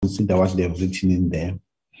consider what they've written in there.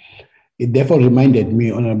 It therefore reminded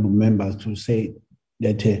me, honorable members, to say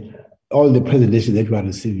that all the presentation that we are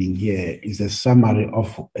receiving here is a summary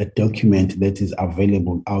of a document that is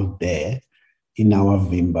available out there in our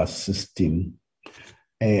VIMBA system.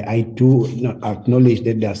 I do acknowledge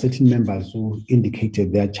that there are certain members who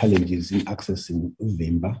indicated their challenges in accessing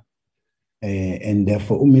VIMBA. And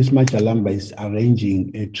therefore, Ms. Machalamba is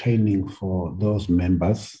arranging a training for those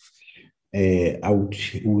members. I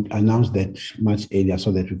would announce that much earlier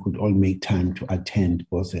so that we could all make time to attend,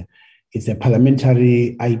 because it's a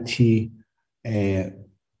parliamentary IT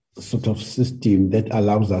sort of system that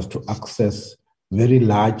allows us to access very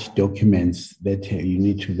large documents that you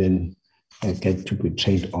need to then get to be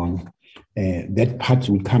trained on. That part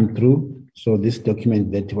will come through. So this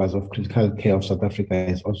document that was of critical care of South Africa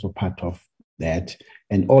is also part of that.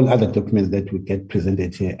 And all other documents that we get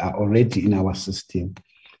presented here are already in our system.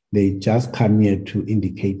 They just come here to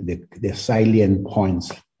indicate the salient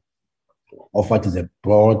points of what is a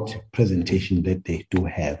broad presentation that they do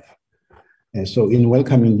have. So in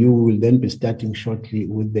welcoming you, we will then be starting shortly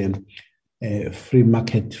with the Free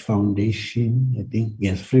Market Foundation, I think,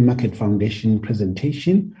 yes, Free Market Foundation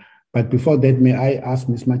presentation. But before that, may I ask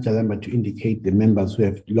Ms. Machalamba to indicate the members who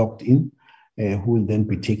have logged in, who will then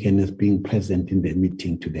be taken as being present in the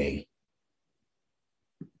meeting today.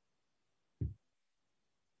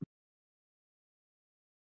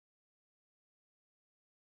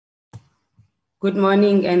 Good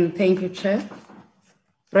morning and thank you, Chair.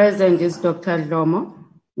 Present is Dr. Lomo,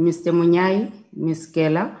 Mr. Munyai, Ms.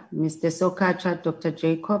 Geller, Mr. Sokacha, Dr.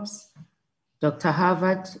 Jacobs, Dr.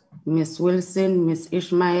 Harvard, Ms. Wilson, Ms.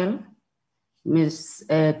 Ishmael, Ms.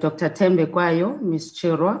 Dr. Tembe Kwayo, Ms.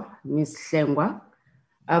 Chirwa, Ms. Hlengwa.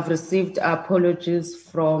 I've received apologies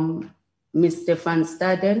from Mr. Van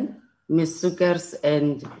Staden, Ms. Sukers,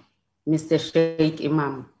 and Mr. Sheikh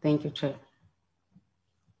Imam. Thank you, Chair.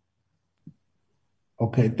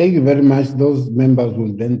 Okay, thank you very much. Those members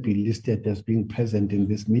will then be listed as being present in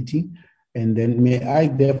this meeting. And then may I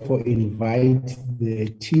therefore invite the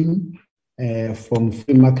team from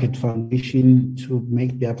Free Market Foundation to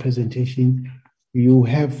make their presentation. You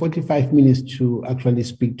have 45 minutes to actually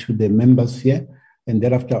speak to the members here, and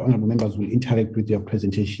thereafter honorable members will interact with your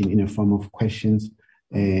presentation in a form of questions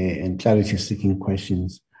and clarity-seeking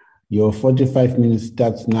questions. Your 45 minutes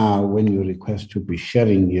starts now when you request to be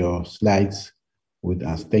sharing your slides with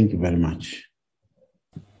us. Thank you very much.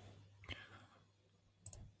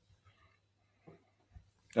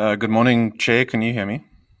 Good morning, Chair. Can you hear me?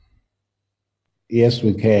 Yes,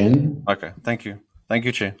 we can. Okay, thank you. Thank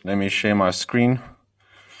you, Chair. Let me share my screen.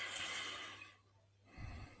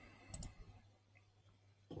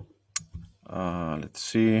 Let's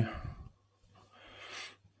see.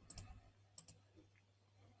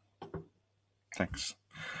 Thanks.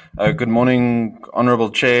 Good morning, Honourable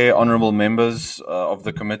Chair, Honourable members of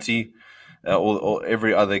the committee, or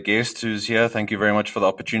every other guest who's here. Thank you very much for the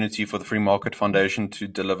opportunity for the Free Market Foundation to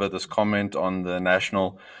deliver this comment on the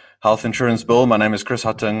National Health Insurance Bill. My name is Chris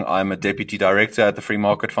Hutting. I'm a Deputy Director at the Free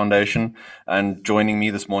Market Foundation, and joining me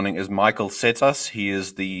this morning is Michael Setas. He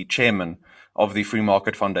is the Chairman of the Free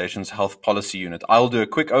Market Foundation's Health Policy Unit. I'll do a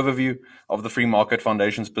quick overview of the Free Market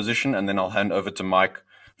Foundation's position, and then I'll hand over to Mike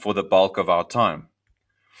for the bulk of our time.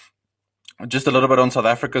 Just a little bit on South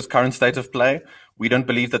Africa's current state of play. We don't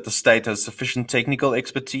believe that the state has sufficient technical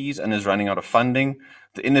expertise and is running out of funding.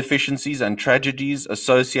 The inefficiencies and tragedies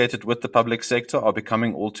associated with the public sector are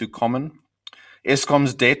becoming all too common.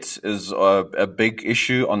 Eskom's debt is a big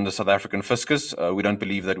issue on the South African fiscus. We don't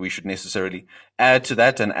believe that we should necessarily add to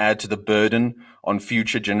that and add to the burden on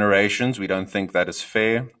future generations. We don't think that is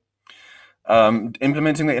fair.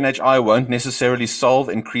 Implementing the NHI won't necessarily solve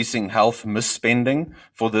increasing health misspending.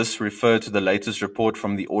 For this, refer to the latest report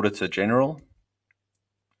from the Auditor General.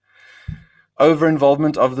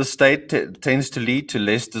 Over-involvement of the state tends to lead to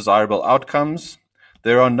less desirable outcomes.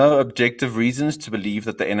 There are no objective reasons to believe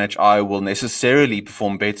that the NHI will necessarily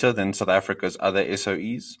perform better than South Africa's other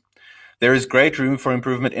SOEs. There is great room for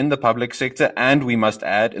improvement in the public sector, and we must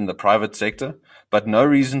add in the private sector, but no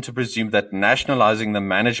reason to presume that nationalizing the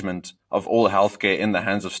management of all healthcare in the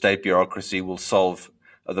hands of state bureaucracy will solve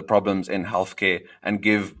the problems in healthcare and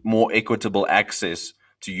give more equitable access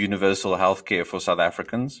to universal healthcare for South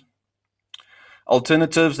Africans.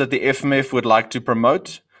 Alternatives that the FMF would like to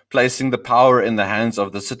promote: placing the power in the hands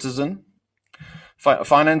of the citizen,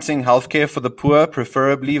 financing healthcare for the poor,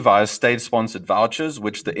 preferably via state-sponsored vouchers,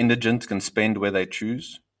 which the indigent can spend where they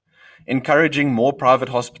choose, encouraging more private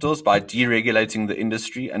hospitals by deregulating the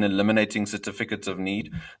industry and eliminating certificates of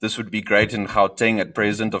need. This would be great in Gauteng at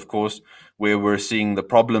present, of course, where we're seeing the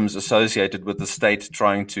problems associated with the state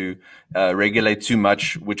trying to regulate too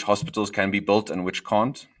much which hospitals can be built and which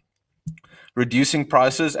can't. Reducing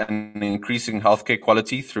prices and increasing healthcare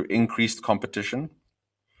quality through increased competition.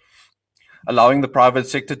 Allowing the private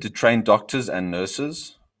sector to train doctors and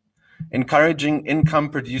nurses. Encouraging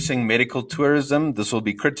income-producing medical tourism. This will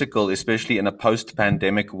be critical, especially in a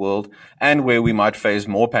post-pandemic world and where we might face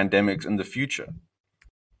more pandemics in the future.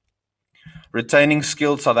 Retaining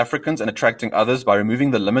skilled South Africans and attracting others by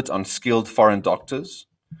removing the limit on skilled foreign doctors.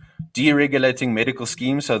 Deregulating medical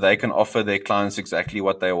schemes so they can offer their clients exactly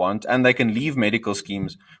what they want, and they can leave medical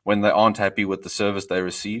schemes when they aren't happy with the service they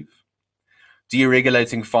receive.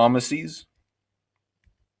 Deregulating pharmacies.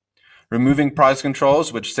 Removing price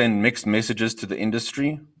controls, which send mixed messages to the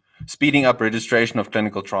industry, speeding up registration of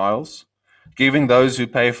clinical trials, giving those who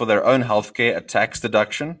pay for their own healthcare a tax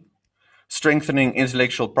deduction, strengthening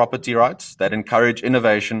intellectual property rights that encourage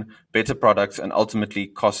innovation, better products, and ultimately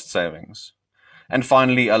cost savings. And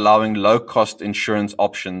finally, allowing low-cost insurance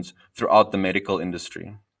options throughout the medical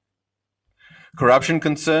industry. Corruption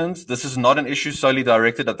concerns. This is not an issue solely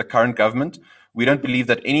directed at the current government. We don't believe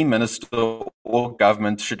that any minister or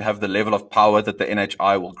government should have the level of power that the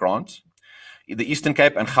NHI will grant. The Eastern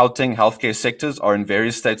Cape and Gauteng healthcare sectors are in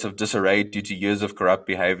various states of disarray due to years of corrupt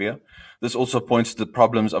behavior. This also points to the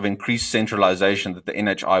problems of increased centralization that the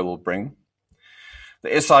NHI will bring.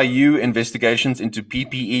 The SIU investigations into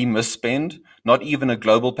PPE misspend, not even a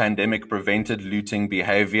global pandemic prevented looting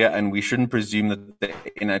behavior, and we shouldn't presume that the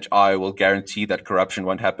NHI will guarantee that corruption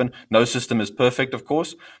won't happen. No system is perfect, of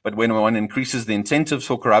course, but when one increases the incentives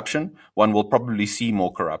for corruption, one will probably see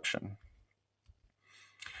more corruption.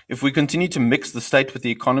 If we continue to mix the state with the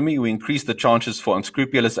economy, we increase the chances for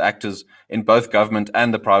unscrupulous actors in both government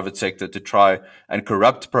and the private sector to try and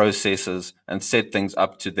corrupt processes and set things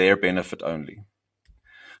up to their benefit only.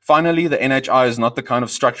 Finally, the NHI is not the kind of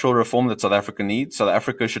structural reform that South Africa needs. South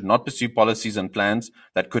Africa should not pursue policies and plans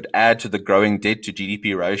that could add to the growing debt to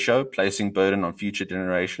GDP ratio, placing burden on future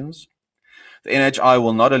generations. The NHI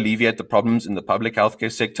will not alleviate the problems in the public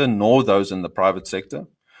healthcare sector, nor those in the private sector.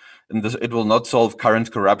 And it will not solve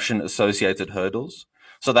current corruption-associated hurdles.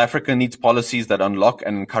 South Africa needs policies that unlock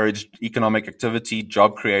and encourage economic activity,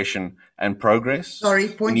 job creation, and progress.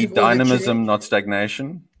 We need dynamism, not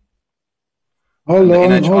stagnation. The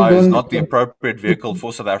NHI is not the appropriate vehicle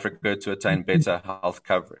for South Africa to attain better health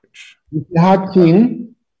coverage.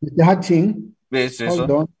 Mr. Hatting, yes,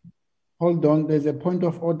 hold on. There's a point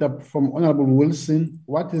of order from Honorable Wilson.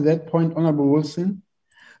 What is that point, Honorable Wilson?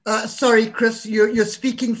 Sorry, Chris, you're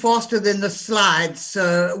speaking faster than the slides,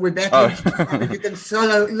 so we're back. If you can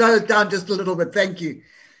slow it down just a little bit, thank you.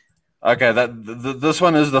 Okay, this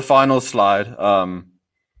one is the final slide.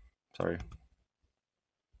 Sorry.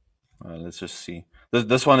 Let's just see.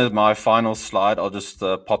 This one is my final slide. I'll just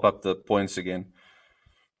pop up the points again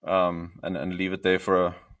and leave it there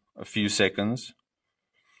for a few seconds.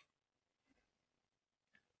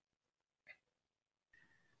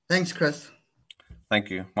 Thanks, Chris. Thank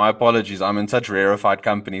you. My apologies. I'm in such rarefied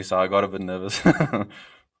company, so I got a bit nervous.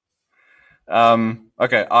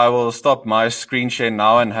 Okay, I will stop my screen share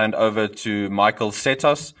now and hand over to Michael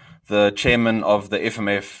Setas, the chairman of the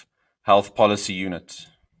FMF Health Policy Unit.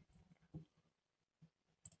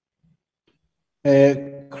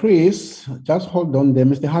 Chris, just hold on there.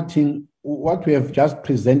 Mr. Hatting, what we have just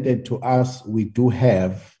presented to us, we do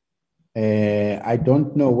have. I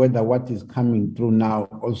don't know whether what is coming through now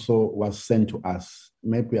also was sent to us.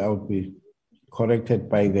 Maybe I will be corrected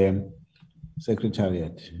by the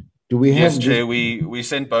Secretariat. Do we have? Yes, Chair, we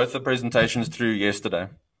sent both the presentations through yesterday.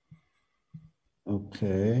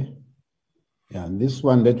 Okay. Yeah, this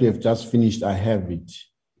one that we have just finished, I have it.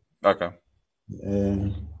 Okay.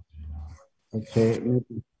 Okay.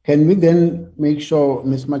 Can we then make sure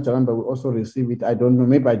Ms. Majalamba will also receive it? I don't know.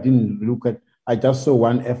 Maybe I didn't look at. I just saw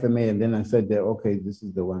one FMA and then I said, okay, this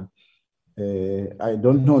is the one. I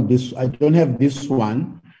don't know this. I don't have this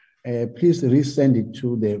one. Please resend it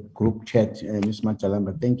to the group chat, Ms.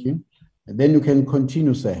 Majalamba. Thank you. And then you can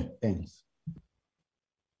continue, sir. Thanks.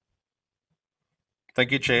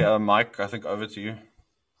 Thank you, Chair. Mike, I think over to you.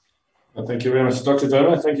 Well, thank you very much, Dr.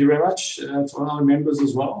 Doma. Thank you very much to all our members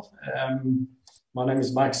as well. My name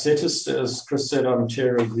is Mike Setas. As Chris said, I'm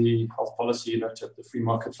chair of the Health Policy Unit at the Free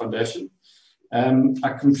Market Foundation.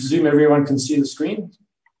 I can presume everyone can see the screen?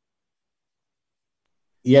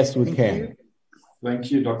 Yes, we can.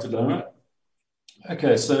 Thank you, Dr. Doma.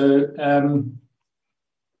 Okay, so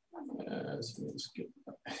let's get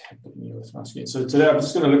up So today I'm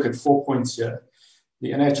just going to look at 4 points here.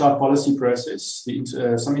 The NHI policy process,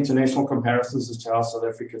 some international comparisons as to how South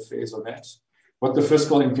Africa fares on that, what the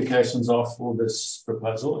fiscal implications are for this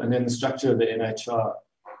proposal, and then the structure of the NHI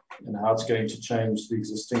and how it's going to change the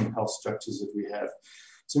existing health structures that we have.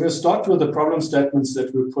 So I'm going to start with the problem statements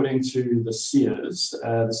that we're putting to the SEERS,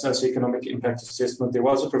 the Socioeconomic Impact Assessment. There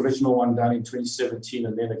was a provisional one done in 2017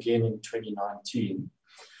 and then again in 2019.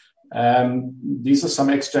 These are some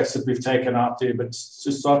extracts that we've taken out there, but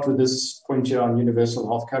to start with this point here on universal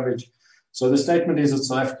health coverage. So the statement is that the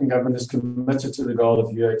South African government is committed to the goal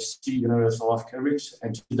of UHC, universal health coverage,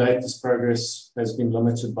 and to date this progress has been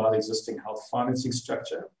limited by the existing health financing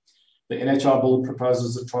structure. The NHI bill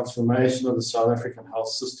proposes a transformation of the South African health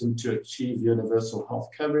system to achieve universal health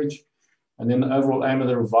coverage. And then the overall aim of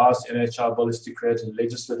the revised NHI bill is to create a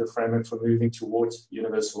legislative framework for moving towards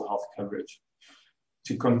universal health coverage.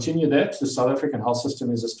 To continue that, the South African health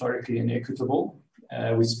system is historically inequitable.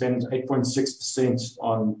 We spend 8.6%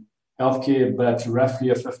 on healthcare, but roughly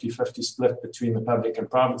a 50-50 split between the public and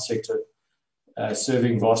private sector,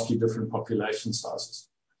 serving vastly different population sizes.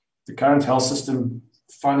 The current health system,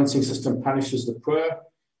 financing system punishes the poor.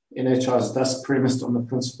 NHI is thus premised on the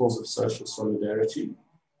principles of social solidarity.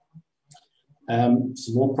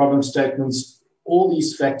 Some more problem statements. All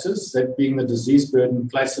these factors, that being the disease burden,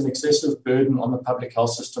 place an excessive burden on the public health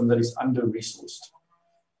system that is under-resourced.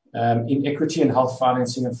 Inequity in health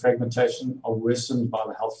financing and fragmentation are worsened by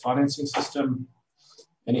the health financing system.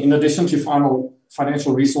 And in addition to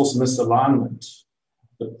financial resource misalignment,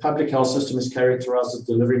 the public health system is characterized as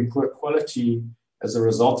delivering poor quality as a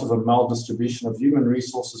result of a maldistribution of human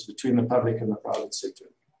resources between the public and the private sector.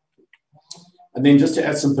 And then just to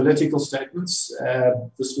add some political statements,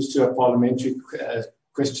 this was to a parliamentary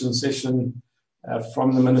question session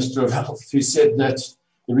from the Minister of Health, who said that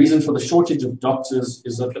the reason for the shortage of doctors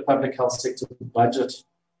is that the public health sector budget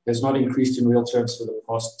has not increased in real terms for the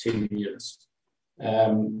past 10 years.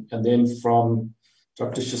 And then from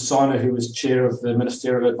Dr. Shisana, who was chair of the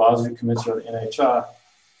Ministerial Advisory Committee on NHI,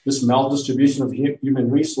 this maldistribution of human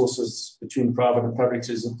resources between private and public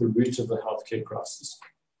is at the root of the healthcare crisis.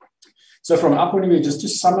 So from our point of view, just to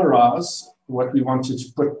summarize what we wanted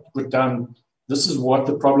to put down, this is what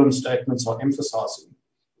the problem statements are emphasizing.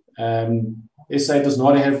 SA does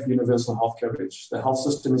not have universal health coverage. The health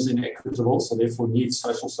system is inequitable, so therefore needs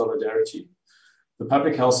social solidarity. The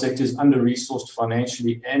public health sector is under-resourced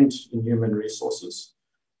financially and in human resources.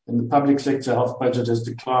 And the public sector health budget has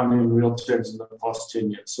declined in real terms in the past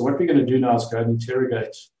 10 years. So what we're going to do now is go and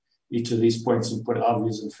interrogate each of these points and put our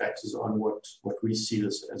views and factors on what we see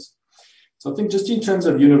this as. So I think just in terms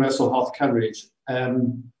of universal health coverage,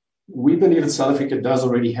 we believe that South Africa does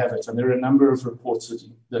already have it, and there are a number of reports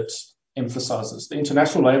that emphasize this. The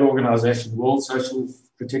International Labour Organization World Social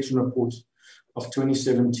Protection Report of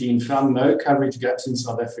 2017 found no coverage gaps in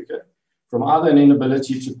South Africa from either an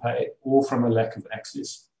inability to pay or from a lack of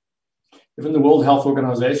access. Even the World Health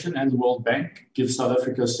Organization and the World Bank give South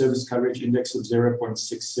Africa a service coverage index of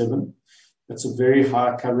 0.67. That's a very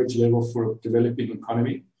high coverage level for a developing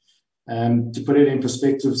economy. To put it in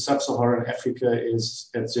perspective, sub-Saharan Africa is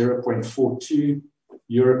at 0.42,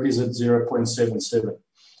 Europe is at 0.77.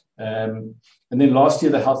 And then last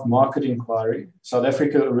year, the Health Market Inquiry, South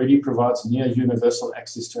Africa already provides near universal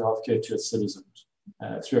access to healthcare to its citizens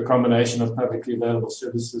through a combination of publicly available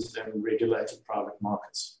services and regulated private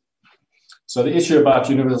markets. So the issue about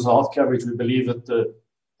universal health coverage, we believe that the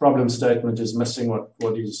problem statement is missing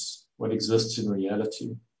what exists in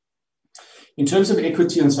reality. In terms of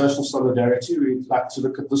equity and social solidarity, we'd like to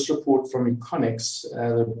look at this report from Econex,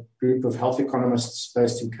 the group of health economists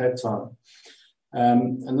based in Cape Town.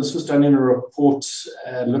 And this was done in a report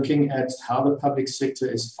looking at how the public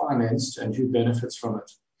sector is financed and who benefits from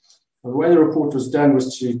it. And the way the report was done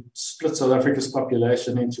was to split South Africa's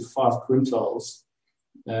population into 5 quintiles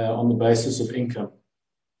on the basis of income.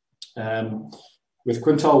 With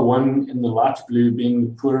quintile 1 in the light blue being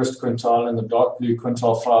the poorest quintile and the dark blue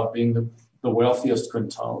quintile 5 being the wealthiest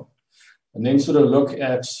quintile. And then sort of look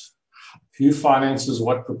at who finances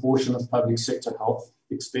what proportion of public sector health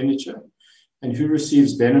expenditure and who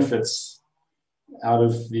receives benefits out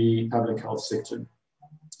of the public health sector.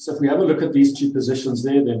 So if we have a look at these two positions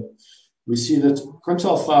there, then we see that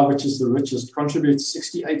quintile 5, which is the richest, contributes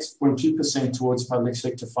 68.2% towards public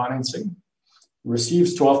sector financing,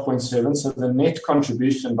 receives 12.7%, so the net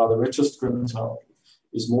contribution by the richest quintile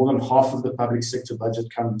is more than half of the public sector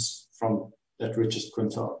budget comes from that richest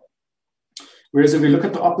quintile. Whereas if we look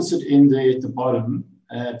at the opposite end there at the bottom,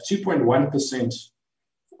 2.1%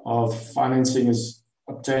 of financing is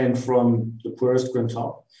obtained from the poorest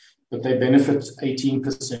quintile. but they benefit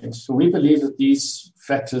 18%. So we believe that these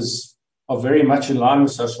factors are very much in line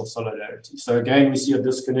with social solidarity. So again, we see a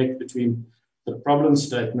disconnect between the problem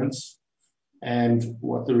statements and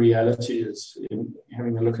what the reality is in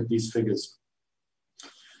having a look at these figures.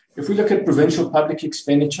 If we look at provincial public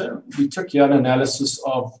expenditure, we took here an analysis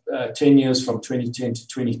of 10 years from 2010 to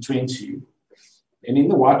 2020. And in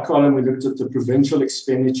the white column, we looked at the provincial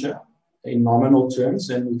expenditure in nominal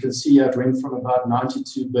terms, and we can see it went from about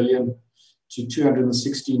 92 billion to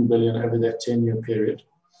 216 billion over that 10-year period.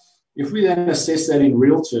 If we then assess that in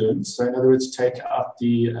real terms, so in other words, take out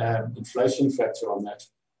the inflation factor on that,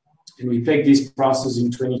 and we peg these prices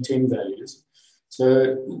in 2010 values,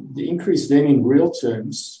 so the increase then in real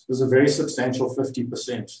terms was a very substantial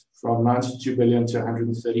 50%, from 92 billion to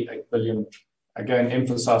 138 billion. Again,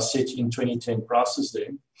 emphasize set in 2010 prices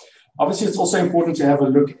there. Obviously, it's also important to have a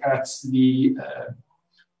look at the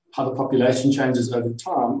how the population changes over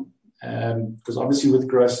time, because obviously with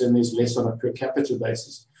growth, then there's less on a per capita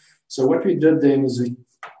basis. So what we did then is we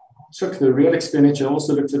took the real expenditure,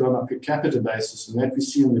 also looked at it on a per capita basis, and that we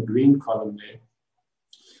see in the green column there.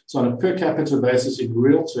 So on a per capita basis, in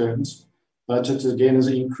real terms, budget again has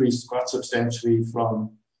increased quite substantially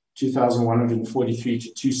from 2,143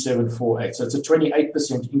 to 2,748. So it's a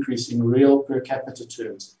 28% increase in real per capita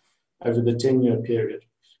terms over the 10-year period.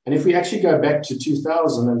 And if we actually go back to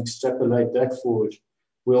 2000 and extrapolate that forward,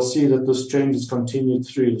 we'll see that this trend has continued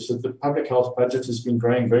through. So the public health budget has been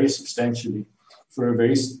growing very substantially for a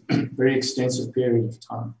very, very extensive period of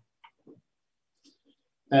time.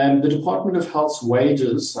 And the Department of Health's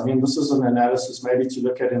wages, I mean, this is an analysis maybe to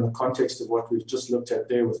look at in the context of what we've just looked at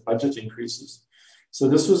there with budget increases. So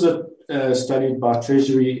this was studied by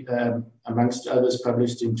Treasury, amongst others,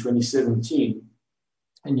 published in 2017.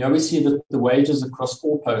 And here we see that the wages across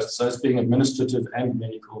all posts, those being administrative and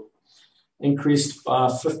medical, increased by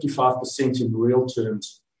 55% in real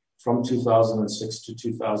terms from 2006 to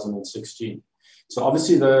 2016. So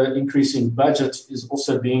obviously the increase in budget is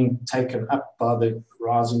also being taken up by the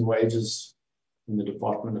rising wages in the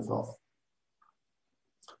Department of Health.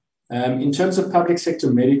 In terms of public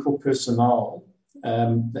sector medical personnel,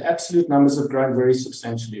 the absolute numbers have grown very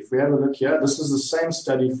substantially. If we have a look here, this is the same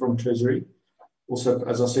study from Treasury, also,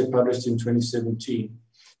 as I said, published in 2017.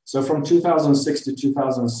 So from 2006 to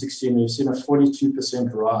 2016, we've seen a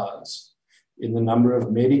 42% rise in the number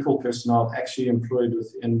of medical personnel actually employed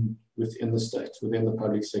within the state, within the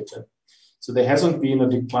public sector. So there hasn't been a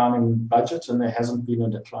decline in budget, and there hasn't been a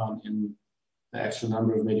decline in the actual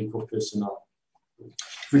number of medical personnel.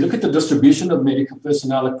 If we look at the distribution of medical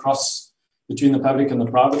personnel across between the public and the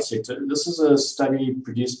private sector, this is a study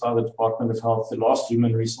produced by the Department of Health, the last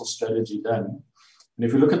human resource strategy done. And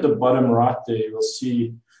if you look at the bottom right there, you'll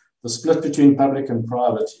see the split between public and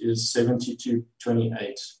private is 70-28.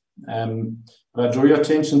 But I draw your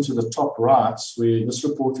attention to the top right, where this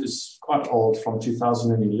report is quite old, from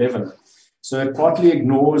 2011. So it partly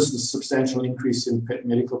ignores the substantial increase in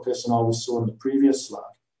medical personnel we saw in the previous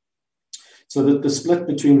slide. So that the split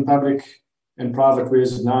between public and private,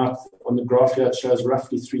 whereas now on the graph here it shows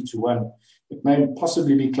roughly 3-1. It may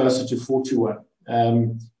possibly be closer to 4-1.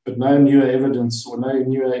 But no newer evidence or no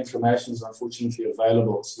newer information is unfortunately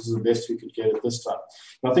available. So this is the best we could get at this time.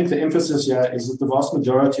 But I think the emphasis here is that the vast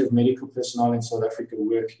majority of medical personnel in South Africa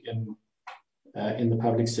work in the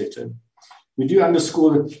public sector. We do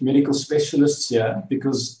underscore the medical specialists here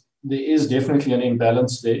because there is definitely an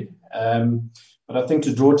imbalance there. But I think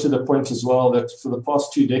to draw to the point as well that for the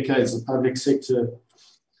past 2 decades, the public sector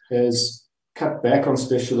has cut back on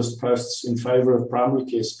specialist posts in favor of primary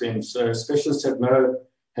care spend. So specialists had no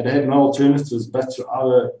alternatives but to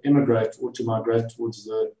either immigrate or to migrate towards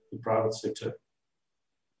the private sector.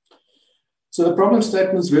 So the problem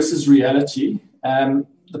statements versus reality.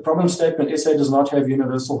 The problem statement, SA does not have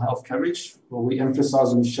universal health coverage. Well, we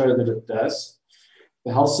emphasize and we show that it does.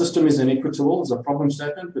 The health system is inequitable as a problem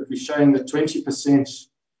statement, but we're showing that 20%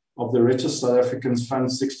 of the richest South Africans fund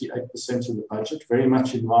 68% of the budget, very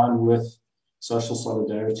much in line with social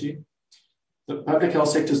solidarity. The public health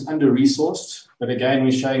sector is under-resourced, but again,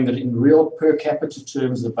 we're showing that in real per capita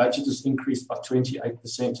terms, the budget has increased by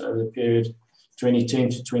 28% over the period 2010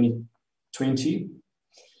 to 2020.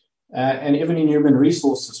 And even in human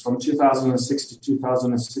resources, from 2006 to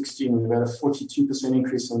 2016, we've had a 42%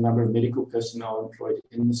 increase in the number of medical personnel employed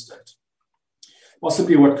in the state.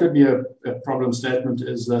 Possibly what could be a problem statement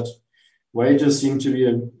is that wages seem to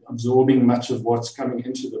be absorbing much of what's coming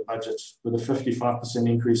into the budget, with a 55%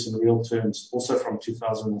 increase in real terms, also from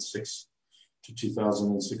 2006 to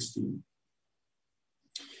 2016.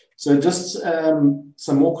 So just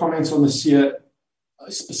some more comments on this here.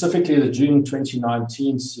 specifically the June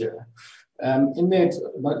 2019 SEER. In that,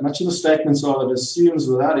 much of the statements are that it assumes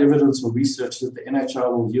without evidence or research that the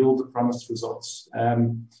NHR will yield the promised results.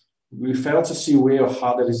 We fail to see where or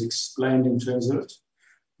how that is explained in terms of it.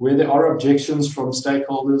 Where there are objections from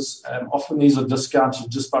stakeholders, often these are discounted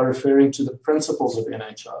just by referring to the principles of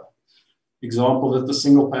NHR. Example, that the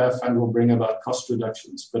single payer fund will bring about cost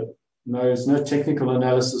reductions, but there's no technical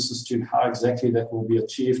analysis as to how exactly that will be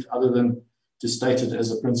achieved other than to state it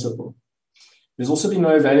as a principle. There's also been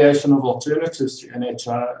no evaluation of alternatives to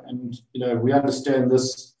NHR, and we understand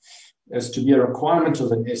this as to be a requirement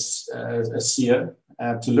of a SEER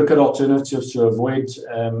to look at alternatives to avoid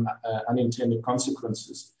unintended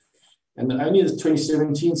consequences. And only the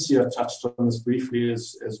 2017 SEER touched on this briefly,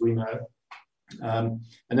 as we know.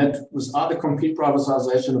 And that was either complete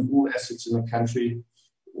privatization of all assets in the country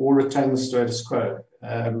or retain the status quo,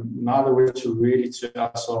 neither of which are really to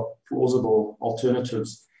us are plausible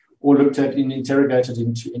alternatives or looked at and interrogated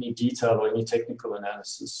into any detail or any technical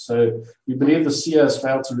analysis. So we believe the SEER has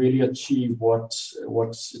failed to really achieve what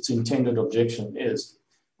its intended objective is,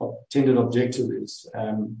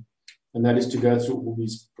 and that is to go through all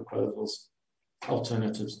these proposals,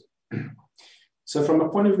 alternatives. So from a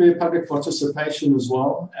point of view of public participation as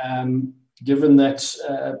well, given that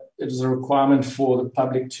it is a requirement for the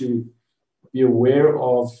public to be aware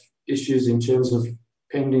of issues in terms of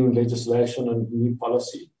pending legislation and new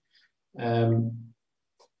policy,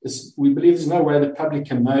 we believe there's no way the public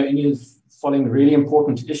can know any of the following really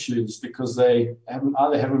important issues because they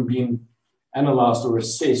haven't been analysed or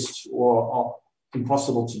assessed or are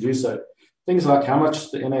impossible to do so. Things like how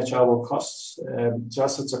much the NHR will cost. To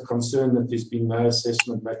us, it's a concern that there's been no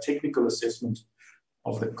assessment, no technical assessment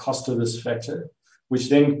of the cost of this factor, which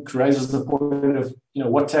then raises the point of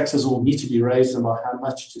what taxes will need to be raised and by how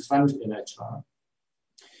much to fund NHR.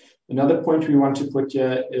 Another point we want to put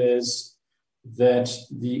here is that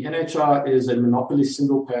the NHR is a monopoly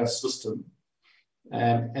single-payer system,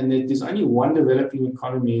 and that there's only one developing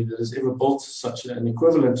economy that has ever built such an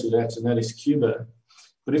equivalent to that, and that is Cuba.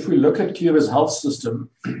 But if we look at Cuba's health system,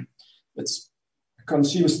 it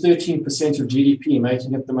consumes 13% of GDP,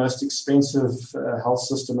 making it the most expensive health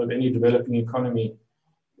system of any developing economy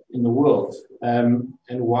in the world. And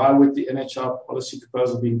why would the NHR policy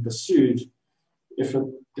proposal being pursued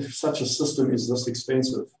if such a system is this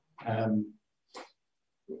expensive?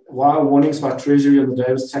 Why are warnings by Treasury and the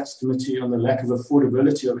Davis Tax Committee on the lack of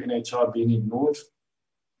affordability of NHR being ignored?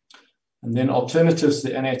 And then alternatives to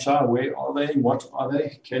the NHR, where are they? What are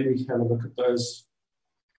they? Can we have a look at those?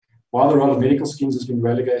 While the role of medical schemes has been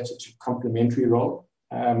relegated to complementary role,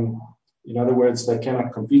 in other words, they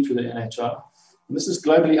cannot compete with the NHR. And this is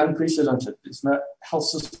globally unprecedented. There's no health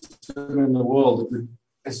system in the world that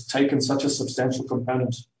has taken such a substantial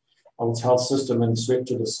component of its health system and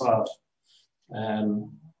swept it aside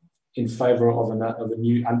in favor of a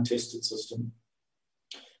new untested system.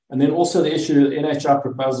 And then also the issue that NHR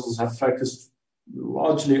proposals have focused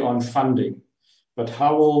largely on funding, but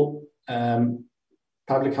how will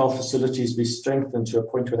public health facilities be strengthened to a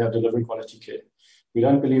point where they have delivery quality care? We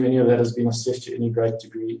don't believe any of that has been assessed to any great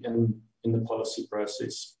degree in the policy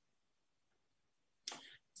process.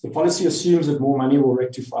 The policy assumes that more money will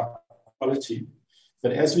rectify quality,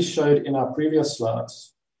 but as we showed in our previous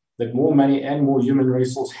slides, that more money and more human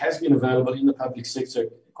resource has been available in the public sector,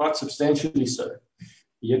 quite substantially so,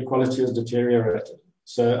 yet quality has deteriorated.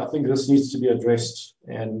 So I think this needs to be addressed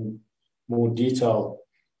in more detail.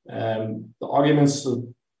 The arguments,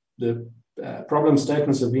 the problem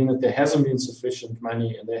statements have been that there hasn't been sufficient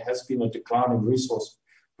money and there has been a decline in resource,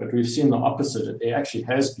 but we've seen the opposite. There actually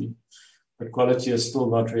has been, but quality has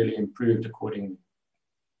still not really improved accordingly.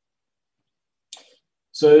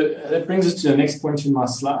 So that brings us to the next point in my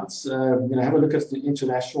slides. We're going to have a look at the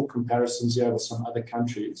international comparisons here with some other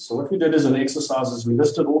countries. So what we did as an exercise is we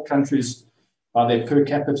listed all countries by their per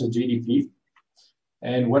capita GDP.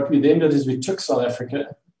 And what we then did is we took South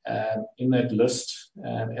Africa in that list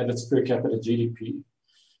at its per capita GDP.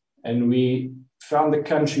 And we found the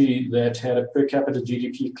country that had a per capita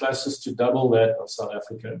GDP closest to double that of South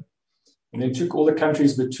Africa. And then took all the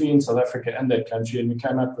countries between South Africa and that country, and we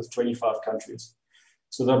came up with 25 countries.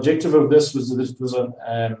 So the objective of this was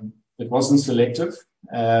that it wasn't selective.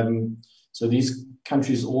 So these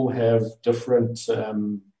countries all have different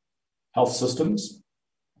health systems.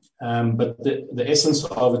 But the essence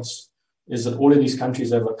of it is that all of these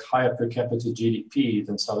countries have a higher per capita GDP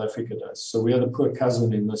than South Africa does. So we are the poor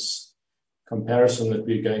cousin in this comparison that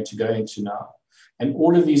we're going to go into now. And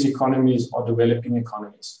all of these economies are developing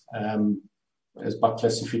economies as by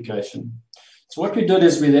classification. So what we did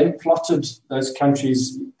is we then plotted those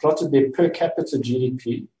countries, plotted their per capita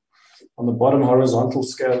GDP on the bottom horizontal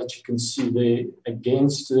scale that you can see there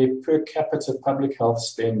against their per capita public health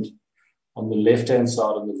spend on the left-hand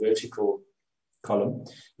side of the vertical column.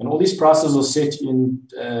 And all these prices are set in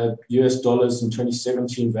US dollars and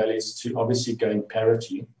 2017 values to obviously gain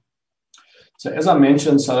parity. So as I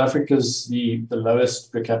mentioned, South Africa is the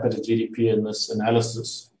lowest per capita GDP in this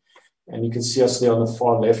analysis. And you can see us there on the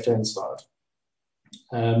far left-hand side.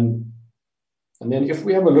 And then if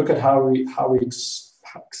we have a look at how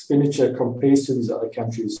expenditure compares to these other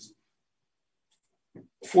countries,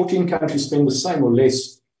 14 countries spend the same or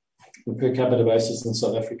less on a per capita basis than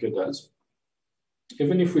South Africa does.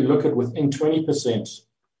 Even if we look at within 20%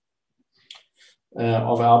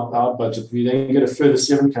 of our budget, we then get a further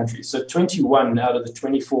 7 countries. So 21 out of the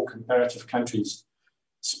 24 comparative countries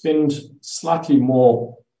spend slightly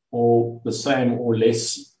more or the same or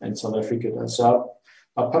less than South Africa does. So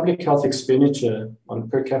our public health expenditure on a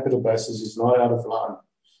per capita basis is not out of line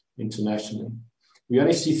internationally. We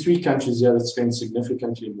only see 3 countries here that spend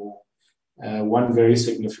significantly more. One very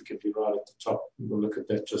significantly right at the top. We'll look at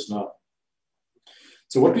that just now.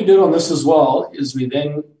 So what we did on this as well is we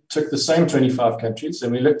then took the same 25 countries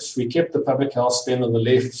and we kept the public health spend on the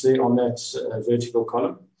left, say on that vertical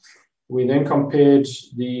column. We then compared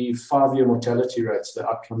the 5-year mortality rates, the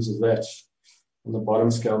outcomes of that on the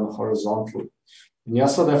bottom scale on the horizontal. And yeah,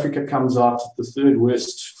 South Africa comes out at the 3rd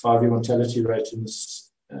worst 5-year mortality rate in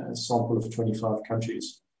this sample of 25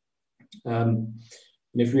 countries. And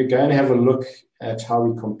if we're going to have a look at how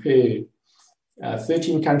we compare,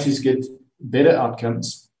 13 countries get better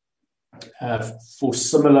outcomes for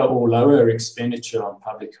similar or lower expenditure on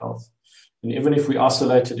public health. And even if we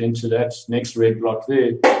isolate it into that next red block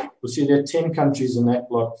there, we'll see there are 10 countries in that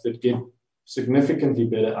block that get significantly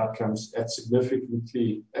better outcomes at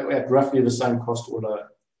roughly the same cost or lower.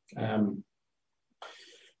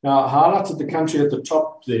 Now, I highlighted the country at the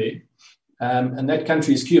top there, and that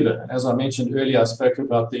country is Cuba. As I mentioned earlier, I spoke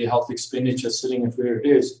about the health expenditure sitting at where it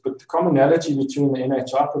is, but the commonality between the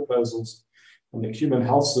NHI proposals and the Cuban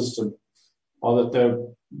health system are that they're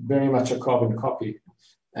very much a carbon copy.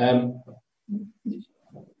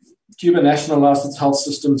 Cuba nationalized its health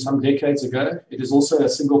system some decades ago. It is also a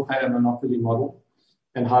single-payer monopoly model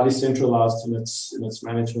and highly centralized in its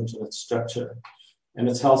management and its structure. And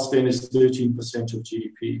its health spend is 13% of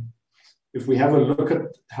GDP. If we have a look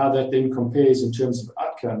at how that then compares in terms of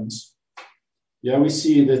outcomes, yeah, we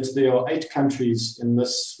see that there are 8 countries in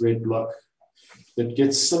this red block that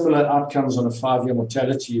get similar outcomes on a 5-year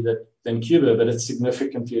mortality than Cuba, but at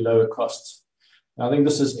significantly lower costs. And I think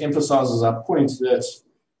this emphasizes our point that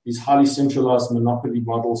these highly centralized monopoly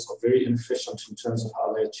models are very inefficient in terms of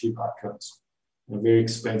how they achieve outcomes and very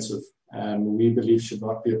expensive. We believe should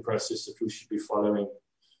not be a process that we should be following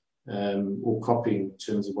or copying in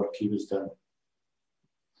terms of what Cuba's done.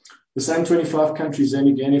 The same 25 countries, then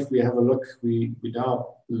again, if we have a look, we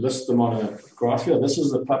now list them on a graph here. This is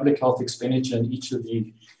the public health expenditure in each of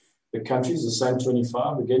the countries, the same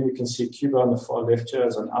 25. Again, we can see Cuba on the far left here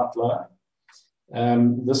as an outlier.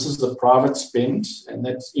 This is the private spend, and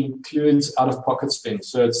that includes out-of-pocket spend.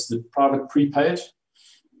 So it's the private prepaid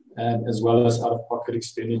as well as out-of-pocket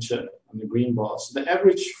expenditure on the green bar. So the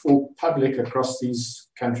average for public across these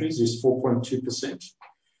countries is 4.2%,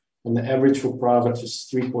 and the average for private is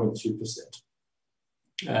 3.2%.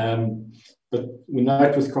 But we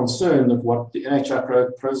note with concern that what the NHI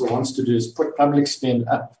proposal wants to do is put public spend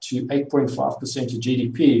up to 8.5% of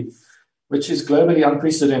GDP, which is globally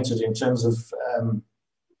unprecedented in terms of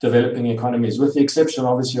developing economies, with the exception,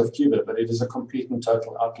 obviously, of Cuba, but it is a complete and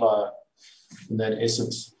total outlier in that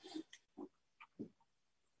essence.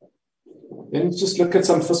 Then just look at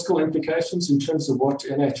some fiscal implications in terms of what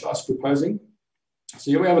NHI is proposing.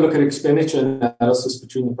 So here we have a look at expenditure analysis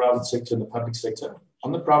between the private sector and the public sector.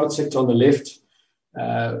 On the private sector on the left,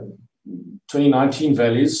 2019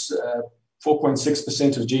 values,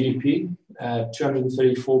 4.6% of GDP,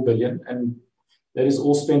 234 billion, and that is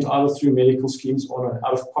all spent either through medical schemes or on an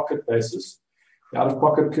out-of-pocket basis. The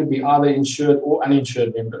out-of-pocket could be either insured or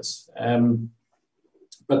uninsured members.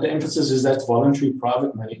 But the emphasis is that's voluntary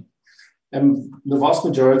private money. And the vast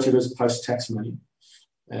majority of it is post-tax money.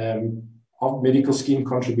 Of medical scheme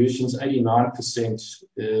contributions, 89%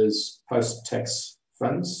 is post-tax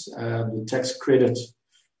funds. The tax credit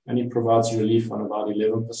only provides relief on about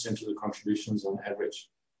 11% of the contributions on average.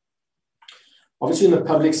 Obviously, in the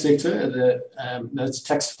public sector, that's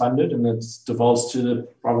tax funded and it's devolves to the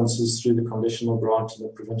provinces through the conditional grant and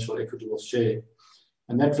the provincial equitable share.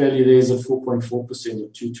 And that value there is at 4.4%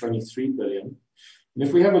 of 223 billion. And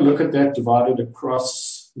if we have a look at that divided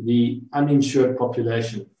across the uninsured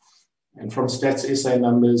population. And from Stats SA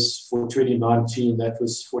numbers for 2019, that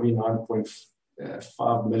was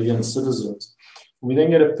 49.5 million citizens. We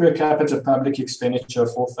then get a per capita public expenditure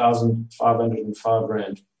of 4,505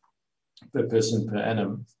 Rand per person per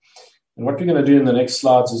annum. And what we're going to do in the next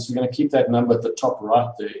slides is we're going to keep that number at the top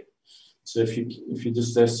right there. So if you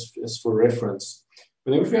just, as for reference.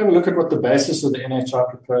 But then if we have a look at what the basis of the NHI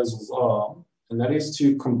proposals are, and that is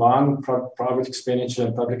to combine private expenditure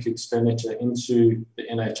and public expenditure into the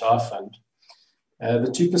NHI fund.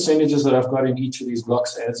 The two percentages that I've got in each of these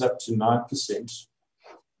blocks adds up to 9%.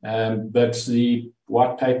 But the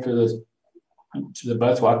white paper,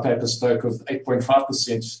 both white papers spoke of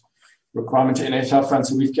 8.5% requirement to NHI fund,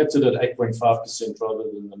 so we've kept it at 8.5% rather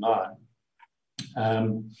than the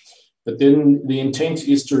 9%. But then the intent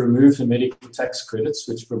is to remove the medical tax credits,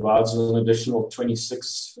 which provides an additional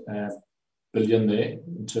 26 billion there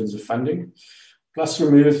in terms of funding, plus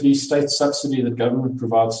remove the state subsidy that government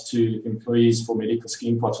provides to employees for medical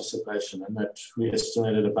scheme participation, and that we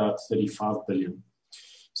estimated about 35 billion.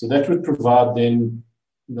 So that would provide then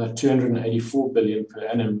the 284 billion per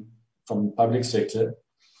annum from the public sector,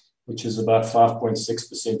 which is about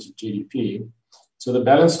 5.6% of GDP. So the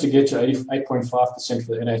balance to get to 8.5%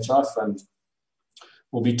 for the NHI fund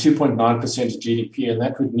will be 2.9% of GDP, and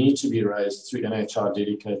that would need to be raised through NHI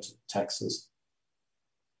dedicated taxes.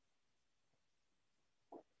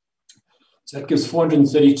 So that gives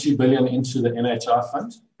 432 billion into the NHI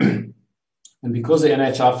fund. And because the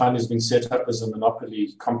NHI fund has been set up as a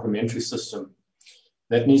monopoly complementary system,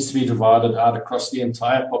 that needs to be divided out across the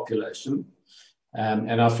entire population.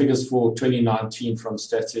 And our figures for 2019 from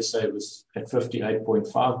Stats SA was at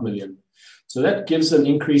 58.5 million. So that gives an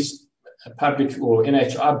increased public or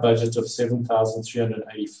NHI budget of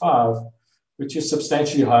 7,385, which is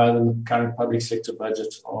substantially higher than the current public sector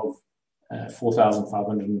budget of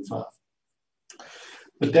 4,505.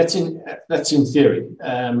 But that's in theory.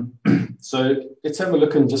 So let's have a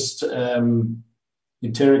look and just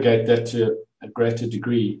interrogate that to a greater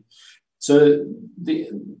degree. So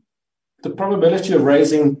the probability of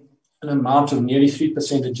raising an amount of nearly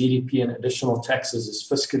 3% of GDP in additional taxes is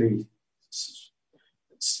fiscally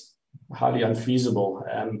highly unfeasible.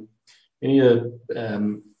 Any of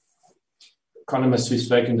the economists we've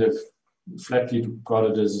spoken to have flatly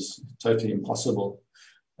regarded it as totally impossible.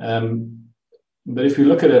 But if you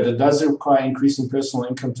look at it, it does require increasing personal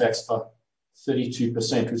income tax by 32%,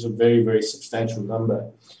 which is a very, very substantial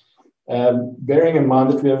number. Bearing in mind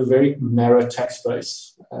that we have a very narrow tax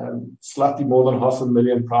base, slightly more than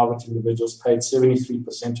 500,000 private individuals paid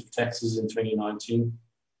 73% of taxes in 2019.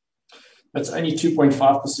 That's only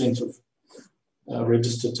 2.5% of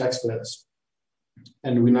registered taxpayers.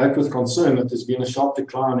 And we note with concern that there's been a sharp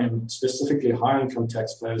decline in specifically high income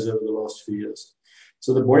taxpayers over the last few years.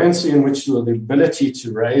 So the buoyancy in which the ability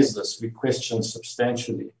to raise this, we question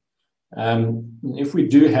substantially. If we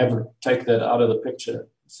do take that out of the picture,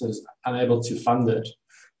 so it's unable to fund it,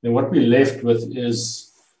 then what we're left with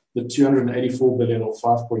is the 284 billion or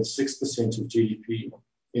 5.6% of GDP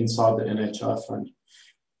inside the NHI fund.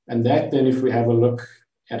 And that then, if we have a look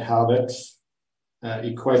at how that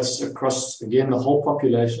equates across, again, the whole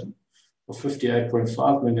population of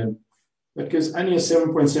 58.5 million, that gives only a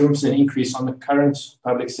 7.7% increase on the current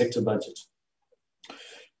public sector budget.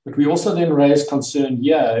 But we also then raise concern,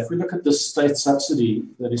 if we look at the state subsidy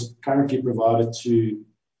that is currently provided to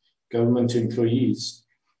government employees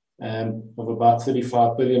of about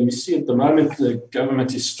 35 billion, we see at the moment the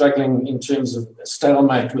government is struggling in terms of a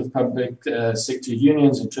stalemate with public sector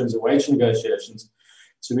unions in terms of wage negotiations.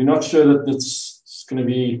 So we're not sure that it's going to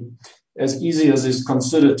be as easy as is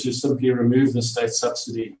considered to simply remove the state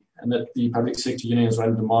subsidy, and that the public sector unions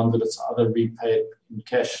won't demand that it's either repaid in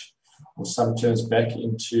cash or some turns back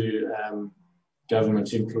into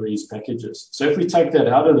government employees' packages. So if we take that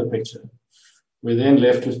out of the picture, we're then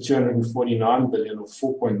left with 249 billion or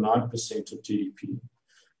 4.9% of GDP,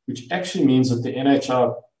 which actually means that the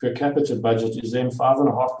NHI per capita budget is then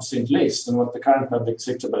 5.5% less than what the current public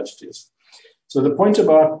sector budget is. So the point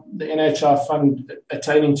about the NHI fund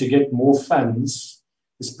attaining to get more funds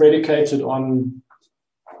is predicated on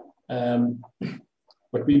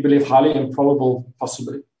what we believe highly improbable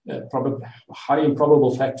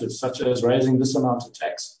factors, such as raising this amount of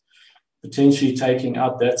tax, potentially taking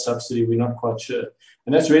out that subsidy. We're not quite sure.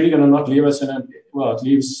 And that's really going to not leave us it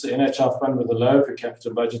leaves the NHI fund with a lower per capita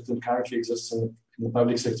budget than currently exists in the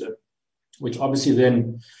public sector, which obviously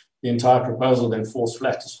then the entire proposal then falls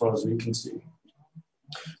flat as far as we can see.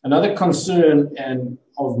 Another concern, and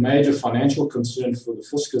of major financial concern for the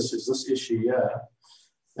fiscus, is this issue here.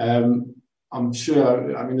 I'm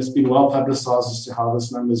sure, I mean, it's been well publicized as to how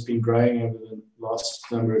this number has been growing over the last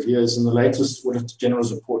number of years. And the latest Auditor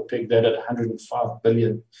General's report pegged that at 105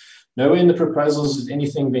 billion. Nowhere in the proposals has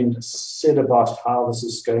anything been said about how this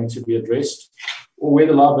is going to be addressed or where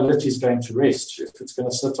the liability is going to rest. If it's going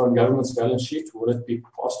to sit on government's balance sheet, will it be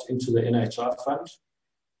passed into the NHI fund?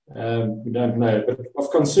 We don't know. But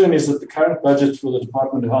of concern is that the current budget for the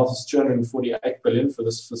Department of Health is 248 billion for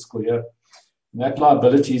this fiscal year. And that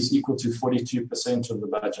liability is equal to 42% of the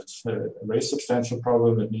budget. So a very substantial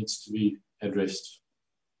problem that needs to be addressed.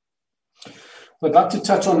 I'd like to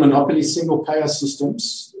touch on monopoly single payer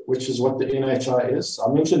systems, which is what the NHI is.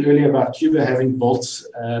 I mentioned earlier about Cuba having built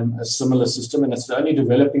a similar system, and it's the only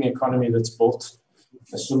developing economy that's built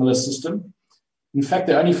a similar system. In fact,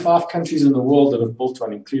 there are only 5 countries in the world that have built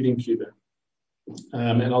one, including Cuba.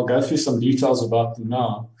 And I'll go through some details about them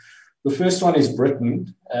now. The first one is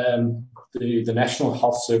Britain, the National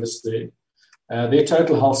Health Service there. Their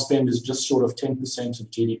total health spend is just short of 10% of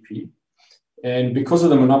GDP. And because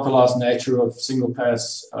of the monopolized nature of single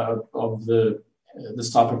payers of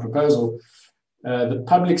this type of proposal, the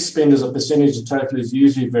public spend as a percentage of total is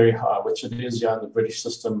usually very high, which it is here in the British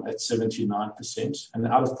system at 79%. And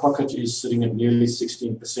out of pocket is sitting at nearly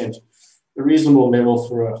 16%, a reasonable level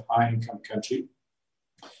for a high income country.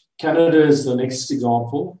 Canada is the next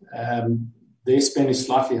example. Their spend is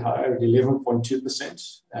slightly higher at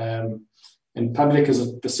 11.2%. And public as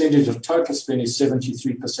a percentage of total spend is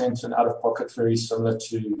 73%, and out of pocket very similar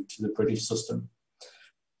to the British system.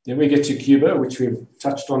 Then we get to Cuba, which we've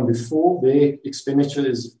touched on before. Their expenditure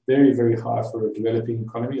is very, very high for a developing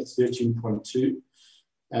economy. It's 13.2.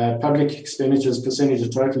 Public expenditures percentage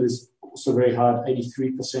of total is also very high at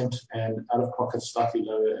 83%, and out of pocket slightly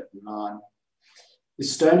lower at 9%.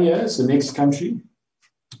 Estonia is the next country.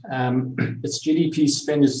 Its GDP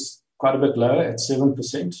spend is quite a bit lower at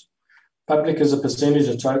 7%. Public as a percentage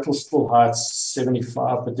of total still high at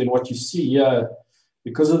 75%, but then what you see here,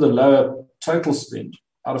 because of the lower total spend,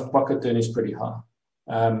 out of pocket then is pretty high.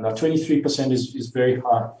 Now 23% is very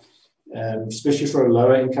high, especially for a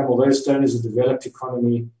lower income. Although Estonia is a developed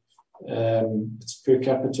economy, its per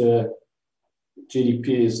capita GDP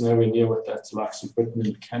is nowhere near what that's like in Britain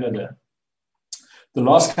and Canada. The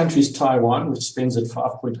last country is Taiwan, which spends at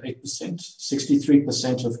 5.8%.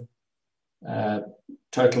 63% of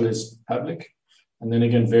total is public. And then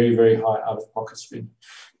again, very, very high out-of-pocket spend.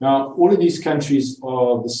 Now, all of these countries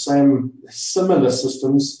are the same, similar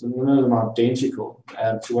systems, and none of them are identical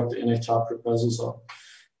to what the NHI proposals are.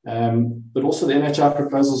 But also the NHI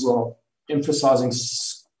proposals are emphasizing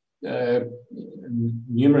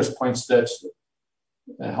numerous points that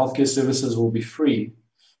healthcare services will be free.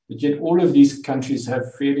 But yet all of these countries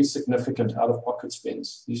have fairly significant out-of-pocket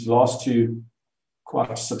spends. These last two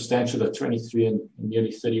quite substantial at 23% and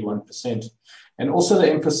nearly 31%. And also the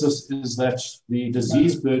emphasis is that the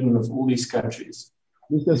disease burden of all these countries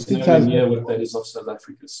is nowhere near what that is of South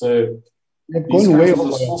Africa. So these countries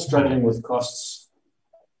are still struggling with costs,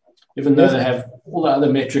 even though they have all the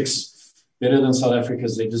other metrics better than South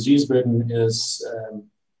Africa's. Their disease burden is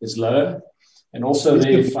lower. And also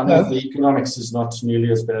their funding of the economics is not nearly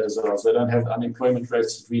as bad as ours. They don't have unemployment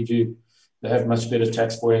rates that we do. They have much better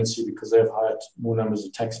tax buoyancy because they have hired more numbers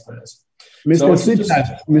of taxpayers. Mr.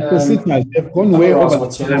 Sitas, they've gone way over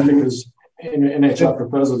what South Africa's NHI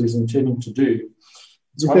proposal is intending to do.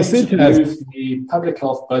 It's wanting to move the public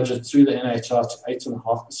health budget through the NHI to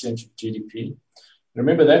 8.5% of GDP.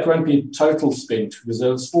 Remember, that won't be total spent because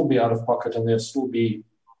they'll still be out of pocket and they'll still be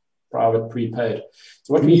private prepaid.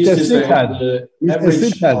 So what we used is the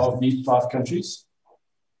average of these 5 countries.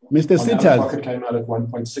 Mr. Sitas. Pocket came out at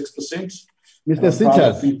 1.6%. Mr.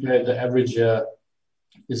 Sitas. Prepaid, the average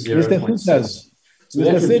is 0.6%. So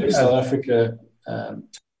that would give South Africa.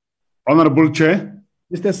 Honorable Chair.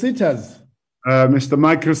 Mr. Sitas. Mr.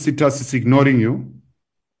 Michael Sitas is ignoring you,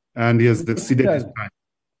 and he has exceeded his time.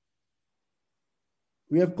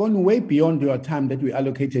 We have gone way beyond your time that we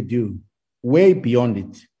allocated you, way beyond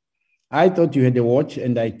it. I thought you had a watch,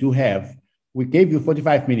 and I do have. We gave you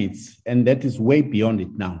 45 minutes, and that is way beyond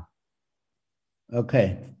it now.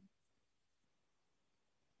 Okay.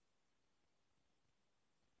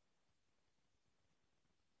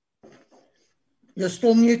 You're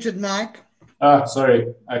still muted, Mike.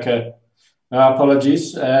 Sorry. Okay.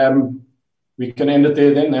 Apologies. We can end it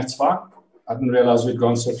there then. That's fine. I didn't realize we'd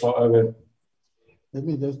gone so far over. Let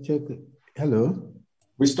me just check. Hello?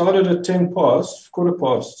 We started at 10 past, quarter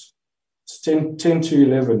past. It's 10 to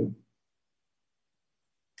 11.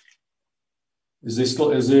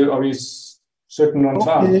 Are we certain on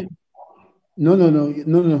time? No.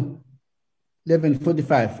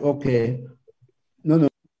 11:45. Okay. No.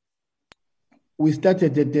 we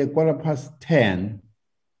started at 10:15.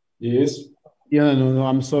 Yes. Yeah, no,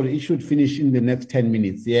 I'm sorry. It should finish in the next 10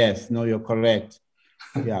 minutes. Yes, no, you're correct.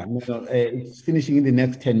 Yeah, no, it's finishing in the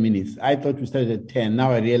next 10 minutes. I thought we started at 10.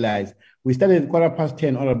 Now I realize we started at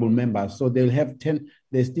 10:15, honorable members. So they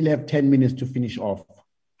still have 10 minutes to finish off.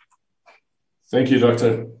 Thank you,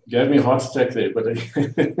 Doctor. Gave me a heart attack there, but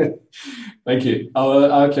thank you.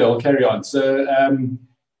 Okay, I'll carry on. So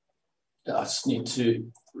I just need to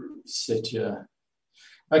set here.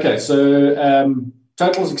 Okay, so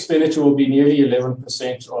total expenditure will be nearly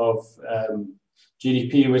 11% of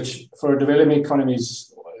GDP, which for a developing economy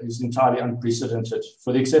is entirely unprecedented.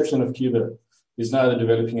 For the exception of Cuba, there's no other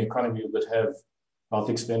developing economy that have health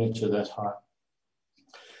expenditure that high.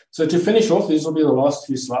 So to finish off, these will be the last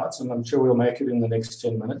few slides, and I'm sure we'll make it in the next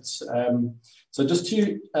 10 minutes. So just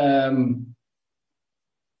to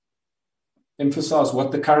emphasize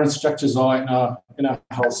what the current structures are in our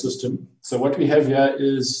health system. So what we have here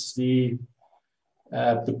is the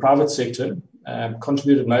private sector,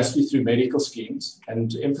 contributed mostly through medical schemes,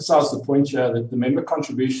 and to emphasize the point here that the member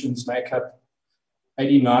contributions make up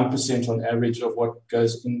 89% on average of what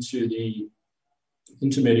goes into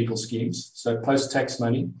medical schemes, so post-tax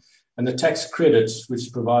money, and the tax credits, which is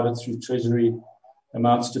provided through Treasury,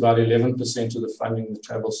 amounts to about 11% of the funding that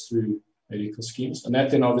travels through medical schemes, and that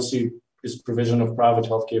then obviously is provision of private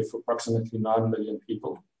healthcare for approximately 9 million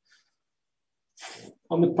people.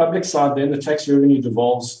 On the public side, then, the tax revenue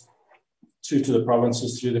devolves to the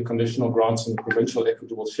provinces through the conditional grants and the provincial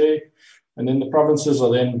equitable share. And then the provinces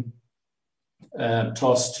are then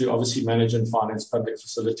tasked to obviously manage and finance public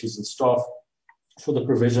facilities and staff for the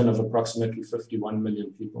provision of approximately 51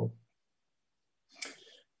 million people.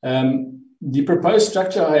 The proposed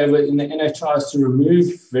structure, however, in the NHI is to remove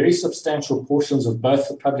very substantial portions of both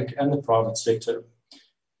the public and the private sector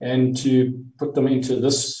and to put them into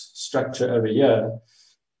this structure over here.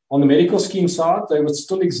 On the medical scheme side, they would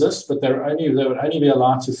still exist, but they would only be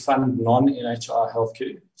allowed to fund non-NHI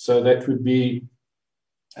healthcare. So that would be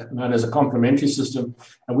known as a complementary system.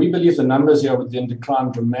 And we believe the numbers here would then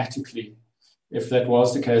decline dramatically if that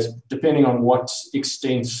was the case, depending on what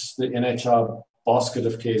extent the NHI basket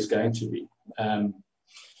of care is going to be. And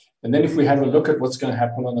then if we have a look at what's going to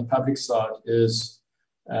happen on the public side is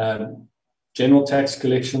general tax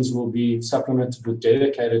collections will be supplemented with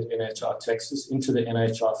dedicated NHI taxes into the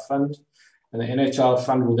NHI fund. And the NHI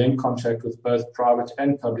fund will then contract with both private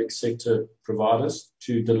and public sector providers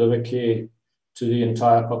to deliver care to the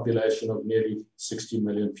entire population of nearly 60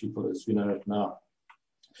 million people as we know it now.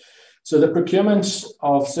 So the procurement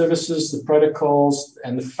of services, the protocols,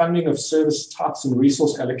 and the funding of service types and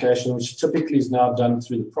resource allocation, which typically is now done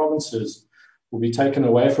through the provinces, will be taken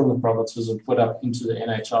away from the provinces and put up into the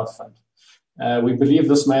NHI fund. We believe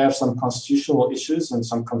this may have some constitutional issues and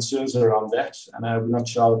some concerns around that, and we're not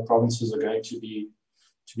sure how the provinces are going to be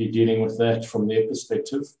dealing with that from their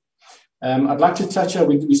perspective. I'd like to touch on,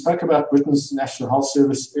 we spoke about Britain's National Health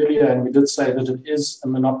Service earlier, and we did say that it is a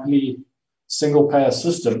monopoly single-payer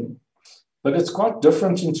system, but it's quite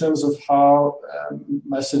different in terms of how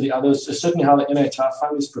most of the others, certainly how the NHI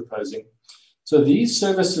fund is proposing. So these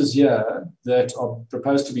services here that are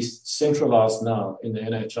proposed to be centralized now in the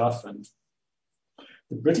NHI fund,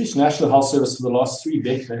 the British National Health Service for the last 3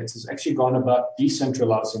 decades has actually gone about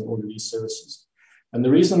decentralizing all of these services. And the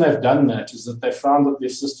reason they've done that is that they found that their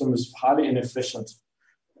system is highly inefficient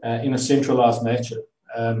in a centralized nature.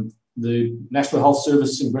 The National Health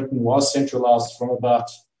Service in Britain was centralized from about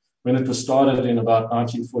when it was started in about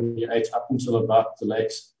 1948 up until about the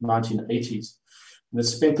late 1980s. And it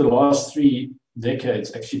spent the last 3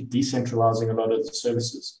 decades actually decentralizing a lot of the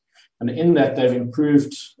services. And in that, they've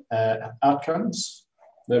improved outcomes,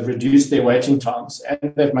 they've reduced their waiting times,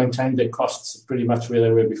 and they've maintained their costs pretty much where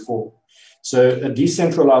they were before. So a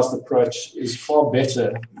decentralized approach is far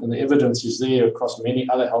better, and the evidence is there across many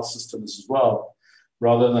other health systems as well,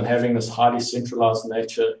 rather than having this highly centralized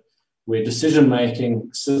nature where decision-making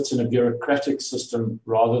sits in a bureaucratic system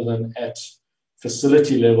rather than at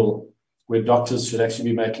facility level where doctors should actually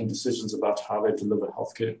be making decisions about how they deliver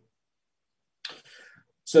healthcare.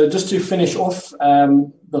 So just to finish off,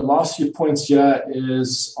 the last few points here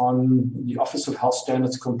is on the Office of Health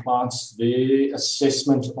Standards Compliance, their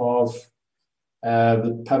assessment of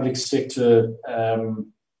the public sector,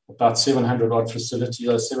 about 700 odd facilities,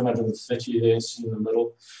 or 730 there in the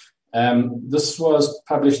middle. This was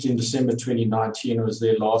published in December 2019. It was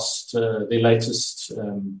their latest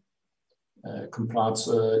compliance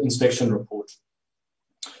inspection report.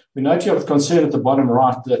 We note here with concern at the bottom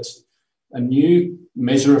right that a new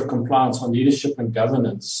measure of compliance on leadership and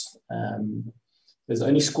governance is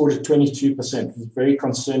only scored at 22%. It's very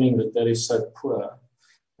concerning that that is so poor.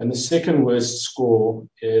 And the second worst score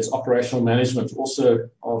is operational management, also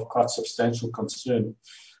of quite substantial concern.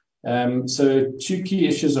 So two key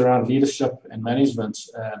issues around leadership and management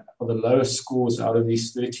are the lowest scores out of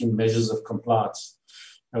these 13 measures of compliance.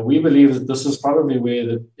 And we believe that this is probably where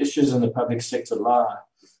the issues in the public sector lie.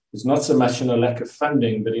 It's not so much in a lack of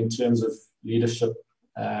funding, but in terms of leadership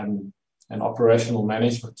and operational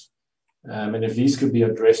management. And if these could be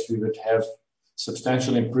addressed, we would have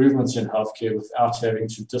substantial improvements in healthcare without having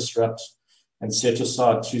to disrupt and set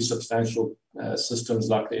aside two substantial systems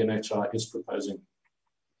like the NHI is proposing.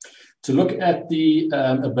 To look at the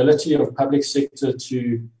ability of public sector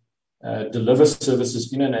to deliver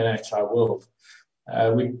services in an NHI world,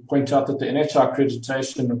 we point out that the NHI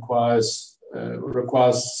accreditation requires,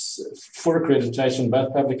 for accreditation,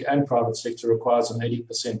 both public and private sector requires an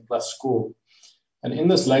 80% plus score. And in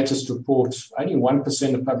this latest report, only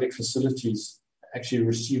 1% of public facilities actually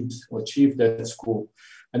received or achieved that score.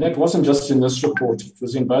 And that wasn't just in this report, it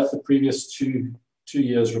was in both the previous two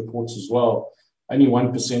years' reports as well. Only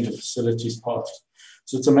 1% of facilities passed.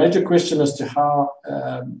 So it's a major question as to how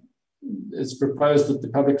it's proposed that the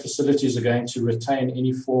public facilities are going to retain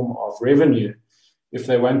any form of revenue if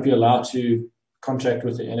they won't be allowed to contract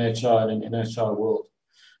with the NHI in an NHI world.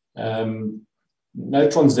 No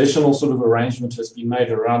transitional sort of arrangement has been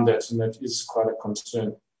made around that, and that is quite a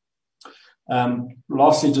concern.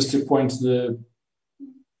 Lastly, just to point, the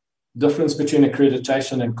difference between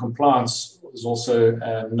accreditation and compliance is also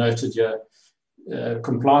noted here.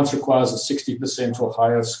 Compliance requires a 60% or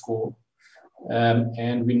higher score.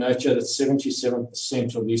 And we note here that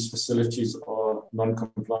 77% of these facilities are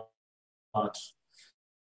non-compliant.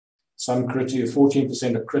 Some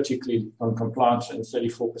 14% are critically non-compliant and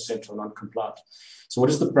 34% are non-compliant. So what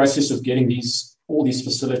is the process of getting all these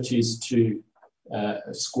facilities to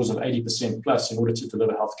scores of 80% plus in order to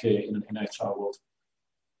deliver healthcare in an NHI world?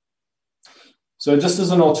 So just as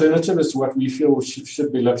an alternative as to what we feel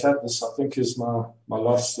should be looked at, this I think is my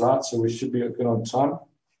last slide, so we should be good on time.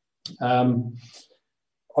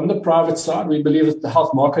 On the private side, we believe that the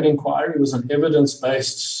health market inquiry was an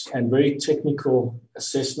evidence-based and very technical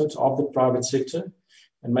assessment of the private sector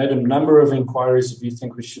and made a number of inquiries that we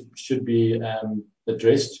think should be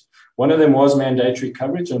addressed. One of them was mandatory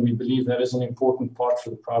coverage, and we believe that is an important part for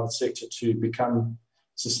the private sector to become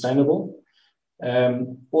sustainable.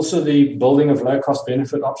 Also, the building of low-cost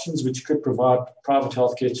benefit options, which could provide private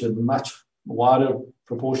healthcare to a much wider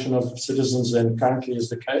proportion of citizens than currently is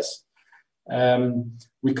the case.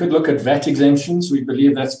 We could look at VAT exemptions. We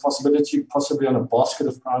believe that's a possibility, possibly on a basket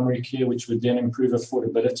of primary care, which would then improve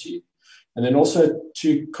affordability. And then also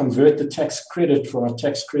to convert the tax credit from a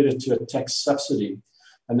tax credit to a tax subsidy.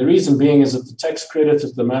 And the reason being is that the tax credit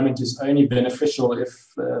at the moment is only beneficial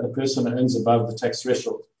if the person earns above the tax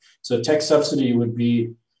threshold. So a tax subsidy would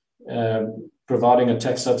be providing a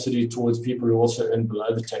tax subsidy towards people who also earn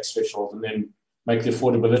below the tax threshold and then make the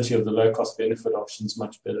affordability of the low-cost benefit options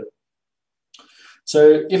much better.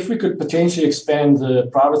 So if we could potentially expand the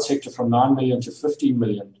private sector from 9 million to 15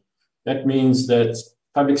 million, that means that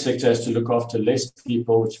public sector has to look after less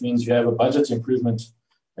people, which means you have a budget improvement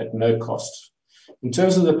at no cost. In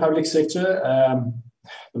terms of the public sector,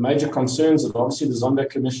 the major concerns that obviously the Zondo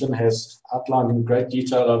Commission has outlined in great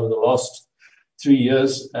detail over the last 3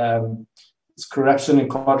 years, corruption and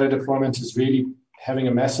cadre deployment is really having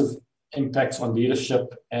a massive impact on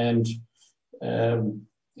leadership and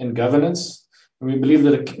governance. And we believe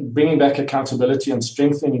that bringing back accountability and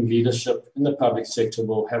strengthening leadership in the public sector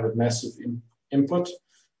will have a massive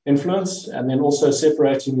influence, and then also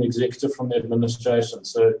separating the executive from the administration.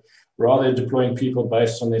 So rather deploying people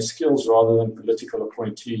based on their skills rather than political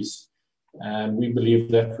appointees. And we believe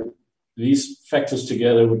that these factors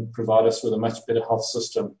together would provide us with a much better health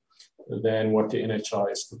system than what the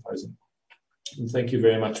NHI is proposing. And thank you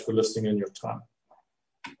very much for listening in your time.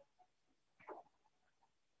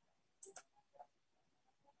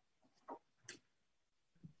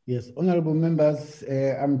 Yes, honorable members,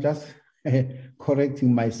 I'm just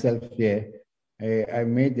correcting myself here. I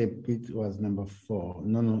made a bit, was number 4.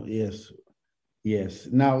 No, yes.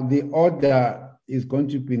 Now, the order is going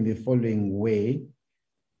to be in the following way.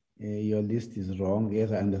 Your list is wrong.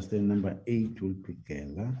 Yes, I understand. Number 8 will be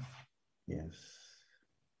Gela.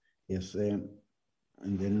 Yes, and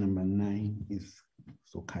then number 9 is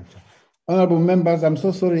Sokacha. Honorable members, I'm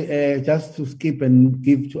so sorry, just to skip and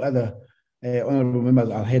give to other honorable members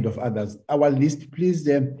ahead of others. Our list, please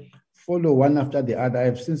follow one after the other.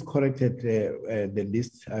 I've since corrected the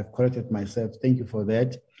list. I've corrected myself. Thank you for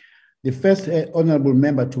that. The first honorable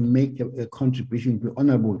member to make a contribution to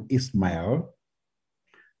Honorable Ismail.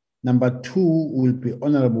 Number 2 will be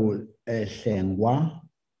Honorable Hlengwa.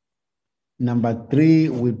 Number 3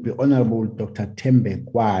 will be Honorable Dr. Tembe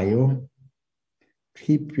Kwayo.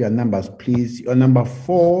 Keep your numbers, please. Your number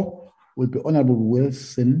 4 will be Honorable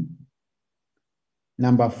Wilson.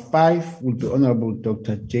 Number 5 will be Honorable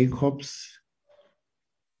Dr. Jacobs.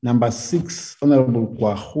 Number 6, Honorable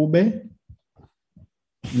Kwahube.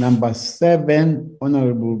 Number 7,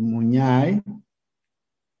 Honorable Munyai.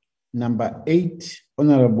 Number 8,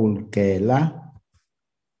 Honorable Gela.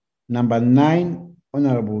 Number 9,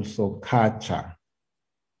 Honorable Sokacha.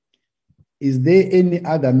 Is there any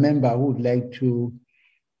other member who would like to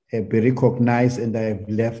be recognized and I have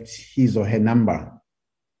left his or her number,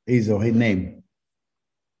 his or her name?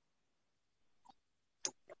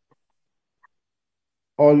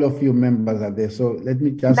 All of you members are there. So let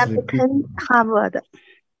me just repeat. Dr. Harvard.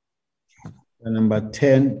 Number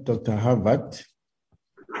 10, Dr. Harvard.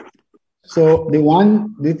 So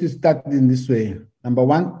let us start in this way. Number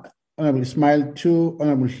 1, Honorable Ismail. 2,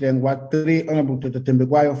 Honorable Hlengwa. 3, Honorable Dr. Tembe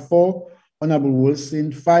Kwayo. 4, Honorable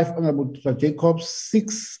Wilson. 5, Honorable Dr. Jacobs.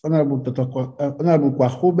 6, Honorable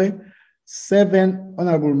Kwahube. 7,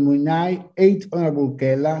 Honorable Munai. 8, Honorable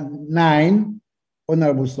Kela. 9,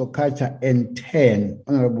 Honorable Sokacha. And 10,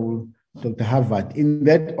 Honorable Dr. Harvard. In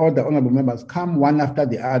that order, honorable members, come one after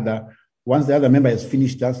the other. Once the other member is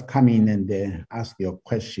finished, just come in and ask your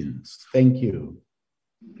questions. Thank you.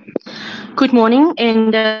 Good morning,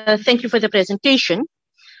 and thank you for the presentation.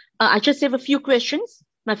 I just have a few questions.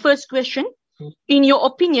 My first question, in your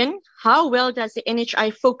opinion, how well does the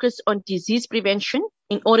NHI focus on disease prevention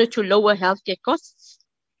in order to lower healthcare costs?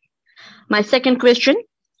 My second question,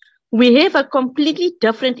 we have a completely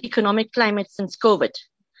different economic climate since COVID.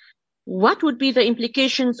 What would be the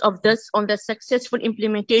implications of this on the successful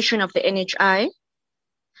implementation of the NHI?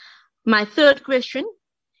 My third question,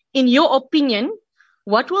 in your opinion,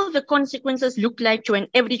 what will the consequences look like to an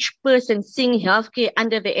average person seeing healthcare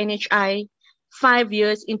under the NHI 5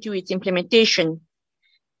 years into its implementation?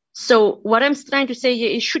 So what I'm trying to say here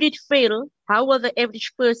is, should it fail, how will the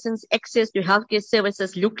average person's access to healthcare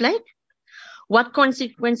services look like? What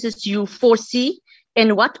consequences do you foresee?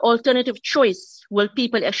 And what alternative choice will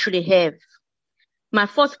people actually have? My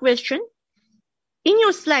fourth question, in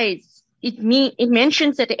your slides, it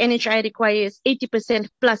mentions that the NHI requires 80%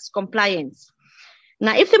 plus compliance.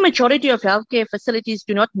 Now, if the majority of healthcare facilities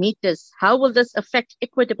do not meet this, how will this affect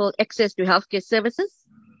equitable access to healthcare services?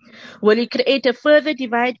 Will it create a further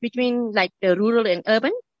divide between like the rural and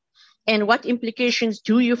urban? And what implications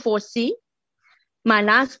do you foresee? My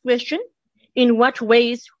last question, in what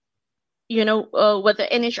ways will the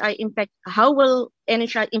NHI impact, how will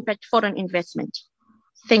NHI impact foreign investment?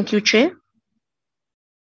 Thank you, Chair.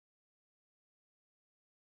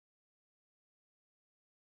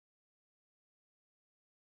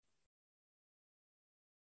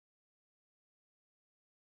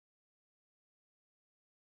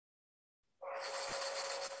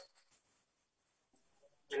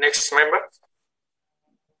 The next member.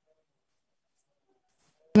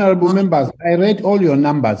 Honorable members, I read all your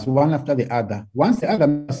numbers one after the other. Once the other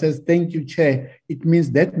member says, thank you, Chair, it means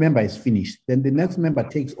that member is finished. Then the next member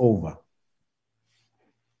takes over.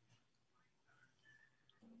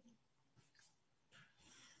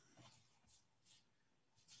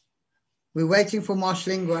 We're waiting for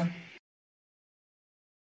Mashlingwa.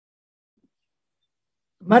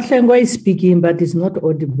 Mashlingwa is speaking, but it's not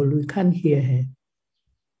audible. We can't hear her.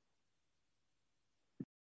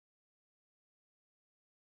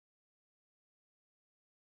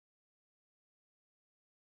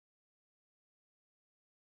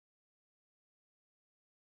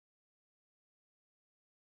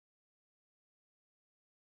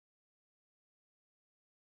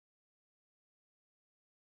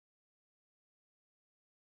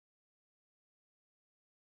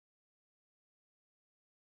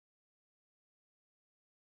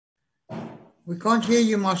 We can't hear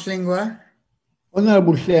you, Mashlingwa.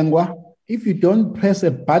 Honorable Hlengwa, if you don't press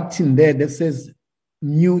a button there that says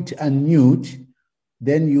mute and mute,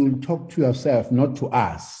 then you'll talk to yourself, not to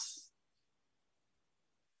us.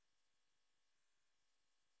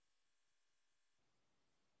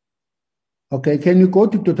 Okay, can you go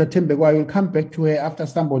to Dr. Tembe? I will come back to her after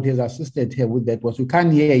somebody has assisted her with that, because we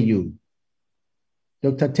can't hear you.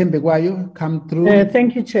 Dr. Tembe, come through.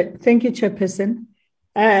 Thank you, Chairperson.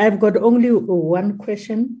 I've got only one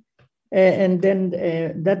question, and then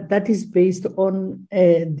that is based on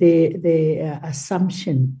the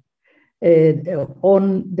assumption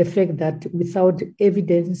on the fact that without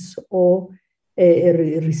evidence or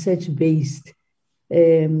research-based,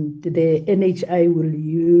 the NHI will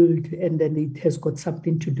yield, and then it has got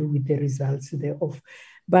something to do with the results thereof.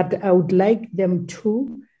 But I would like them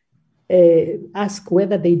to ask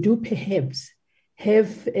whether they do perhaps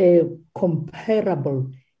have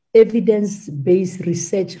comparable evidence-based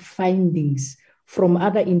research findings from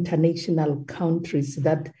other international countries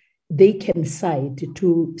that they can cite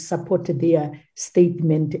to support their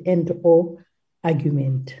statement and or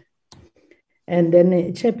argument. And then,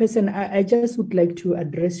 Chairperson, I just would like to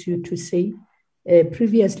address you to say,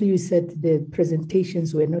 previously you said the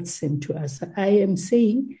presentations were not sent to us. I am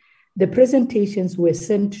saying the presentations were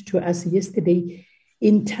sent to us yesterday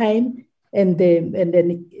in time, and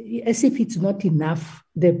then as if it's not enough,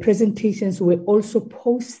 the presentations were also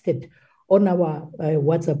posted on our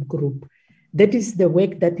WhatsApp group. That is the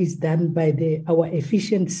work that is done by our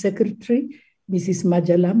efficient secretary, Mrs.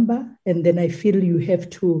 Majalamba, and then I feel you have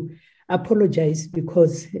to apologize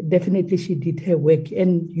because definitely she did her work,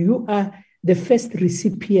 and you are the first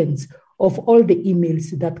recipients of all the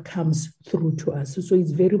emails that comes through to us. So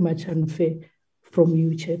it's very much unfair from you,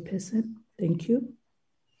 Chairperson. Thank you.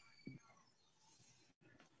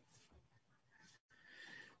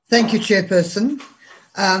 Thank you, Chairperson.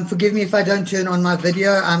 Forgive me if I don't turn on my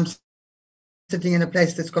video. I'm sitting in a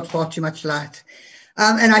place that's got far too much light.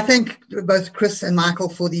 And I thank both Chris and Michael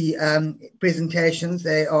for the presentations.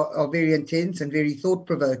 They are very intense and very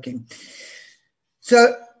thought-provoking.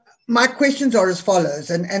 So my questions are as follows,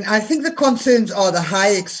 and I think the concerns are the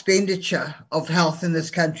high expenditure of health in this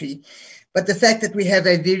country, but the fact that we have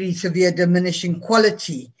a very severe diminishing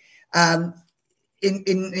quality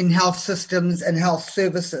in health systems and health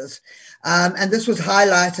services. And this was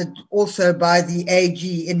highlighted also by the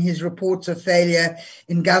AG in his reports of failure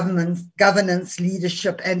in governance,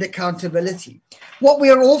 leadership, and accountability. What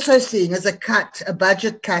we are also seeing is a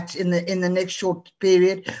budget cut in the next short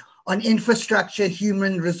period on infrastructure,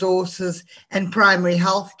 human resources, and primary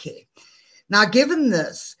health care. Now, given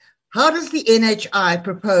this, how does the NHI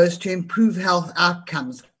propose to improve health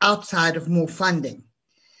outcomes outside of more funding?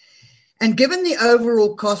 And given the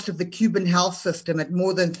overall cost of the Cuban health system at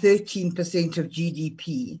more than 13% of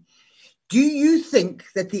GDP, do you think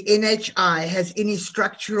that the NHI has any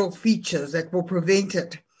structural features that will prevent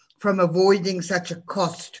it from avoiding such a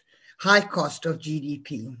high cost of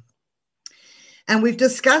GDP? And we've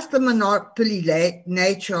discussed the monopoly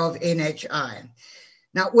nature of NHI.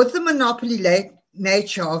 Now, with the monopoly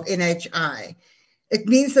nature of NHI, it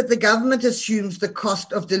means that the government assumes the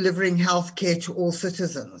cost of delivering healthcare to all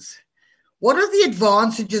citizens. What are the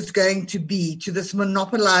advantages going to be to this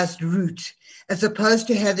monopolized route as opposed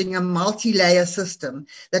to having a multi-layer system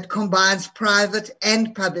that combines private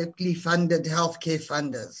and publicly funded healthcare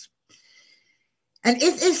funders? And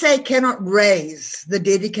if SA cannot raise the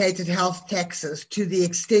dedicated health taxes to the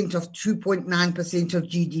extent of 2.9% of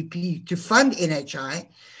GDP to fund NHI,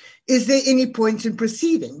 is there any point in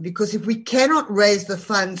proceeding? Because if we cannot raise the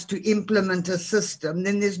funds to implement a system,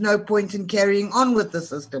 then there's no point in carrying on with the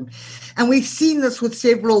system. And we've seen this with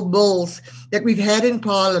several bills that we've had in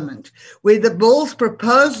Parliament, where the bill's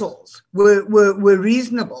proposals were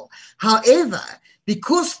reasonable. However,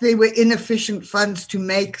 because there were inefficient funds to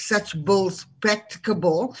make such bills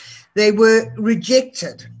practicable, they were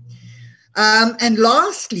rejected. And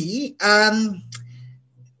lastly,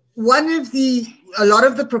 a lot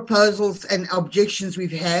of the proposals and objections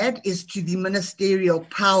we've had is to the ministerial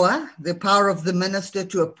power, the power of the minister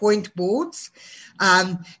to appoint boards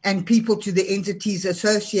and people to the entities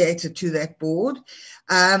associated to that board.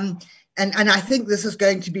 And I think this is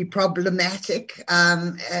going to be problematic.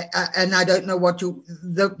 And I don't know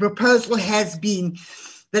the proposal has been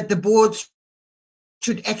that the boards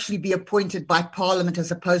should actually be appointed by Parliament as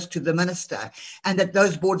opposed to the minister, and that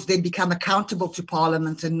those boards then become accountable to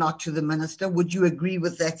Parliament and not to the minister. Would you agree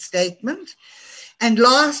with that statement? And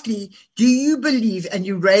lastly, do you believe, and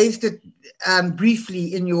you raised it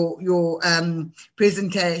briefly in your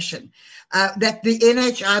presentation, that the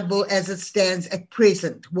NHI bill as it stands at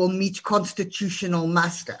present will meet constitutional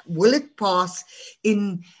muster? Will it pass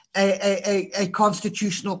in a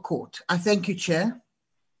constitutional court? I thank you, Chair.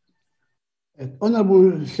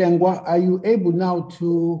 Honorable Shengwa, are you able now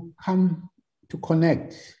to come to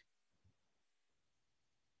connect?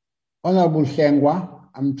 Honorable Shengwa,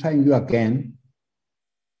 I'm trying you again.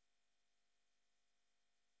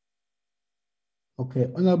 Okay,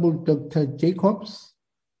 Honorable Dr. Jacobs,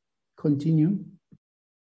 continue.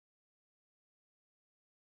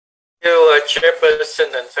 Thank you,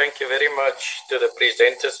 Chairperson, and thank you very much to the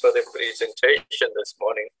presenters for the presentation this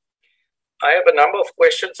morning. I have a number of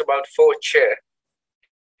questions about 4 Chair.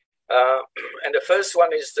 And the first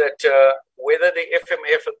one is that whether the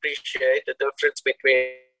FMF appreciate the difference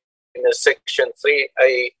between a Section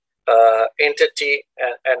 3A entity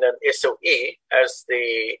and an SOE, as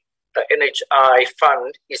the NHI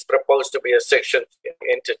fund is proposed to be a Section 3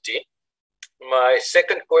 entity. My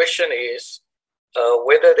second question is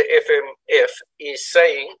whether the FMF is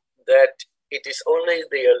saying that it is only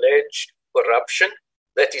the alleged corruption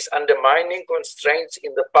that is undermining constraints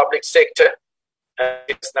in the public sector, and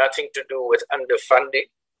it's nothing to do with underfunding.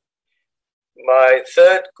 My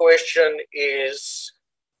third question is,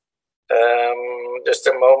 just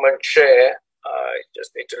a moment, Chair, I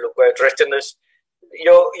just need to look where I've written this.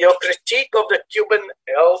 Your critique of the Cuban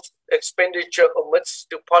health expenditure omits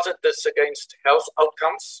to posit this against health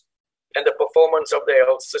outcomes and the performance of the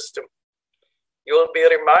health system. You will be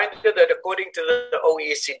reminded that according to the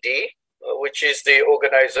OECD, which is the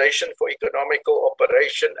Organization for Economic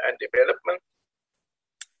Cooperation and Development,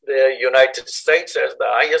 the United States has the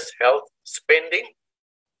highest health spending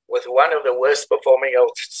with one of the worst performing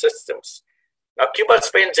health systems. Now, Cuba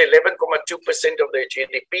spends 11.2% of their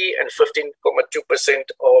GDP and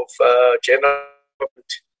 15.2% of general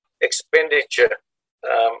expenditure.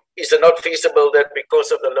 Is it not feasible that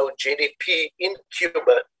because of the low GDP in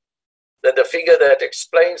Cuba, that the figure that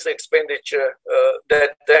explains the expenditure,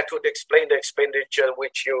 that would explain the expenditure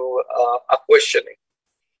which you are questioning?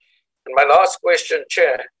 And my last question,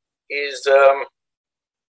 Chair, is the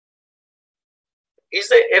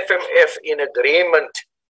FMF in agreement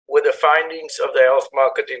with the findings of the health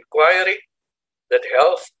market inquiry that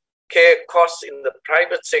health care costs in the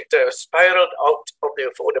private sector have spiraled out of the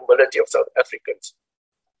affordability of South Africans?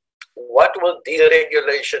 What will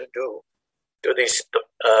deregulation do to these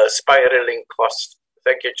spiraling costs?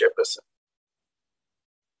 Thank you, Chairperson.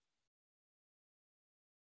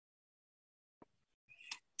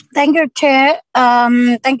 Thank you, Chair.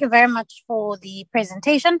 Thank you very much for the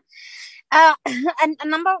presentation. And a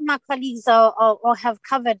number of my colleagues have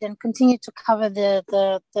covered and continue to cover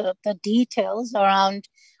the details around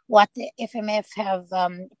what the FMF have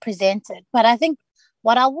presented. But I think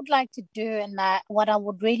what I would like to do, and what I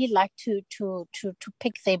would really like to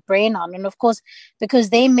pick their brain on, and of course, because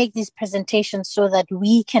they make these presentations so that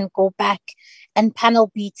we can go back and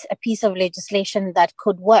panel beat a piece of legislation that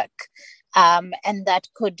could work. And that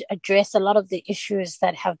could address a lot of the issues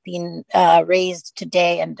that have been raised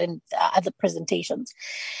today and in other presentations.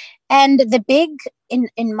 And the big,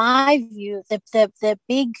 in my view, the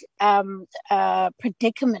big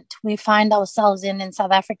predicament we find ourselves in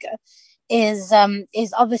South Africa is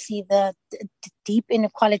obviously the deep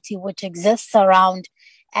inequality which exists around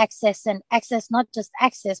access, and access, not just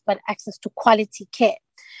access, but access to quality care.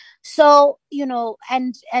 So,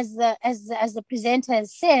 and as the presenter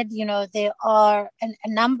has said, there are a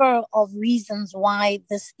number of reasons why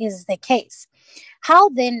this is the case. How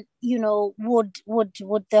then, would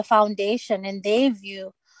the foundation, in their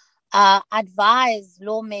view, advise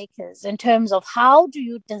lawmakers in terms of how do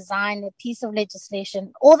you design a piece of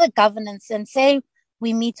legislation or the governance, and say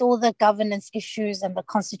we meet all the governance issues and the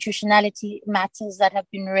constitutionality matters that have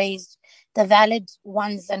been raised, the valid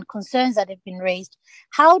ones and concerns that have been raised?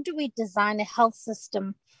 How do we design a health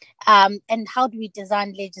system, and how do we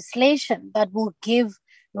design legislation that will give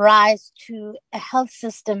rise to a health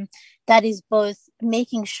system that is both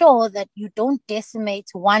making sure that you don't decimate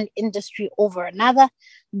one industry over another,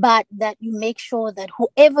 but that you make sure that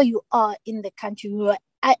whoever you are in the country, you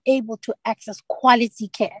are able to access quality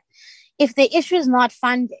care? If the issue is not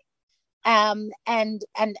funding, and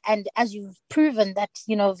as you've proven that,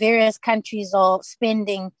 various countries are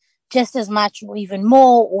spending just as much or even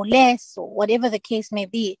more or less, or whatever the case may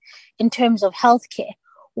be, in terms of healthcare,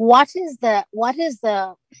 what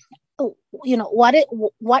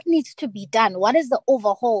needs to be done? What is the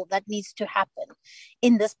overhaul that needs to happen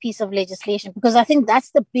in this piece of legislation? Because I think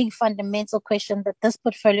that's the big fundamental question that this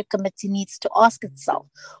portfolio committee needs to ask itself.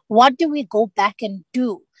 What do we go back and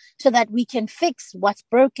do so that we can fix what's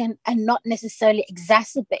broken and not necessarily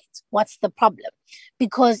exacerbate what's the problem?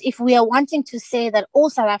 Because if we are wanting to say that all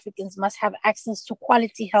South Africans must have access to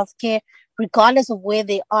quality healthcare, regardless of where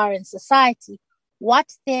they are in society, what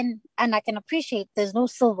then, and I can appreciate there's no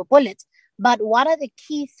silver bullet, but what are the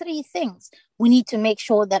key three things we need to make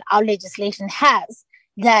sure that our legislation has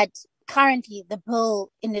that currently the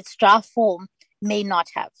bill in its draft form may not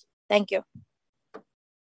have? Thank you.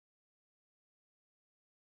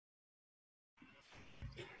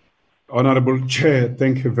 Honorable Chair,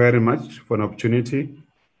 thank you very much for an opportunity.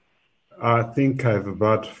 I think I have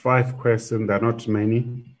about 5 questions. They're not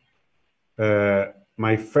many.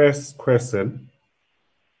 My first question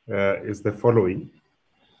is the following.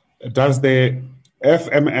 Does the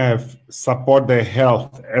FMF support the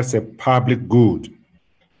health as a public good,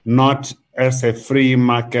 not as a free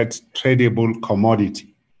market tradable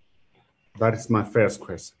commodity? That is my first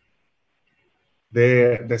question.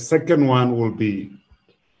 The second one will be,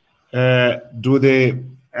 do the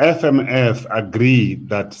FMF agree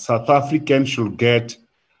that South Africans should get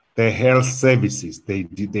the health services they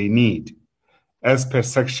need as per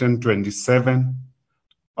Section 27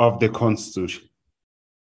 of the Constitution?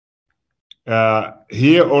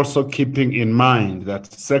 Here also keeping in mind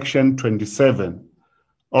that Section 27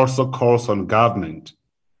 also calls on government,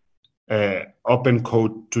 open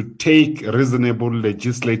quote, to take reasonable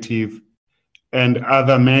legislative and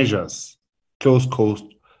other measures, close quote,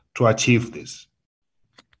 to achieve this.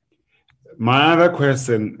 My other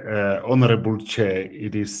question, Honorable Chair,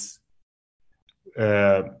 it is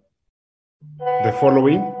the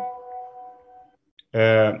following.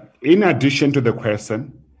 In addition to the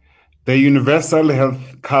question, the universal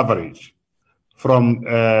health coverage, from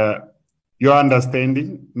your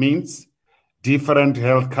understanding, means different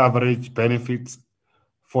health coverage benefits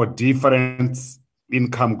for different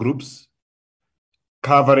income groups.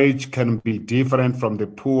 Coverage can be different from the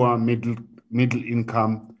poor, middle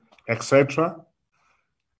income, etc.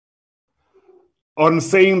 On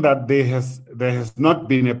saying that there has not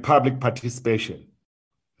been a public participation,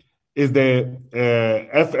 is the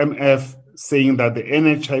FMF saying that the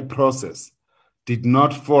NHI process did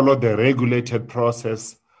not follow the regulated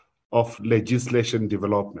process of legislation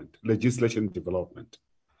development?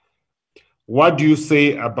 What do you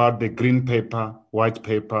say about the green paper, white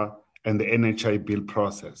paper, and the NHI bill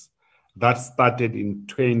process that started in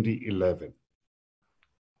 2011?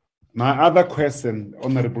 My other question,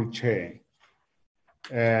 Honorable Chair,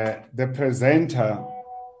 the presenter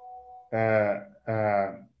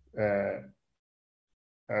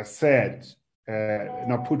said,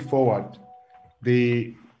 put forward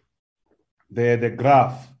the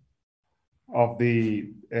graph of the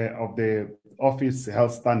Office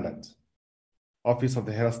of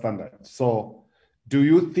the Health Standard. So, do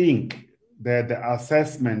you think that the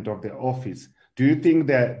assessment of the office? Do you think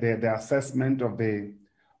that the assessment of the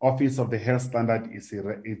Office of the Health Standard is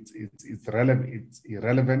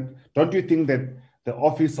irrelevant? Don't you think that the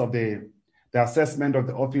assessment of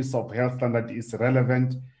the Office of Health Standard is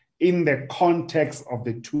relevant in the context of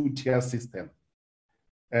the two-tier system?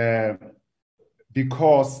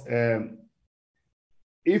 Because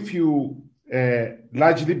if you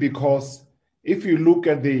look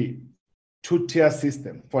at the two-tier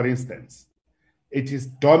system, for instance, it is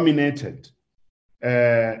dominated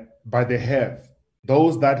by the have.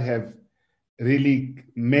 Those that have really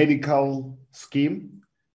medical scheme,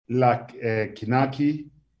 like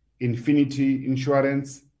Kinaki, Infinity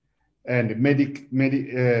Insurance, and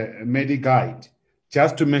Mediguide,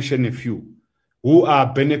 just to mention a few, who are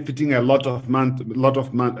benefiting a lot of money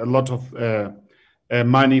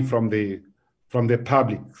from the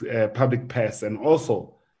public purse, and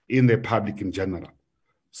also in the public in general.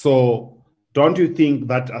 So, don't you think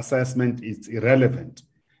that assessment is irrelevant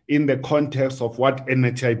in the context of what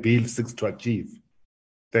NHI bill seeks to achieve?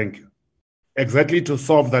 Thank you. Exactly to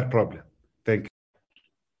solve that problem. Thank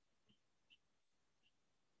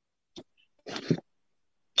you.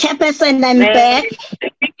 Chairperson, I'm back.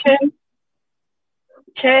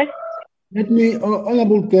 Chair. Let me,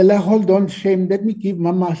 Honorable Kela, hold on, shame. Let me give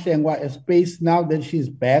Mama Hlengwa a space now that she's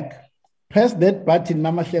back. Press that button,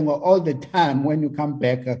 Mama Hlengwa, all the time when you come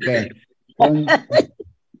back again. Okay.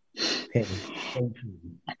 Thank you.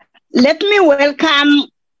 Let me welcome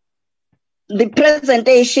the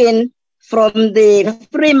presentation from the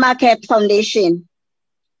Free Market Foundation.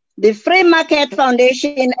 The Free Market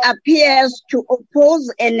Foundation appears to oppose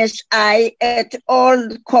NHI at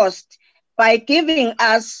all costs by giving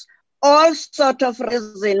us all sort of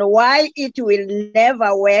reason why it will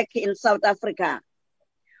never work in South Africa.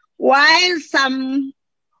 While some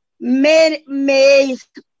may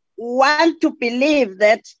want to believe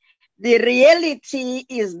that, the reality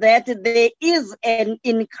is that there is an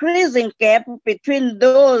increasing gap between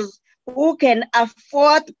those who can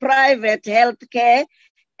afford private health care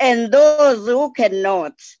and those who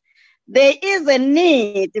cannot. There is a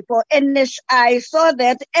need for NHI so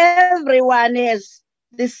that everyone has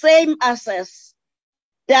the same access.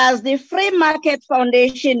 Does the Free Market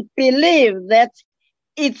Foundation believe that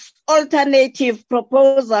its alternative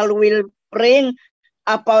proposal will bring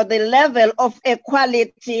about the level of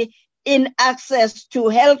equality in access to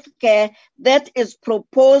healthcare that is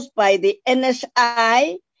proposed by the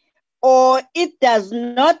NHI, or it does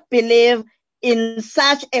not believe in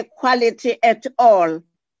such equality at all?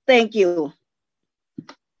 Thank you.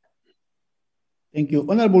 Thank you.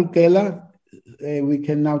 Honorable Kela, we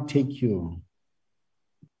can now take you.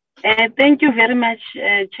 Thank you very much,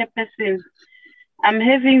 Chairperson. I'm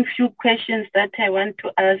having few questions that I want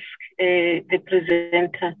to ask the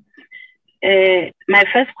presenter. My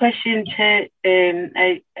first question, Chair,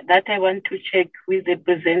 that I want to check with the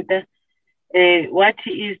presenter, what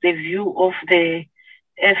is the view of the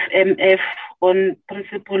FMF on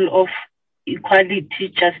principle of equality,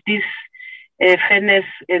 justice, fairness,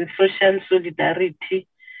 and social solidarity?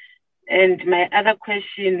 And my other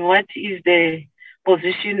question, what is the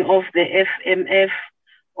position of the FMF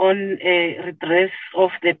on redress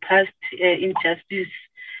of the past injustice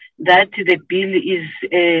that the bill is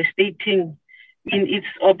stating in its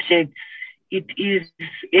objects it is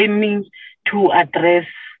aiming to address?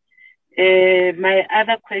 My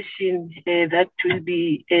other question, that will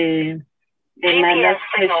be my last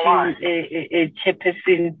question,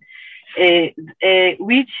 Chairperson.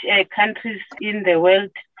 Which countries in the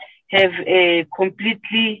world have a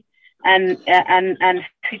completely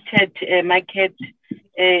unfitted market?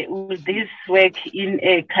 Will this work in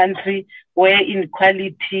a country where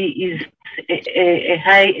inequality is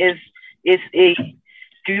high as SA?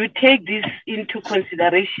 Do you take this into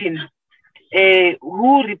consideration?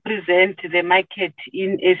 Who represent the market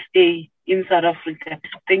in SA, in South Africa?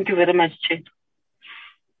 Thank you very much, Chair.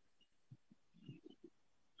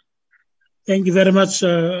 Thank you very much,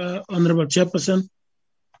 Honorable Chairperson.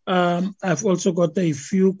 I've also got a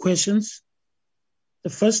few questions. The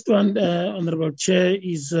first one, Honorable Chair,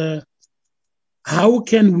 is how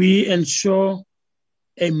can we ensure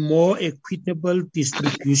a more equitable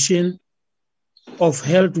distribution of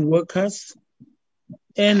health workers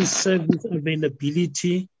and service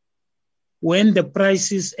availability when the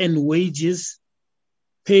prices and wages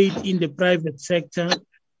paid in the private sector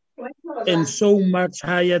and so much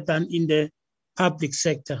higher than in the public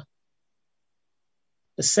sector?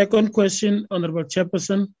 The second question, Honorable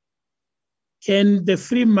Chairperson, can the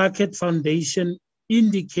Free Market Foundation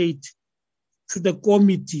indicate to the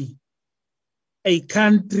committee a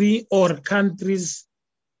country or countries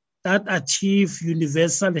that achieve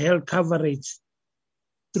universal health coverage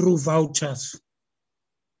through vouchers?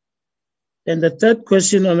 And the third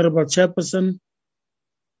question, Honorable Chairperson,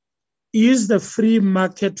 is the Free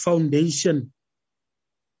Market Foundation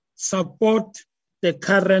support the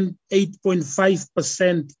current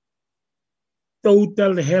 8.5%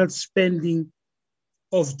 total health spending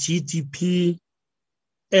of GDP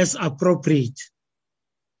as appropriate?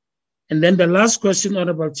 And then the last question,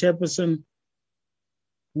 Honorable Chairperson,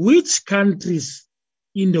 which countries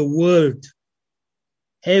in the world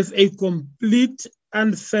have a complete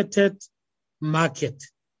unfettered market?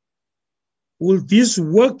 Will this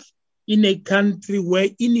work in a country where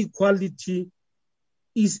inequality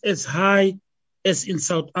is as high as in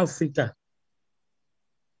South Africa?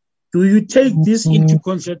 Do you take this into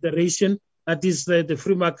consideration? That is the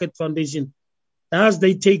Free Market Foundation. Does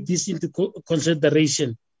they take this into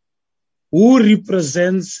consideration? Who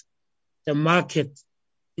represents the market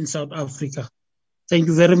in South Africa? Thank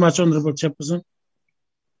you very much, Honorable Chairperson.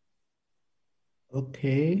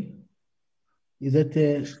 Okay. Is that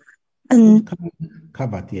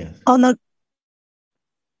covered? Yes.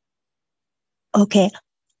 Okay.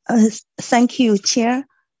 Thank you, Chair.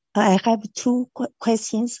 I have two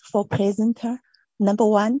questions for presenter. Number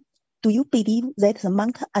one, do you believe that the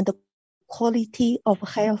amount and the quality of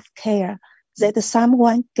health care that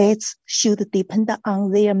someone gets should depend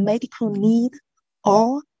on their medical need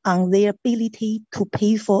or on their ability to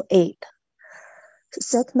pay for it?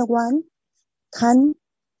 Second one, can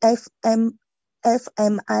FMF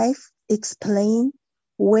explain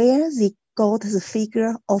where they got the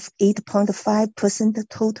figure of 8.5%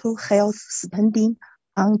 total health spending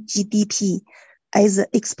on GDP as the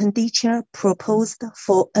expenditure proposed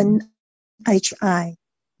for NHI?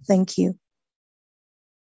 Thank you.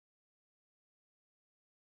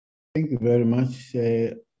 Thank you very much.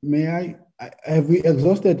 Have we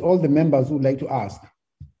exhausted all the members who would like to ask?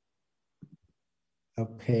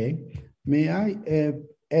 Okay. May I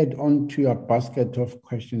add on to your basket of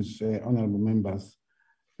questions, honorable members?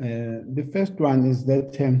 The first one is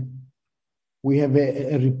that we have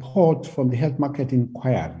a report from the Health Market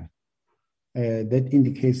Inquiry that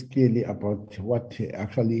indicates clearly about what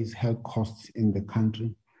actually is health costs in the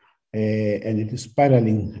country. And it is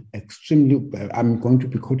spiraling extremely. I'm going to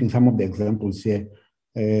be quoting some of the examples here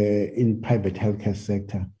in private healthcare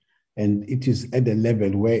sector. And it is at a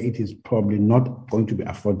level where it is probably not going to be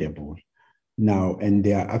affordable now. And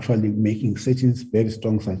they are actually making certain very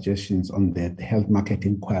strong suggestions on that Health Market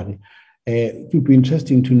Inquiry. It would be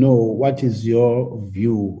interesting to know what is your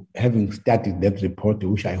view, having studied that report,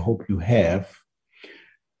 which I hope you have.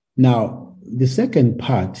 Now, the second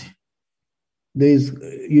part, there is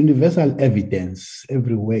universal evidence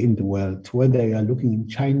everywhere in the world, whether you are looking in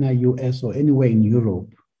China, US, or anywhere in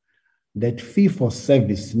Europe, that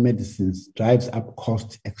fee-for-service medicines drives up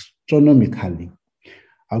costs astronomically.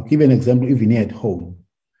 I'll give an example even here at home.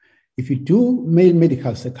 If you do male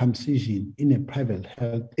medical circumcision in a private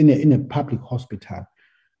health, in a public hospital,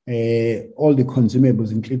 all the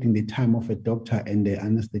consumables, including the time of a doctor and the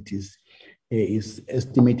anesthetist, is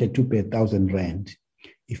estimated to be 1,000 rand.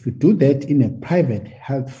 If you do that in a private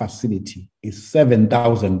health facility, it's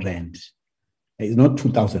 7,000 rand. It's not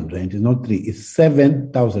 2,000 rand, it's not 3, it's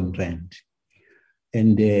 7,000 rand.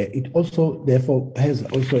 And it also, therefore, has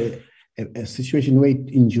also a situation where it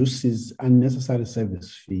induces unnecessary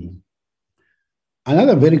service fee.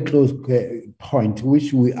 Another very close point,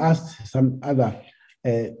 which we asked some other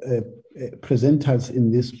presenters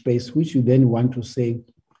in this space, which you then want to say,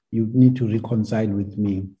 you need to reconcile with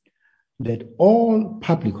me, that all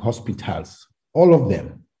public hospitals, all of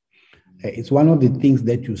them, it's one of the things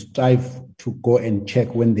that you strive to go and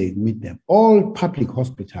check when they meet them. All public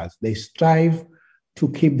hospitals, they strive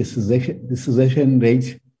to keep the cessation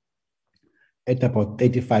rate at about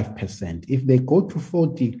 35%. If they go to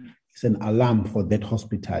 40, it's an alarm for that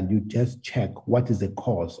hospital. You just check what is the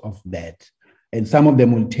cause of that. And some of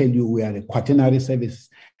them will tell you we are a quaternary service,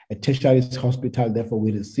 a tertiary hospital, therefore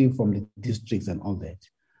we receive from the districts and all that.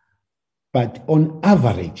 But on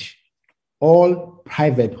average, all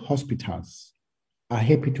private hospitals are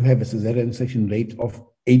happy to have a cesarean section rate of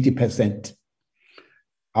 80%.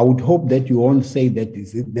 I would hope that you won't say that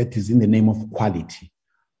is in the name of quality,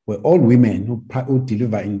 where all women who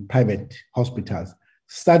deliver in private hospitals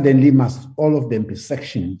suddenly must all of them be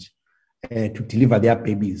sectioned to deliver their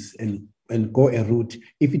babies and go a route.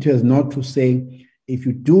 If it was not to say, if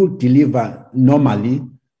you do deliver normally,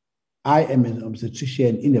 I am an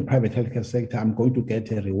obstetrician in the private healthcare sector, I'm going to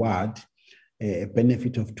get a reward, a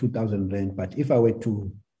benefit of 2,000 rand. But if I were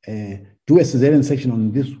to do a cesarean section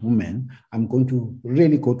on this woman, I'm going to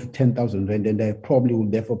really go to 10,000 rand, and I probably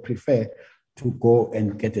would therefore prefer to go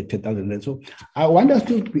and get a 10,000 rand. So I want us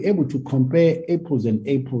to be able to compare apples and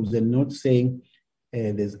apples and not saying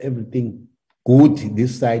there's everything good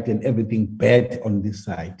this side and everything bad on this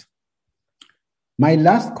side. My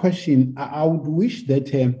last question, I would wish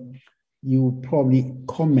that you probably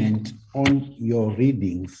comment on your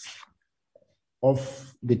readings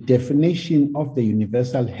of the definition of the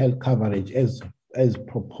universal health coverage as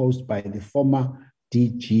proposed by the former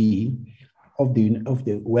DG of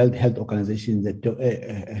the World Health Organization,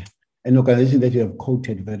 an organization that you have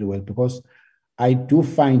quoted very well, because I do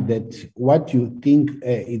find that what you think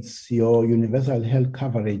it's your universal health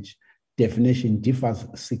coverage definition differs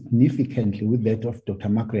significantly with that of Dr.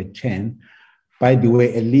 Margaret Chan, by the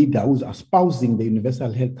way, a leader who's espousing the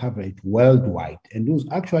universal health coverage worldwide and who's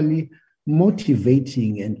actually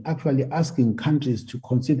motivating and actually asking countries to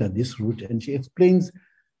consider this route. And she explains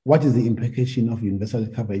what is the implication of universal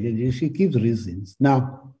coverage. And she gives reasons.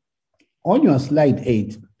 Now, on your slide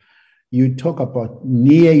 8, you talk about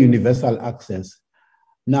near universal access.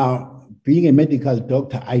 Now, being a medical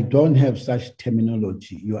doctor, I don't have such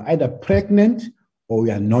terminology. You're either pregnant or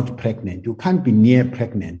you are not pregnant. You can't be near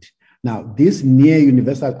pregnant. Now, this near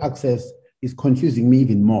universal access is confusing me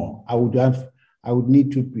even more. I would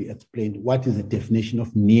need to be explained what is the definition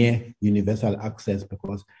of near universal access,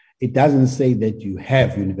 because it doesn't say that you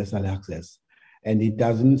have universal access and it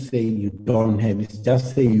doesn't say you don't have, it's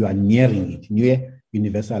just say you are nearing it, near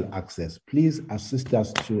universal access. Please assist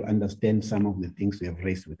us to understand some of the things you have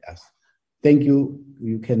raised with us. Thank you.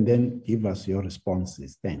 You can then give us your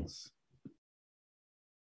responses. Thanks.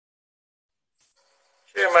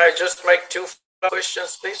 Chair, may I just make 2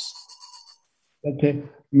 questions, please? Okay.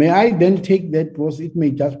 May I then take that, because it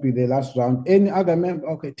may just be the last round. Any other member?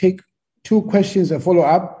 Okay, take 2 questions and follow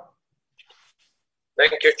up.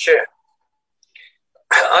 Thank you, Chair.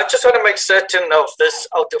 I just want to make certain of this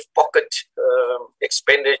out-of-pocket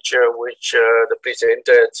expenditure which the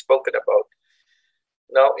presenter had spoken about.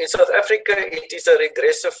 Now, in South Africa, it is a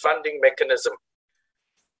regressive funding mechanism.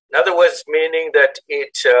 In other words, meaning that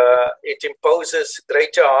it imposes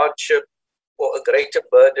greater hardship or a greater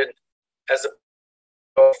burden as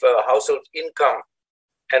of household income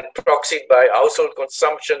and proxied by household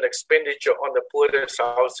consumption expenditure on the poorest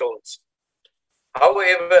households.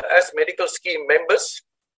 However, as medical scheme members,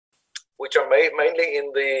 which are mainly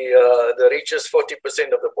in the richest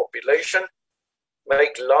 40% of the population,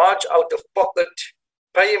 make large out-of-pocket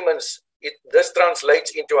payments, this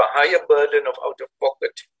translates into a higher burden of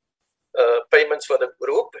out-of-pocket payments for the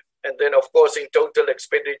group, and then of course in total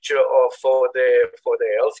expenditure for their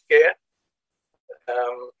health care.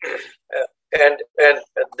 and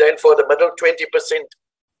then for the middle 20%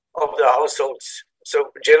 of the households.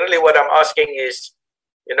 So generally what I'm asking is,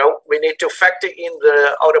 we need to factor in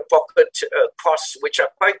the out-of-pocket costs, which are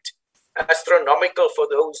quite astronomical for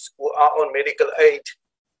those who are on medical aid.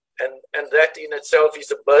 And that in itself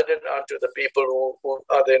is a burden onto the people who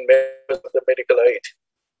are then members of the medical aid.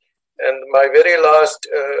 And my very last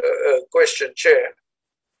question, Chair,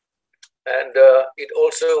 and it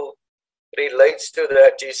also relates to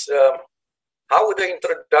that, is how would the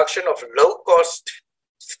introduction of low-cost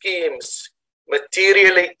schemes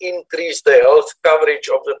materially increase the health coverage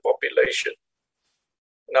of the population?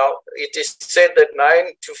 Now, it is said that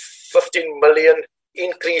 9 to 15 million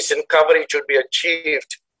increase in coverage would be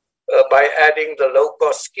achieved by adding the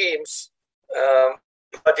low-cost schemes,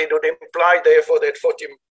 but it would imply, therefore, that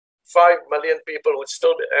 45 million people would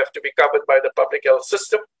still have to be covered by the public health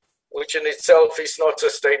system, which in itself is not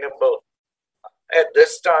sustainable at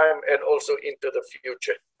this time and also into the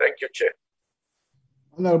future. Thank you, Chair.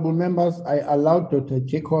 Honorable members, I allowed Dr.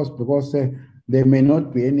 Jacobs because there may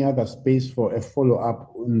not be any other space for a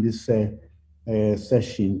follow-up in this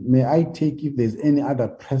session. May I take if there's any other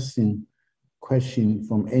pressing question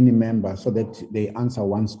from any member so that they answer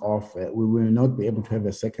once off? We will not be able to have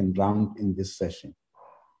a second round in this session.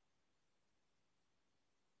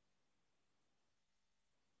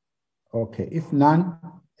 Okay, if none,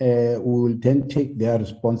 we will then take their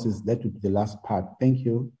responses. That would be the last part. Thank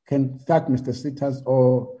you. Can start Mr. Sitters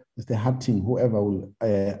or Mr. Hatting, whoever will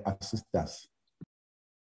assist us.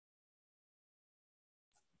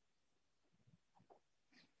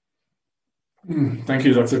 Thank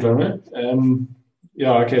you, Dr. Dome.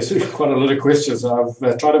 Yeah, okay, so quite a lot of questions.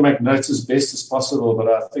 I've tried to make notes as best as possible, but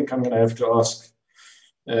I think I'm going to have to ask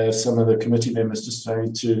some of the committee members just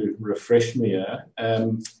to refresh me here.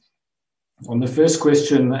 On the first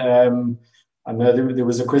question, I know there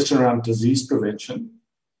was a question around disease prevention.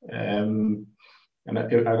 And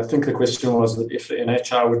I think the question was that if the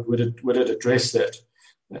NHI would it address that?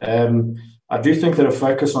 I do think that a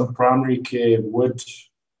focus on primary care would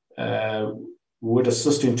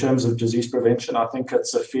assist in terms of disease prevention. I think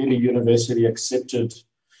it's a fairly universally accepted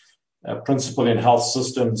principle in health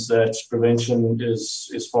systems that prevention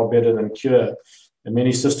is far better than cure. And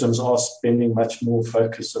many systems are spending much more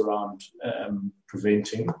focus around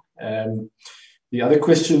preventing. The other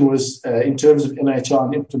question was in terms of NHI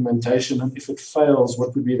and implementation, and if it fails,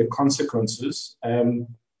 what would be the consequences?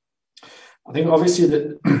 I think obviously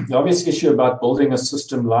the obvious issue about building a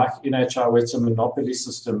system like NHI, where it's a monopoly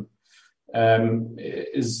system,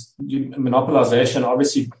 is monopolization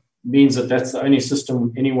obviously means that that's the only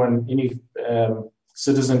system any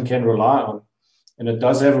citizen can rely on. And it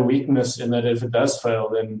does have a weakness in that if it does fail,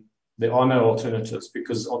 then there are no alternatives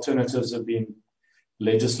because alternatives have been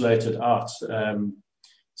legislated out.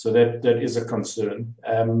 So that is a concern.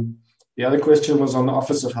 The other question was on the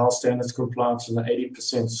Office of Health Standards Compliance and the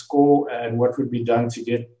 80% score and what would be done to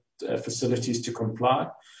get facilities to comply.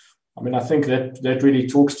 I mean, I think that really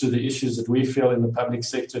talks to the issues that we feel in the public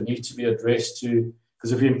sector need to be addressed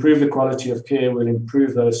because if we improve the quality of care, we'll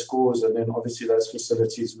improve those scores, and then obviously those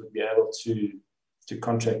facilities would be able to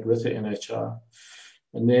contract with the NHI.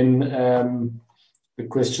 And then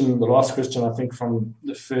the last question, I think, from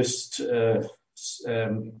the first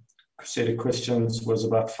set of questions was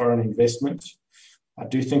about foreign investment. I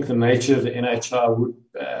do think the nature of the NHI would,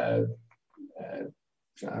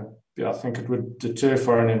 I think it would deter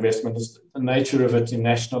foreign investment. The nature of it in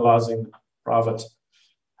nationalising the private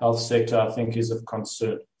health sector, I think, is of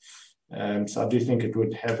concern. So I do think it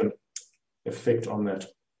would have an effect on that.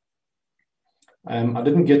 I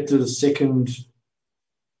didn't get to the second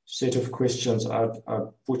set of questions.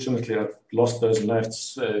 Fortunately, I've lost those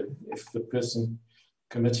notes. If the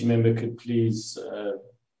committee member could please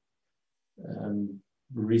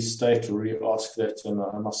restate or re-ask that,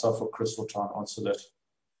 and myself or Chris will try and answer that.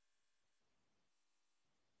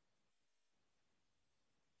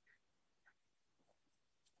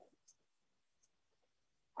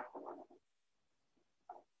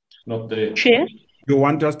 Not there. Chair? You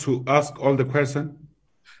want us to ask all the questions?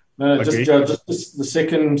 No, okay. just the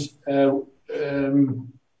second.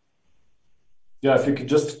 Yeah, if you could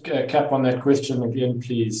just cap on that question again,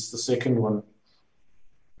 please, the second one.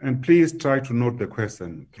 And please try to note the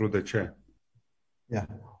question through the chair. Yeah.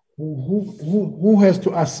 Who has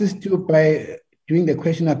to assist you by doing the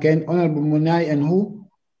question again? Honorable Munyai and who?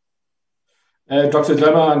 Dr.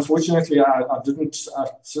 Doma, unfortunately, I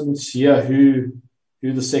didn't hear who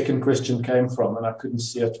the second question came from, and I couldn't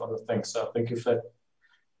see it on the thing. So I think if that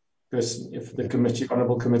person, if the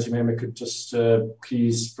honourable committee member could just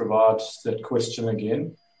please provide that question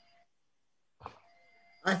again.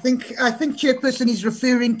 I think Chairperson is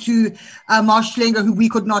referring to Marshlenga, who we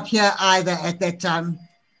could not hear either at that time.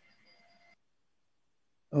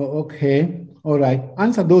 Oh, okay. All right.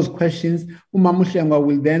 Answer those questions. Umamshengwa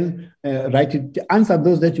will then write it. Answer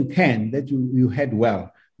those that you can, that you had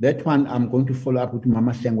well. That one I'm going to follow up with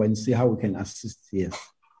Mama Shengwa and see how we can assist. Yes.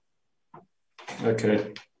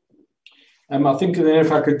 Okay. I think then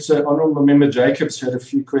if I could, Honourable Member Jacobs had a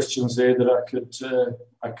few questions there that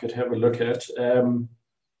I could have a look at.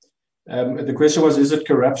 The question was, is it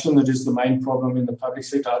corruption that is the main problem in the public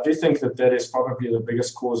sector? I do think that is probably the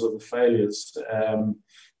biggest cause of the failures.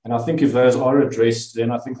 And I think if those are addressed, then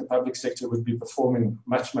I think the public sector would be performing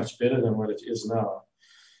much, much better than what it is now.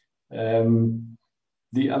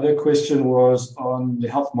 The other question was on the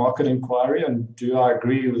health market inquiry, and do I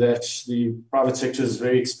agree that the private sector is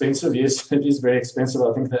very expensive? Yes, it is very expensive.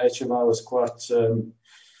 I think the HMI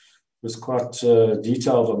was quite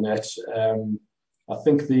detailed on that. I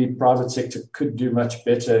think the private sector could do much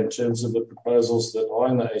better in terms of the proposals that are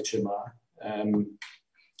in the HMI.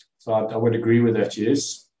 So I would agree with that,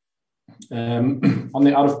 yes. On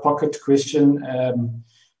the out-of-pocket question,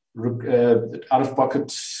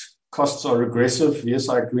 out-of-pocket costs are regressive. Yes,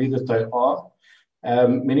 I agree that they are.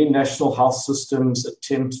 Many national health systems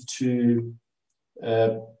attempt to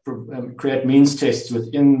create means tests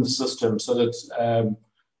within the system so that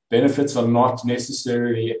benefits are not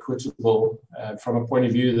necessarily equitable from a point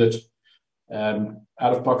of view that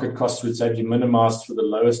out-of-pocket costs would say be minimized for the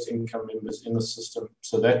lowest income members in the system.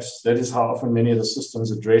 So that is how often many of the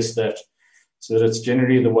systems address that, so that it's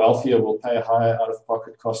generally the wealthier will pay higher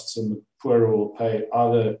out-of-pocket costs and the poorer will pay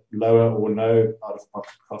either lower or no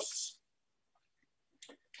out-of-pocket costs.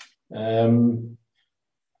 Mr.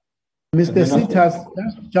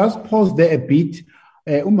 Sitas, just pause there a bit.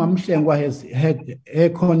 Umamshengwa has had her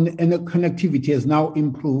connectivity has now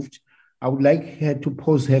improved. I would like her to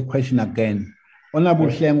pose her question again. Honorable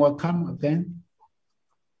Shlengwa, come again.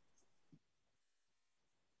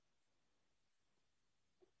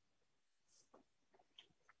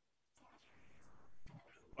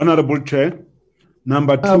 Honorable Chair,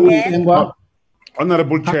 number two. Yes.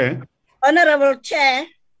 Honorable Chair. Honorable Chair.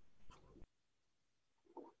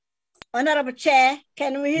 Honorable Chair,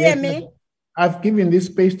 can we hear me? I've given this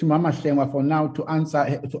space to Mama Shlengwa for now to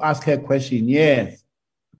ask her question. Yes.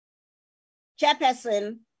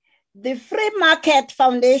 Chairperson, the Free Market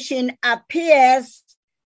Foundation appears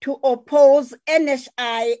to oppose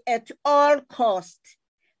NHI at all costs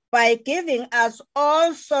by giving us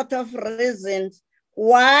all sorts of reasons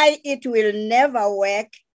why it will never work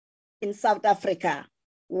in South Africa.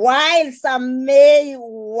 While some may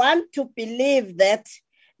want to believe that,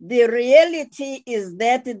 the reality is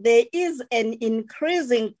that there is an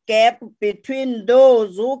increasing gap between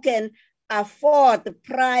those who can afford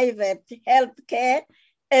private health care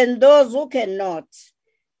and those who cannot.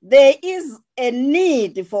 There is a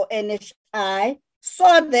need for NHI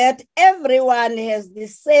so that everyone has the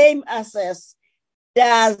same access.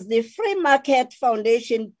 Does the Free Market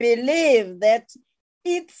Foundation believe that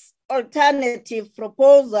its alternative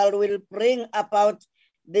proposal will bring about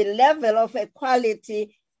the level of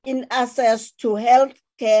equality in access to health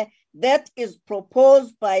care that is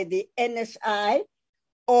proposed by the NHI,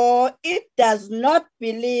 or it does not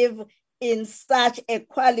believe in such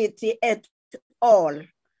equality at all?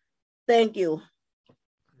 Thank you.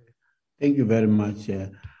 Thank you very much.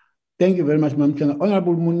 Thank you very much, Ma'am.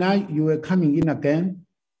 Honorable Munai, you were coming in again.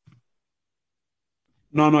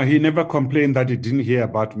 No, he never complained that he didn't hear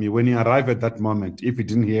about me. When he arrived at that moment, if he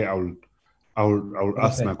didn't hear, I will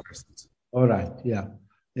ask my questions. All right, yeah.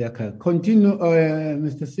 Okay. Continue,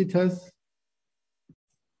 Mr. Sitas.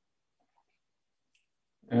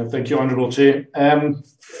 Thank you, Honourable Chair.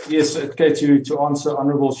 Yes, okay, to answer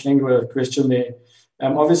Honourable Shlengwa's question there.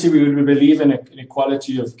 Obviously, we believe in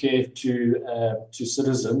equality of care to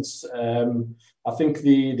citizens. I think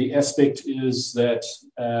the aspect is that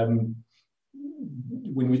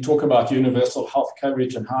when we talk about universal health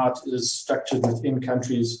coverage and how it is structured within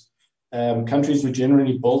countries, countries would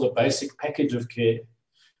generally build a basic package of care.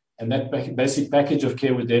 And that basic package of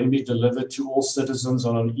care would then be delivered to all citizens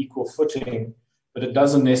on an equal footing, but it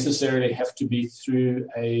doesn't necessarily have to be through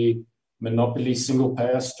a monopoly single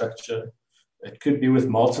payer structure. It could be with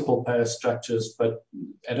multiple payer structures, but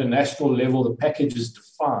at a national level, the package is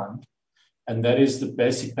defined, and that is the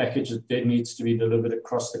basic package that then needs to be delivered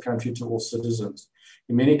across the country to all citizens.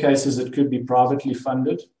 In many cases, it could be privately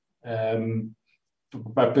funded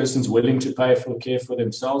by persons willing to pay for care for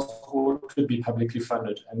themselves, or it could be publicly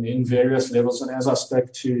funded, and in various levels. And as I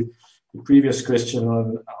spoke to the previous question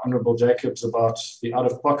on Honourable Jacobs about the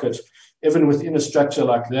out-of-pocket, even within a structure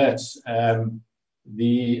like that,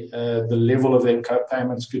 the level of their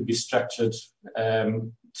co-payments could be structured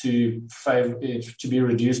to be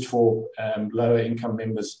reduced for lower income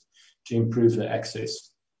members to improve their access.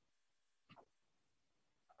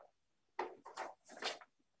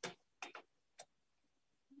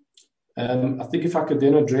 I think if I could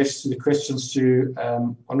then address the questions to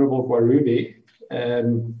Honourable Gwarube.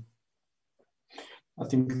 I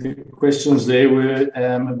think the questions there were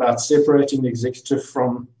about separating the executive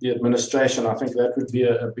from the administration. I think that would be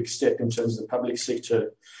a big step in terms of the public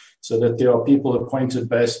sector, so that there are people appointed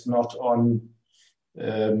based not on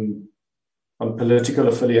political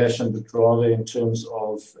affiliation, but rather in terms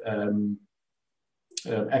of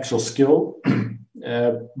actual skill.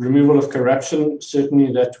 Removal of corruption,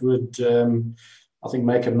 certainly that would, I think,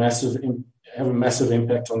 have a massive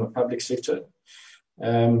impact on the public sector.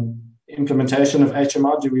 Implementation of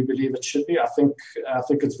HMR, do we believe it should be? I think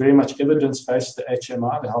it's very much evidence-based, the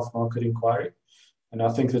HMR, the Health Market Inquiry. And I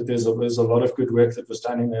think that there's a lot of good work that was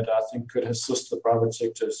done in that I think could assist the private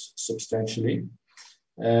sector substantially.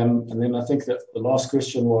 And then I think that the last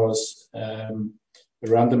question was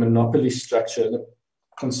around the monopoly structure. The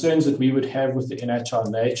concerns that we would have with the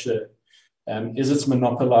NHI nature is its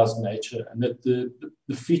monopolized nature, and that the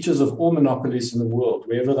features of all monopolies in the world,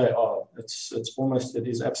 wherever they are, it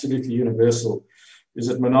is absolutely universal, is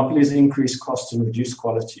that monopolies increase costs and reduce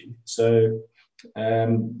quality. So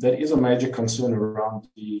that is a major concern around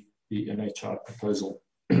the NHI proposal.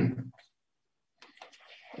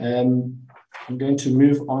 I'm going to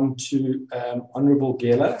move on to Honourable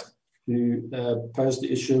Gela, who posed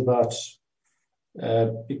the issue about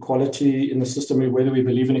equality in the system, whether we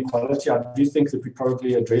believe in equality. I do think that we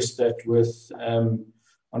probably addressed that with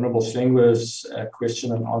Honourable Slengwa's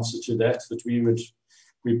question and answer to that,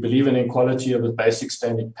 we believe in equality of a basic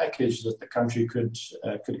standing package that the country could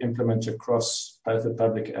implement across both the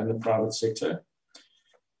public and the private sector.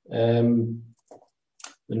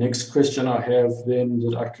 The next question I have then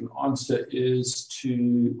that I can answer is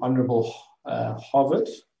to Honourable Member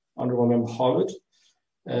Harvard.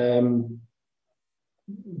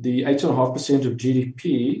 The 8.5% of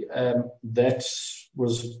GDP, that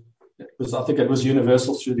was I think it was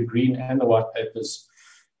universal through the green and the white papers,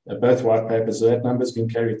 both white papers. So that number has been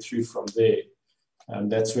carried through from there.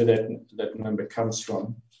 That's where that number comes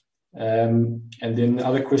from. And then the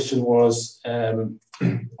other question was on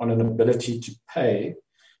an ability to pay.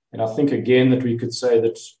 And I think, again, that we could say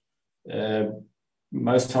that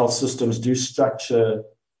most health systems do structure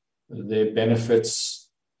their benefits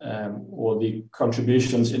or the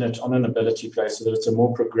contributions in it on an ability base, so that it's a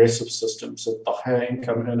more progressive system. So the higher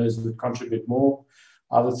income earners would contribute more,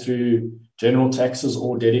 either through general taxes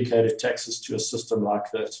or dedicated taxes to a system like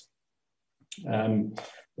that. And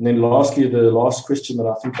then lastly, the last question that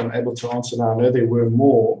I think I'm able to answer now, I know there were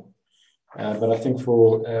more, but I think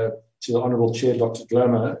to the Honourable Chair, Dr.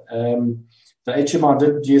 Glomer, the HMR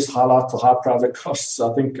did, yes, highlight the high private costs.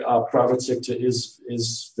 I think our private sector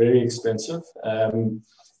is very expensive.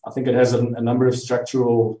 I think it has a number of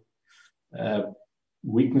structural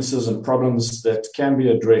weaknesses and problems that can be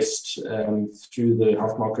addressed through the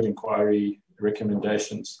Health Market Inquiry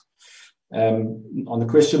recommendations. On the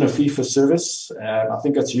question of fee-for-service, I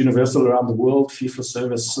think it's universal around the world.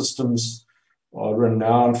 Fee-for-service systems are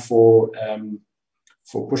renowned for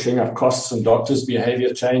pushing up costs, and doctors'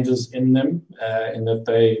 behavior changes in them, in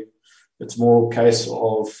that it's more a case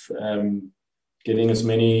of getting as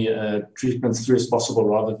many treatments through as possible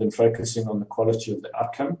rather than focusing on the quality of the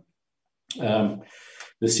outcome.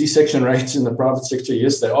 The C-section rates in the private sector,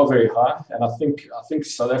 yes, they are very high, and I think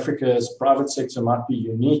South Africa's private sector might be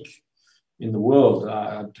unique in the world.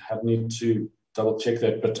 I'd need to double check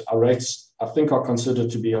that, but our rates, I think, are considered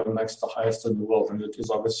to be amongst the highest in the world, and it is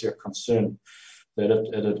obviously a concern that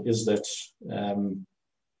it is that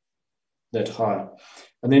high.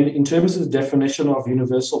 And then in terms of the definition of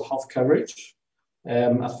universal health coverage,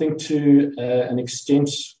 I think to an extent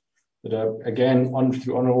that, again,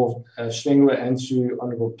 through Honourable Slengwa and through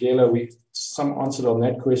Honourable Gela, we some answered on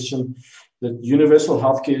that question, that universal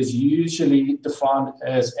healthcare is usually defined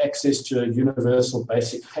as access to a universal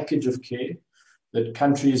basic package of care that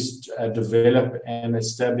countries develop and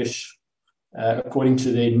establish according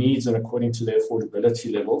to their needs and according to their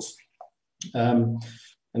affordability levels. And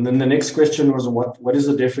then the next question was, what is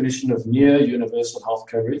the definition of near universal health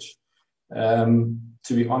coverage?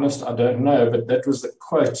 To be honest, I don't know, but that was the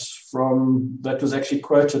quote that was actually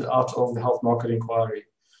quoted out of the Health Market Inquiry,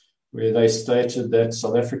 where they stated that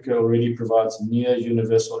South Africa already provides near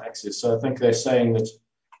universal access. So I think they're saying that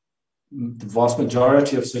the vast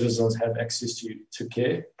majority of citizens have access to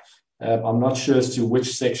care. I'm not sure as to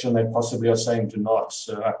which section they possibly are saying do not,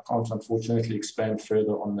 so I can't unfortunately expand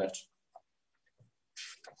further on that.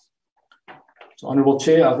 So, Honourable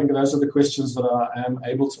Chair, I think those are the questions that I am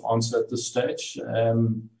able to answer at this stage.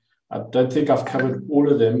 I don't think I've covered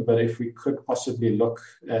all of them, but if we could possibly look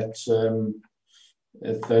at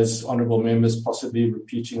those honourable members possibly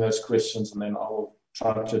repeating those questions, and then I will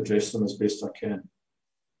try to address them as best I can.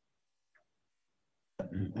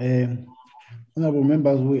 Honourable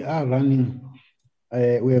members, we are running,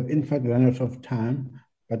 we have in fact run out of time,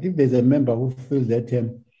 but if there's a member who feels that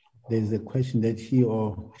there's a question that he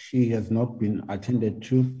or she has not been attended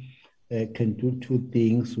to, can do two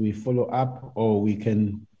things. We follow up, or we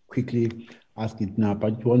can quickly ask it now,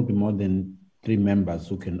 but it won't be more than 3 members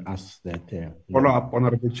who can ask that. Follow up,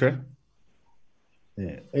 Honourable Chair.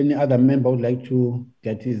 Any other member would like to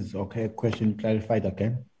get his question clarified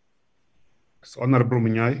again? It's Honourable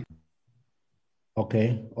Munyai.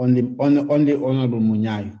 Okay, only Honourable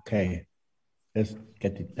Munyai. Okay, let's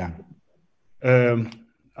get it done.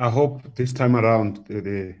 I hope this time around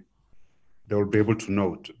they will be able to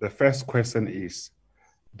note. The first question is,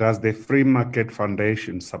 does the Free Market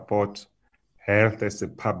Foundation support health as a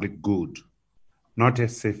public good, not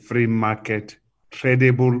as a free market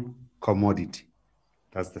tradable commodity?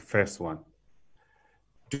 That's the first one.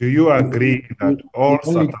 Do you agree that all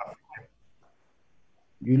South Africans...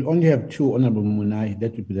 You'll only have 2, Honourable Munai.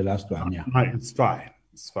 That would be the last one, yeah. No, it's fine.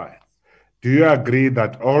 It's fine. Do you agree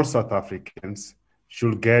that all South Africans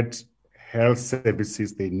should get health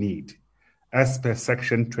services they need, as per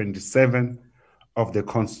Section 27 of the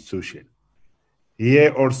Constitution?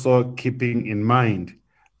 Here also keeping in mind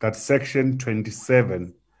that Section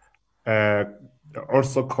 27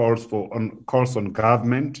 also calls on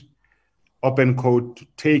government, open quote, to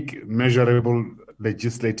take measurable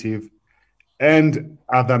legislative and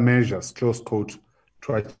other measures, close quote,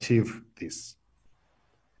 to achieve this.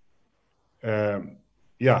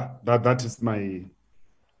 That is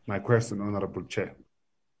my question, Honourable Chair.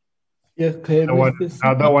 Yes, okay. The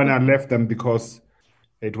other one I left them because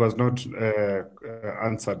it was not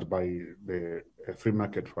answered by the Free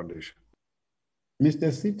Market Foundation.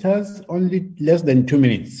 Mr. Sitters, only less than 2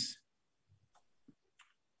 minutes.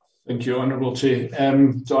 Thank you, Honourable Chair.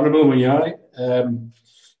 To Honourable Munyai,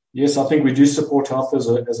 yes, I think we do support health as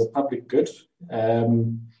a public good.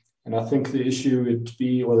 And I think the issue would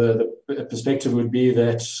be, or the perspective would be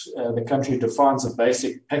that the country defines a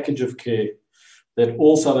basic package of care that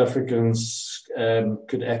all South Africans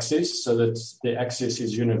could access, so that their access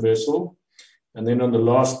is universal. And then on the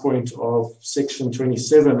last point of Section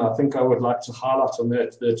 27, I think I would like to highlight on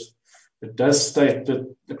that it does state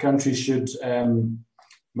that the country should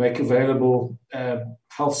make available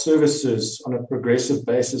health services on a progressive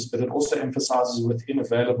basis, but it also emphasizes within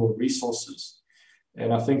available resources.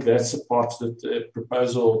 And I think that's a part that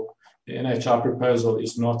the NHI proposal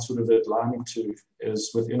is not sort of aligning to,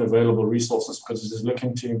 is within available resources, because it is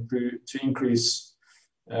looking to increase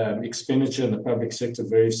expenditure in the public sector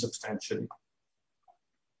very substantially.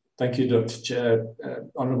 Thank you, Dr. Chair,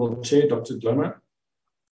 Honourable Chair, Dr. Dlomo.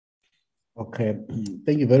 Okay,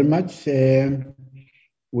 thank you very much.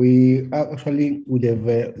 We actually would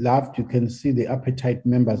have loved, you can see the appetite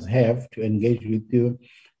members have to engage with you,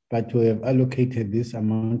 but we have allocated this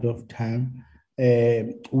amount of time.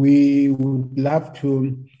 We would love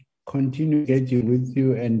to continue engaging with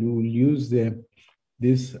you, and we will use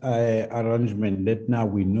this arrangement that now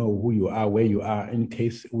we know who you are, where you are, in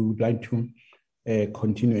case we would like to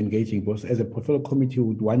continue engaging. Because as a portfolio committee, we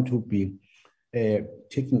would want to be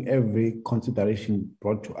taking every consideration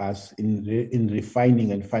brought to us in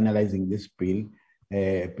refining and finalizing this bill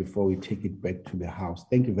before we take it back to the House.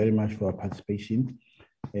 Thank you very much for your participation.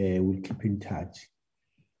 We'll keep in touch.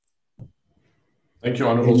 Thank you,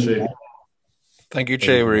 Honourable Chair. Thank you,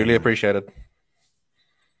 Chair. We really appreciate it.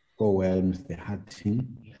 Go well, Mr.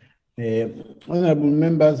 Hutton. Honourable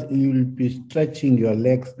members, you'll be stretching your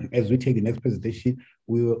legs as we take the next presentation.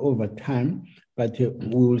 We were over time, but we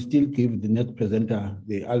will still give the next presenter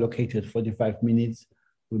the allocated 45 minutes.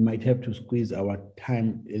 We might have to squeeze our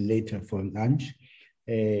time later for lunch.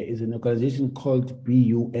 It's an organization called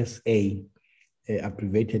BUSA,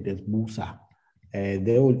 abbreviated as BUSA.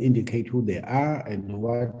 They will indicate who they are and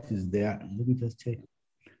what is there. Let me just check.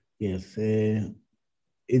 Yes,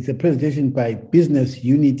 it's a presentation by Business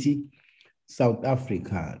Unity South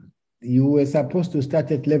Africa. You were supposed to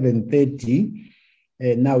start at 11:30.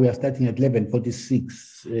 Now we are starting at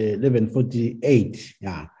 11:46, 11:48.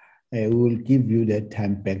 Yeah, we will give you that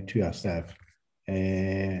time back to yourself.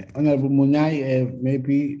 Honourable Munai,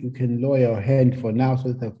 maybe you can lower your hand for now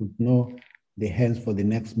so that I could know the hands for the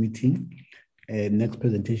next meeting. next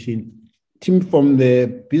presentation. Team from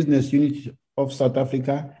the Business Unit of South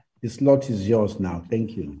Africa, the slot is yours now.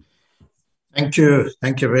 Thank you. Thank you.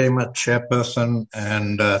 Thank you very much, Chairperson,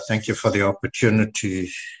 and thank you for the opportunity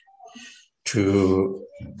to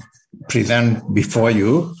present before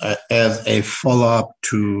you as a follow-up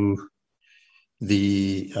to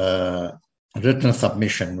the written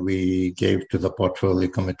submission we gave to the Portfolio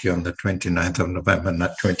Committee on the 29th of November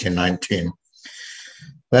 2019.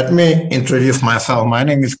 Let me introduce myself. My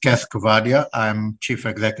name is Kes Kuvadia. I'm Chief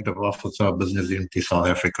Executive Officer of Business Unity South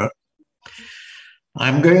Africa.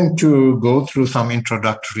 I'm going to go through some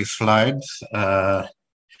introductory slides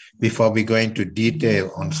before we go into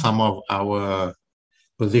detail on some of our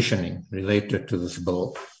positioning related to this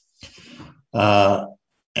bill.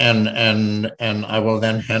 And I will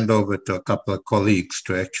then hand over to a couple of colleagues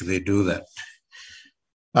to actually do that.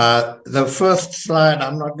 The first slide,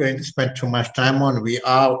 I'm not going to spend too much time on. We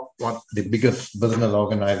are the biggest business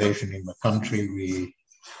organization in the country. We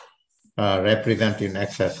represent in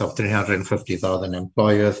excess of 350,000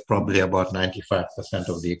 employers, probably about 95%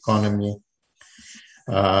 of the economy.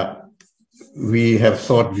 We have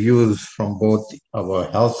sought views from both our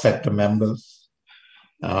health sector members,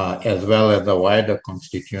 as well as the wider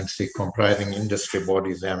constituency comprising industry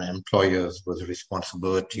bodies and employers with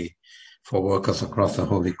responsibility for workers across the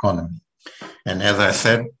whole economy. And as I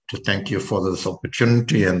said, to thank you for this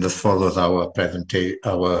opportunity, and this follows our presentation,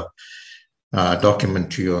 our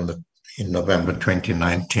document to you in November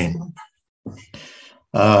 2019.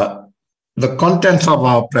 The contents of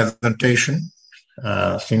our presentation,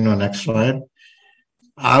 seen on next slide.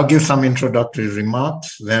 I'll give some introductory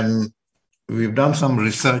remarks, then we've done some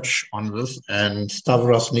research on this, and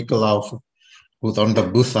Stavros Nikolaou, who's on the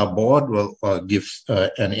BUSA board, will give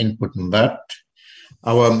an input on that.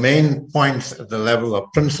 Our main points at the level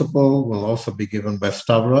of principle will also be given by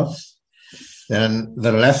Stavros. Then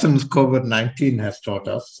the lessons COVID-19 has taught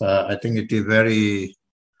us. I think it is very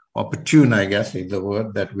opportune, I guess is the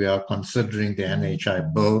word, that we are considering the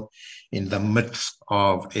NHI bill in the midst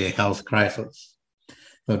of a health crisis.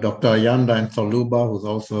 So Dr. Ayanda Nsoluba, who's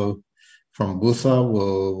also from BUSA,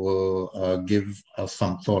 will give us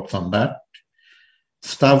some thoughts on that.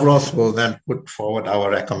 Stavros will then put forward our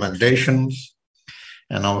recommendations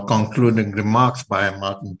and our concluding remarks by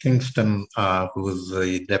Martin Kingston, who is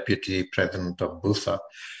the Deputy President of BUSA.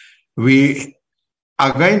 We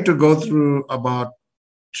are going to go through about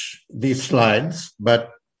these slides,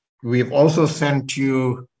 but we've also sent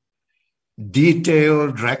you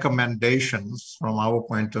detailed recommendations from our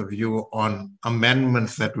point of view on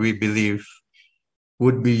amendments that we believe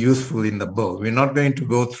would be useful in the bill. We're not going to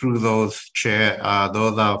go through those, Chair.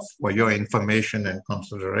 Those are for your information and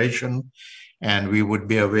consideration, and we would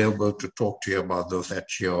be available to talk to you about those at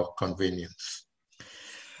your convenience.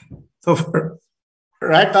 So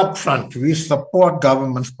right up front, we support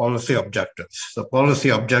government's policy objectives. The policy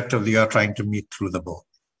objectives we are trying to meet through the bill.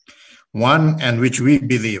 One, and which we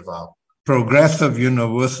believe are progressive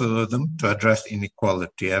universalism to address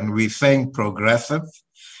inequality. And we're saying progressive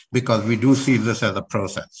because we do see this as a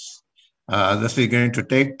process. This is going to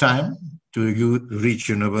take time to reach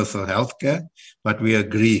universal healthcare, but we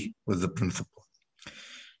agree with the principle.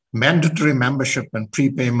 Mandatory membership and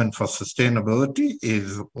prepayment for sustainability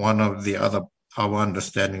is one of the other, our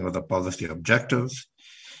understanding of the policy objectives,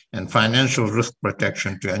 and financial risk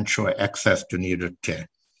protection to ensure access to needed care.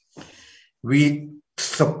 We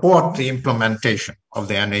support the implementation of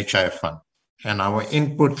the NHI fund, and our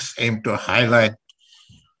inputs aim to highlight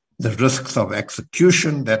the risks of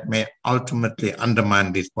execution that may ultimately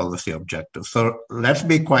undermine these policy objectives. So let's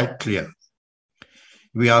be quite clear.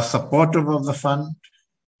 We are supportive of the fund.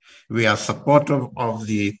 We are supportive of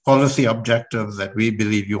the policy objectives that we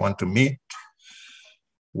believe you want to meet.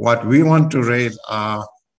 What we want to raise are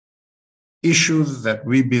issues that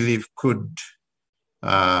we believe could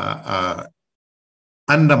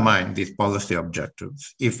undermine these policy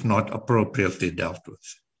objectives if not appropriately dealt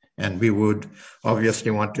with. And we would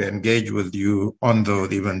obviously want to engage with you on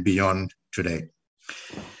those even beyond today.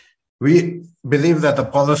 We believe that the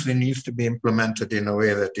policy needs to be implemented in a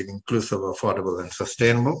way that is inclusive, affordable, and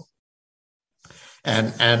sustainable.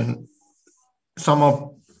 And some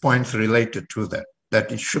of points related to that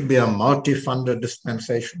it should be a multi-funded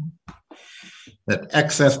dispensation, that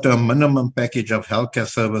access to a minimum package of healthcare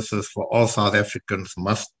services for all South Africans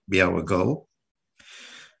must be our goal.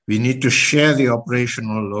 We need to share the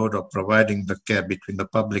operational load of providing the care between the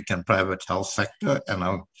public and private health sector, and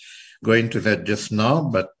I'll go into that just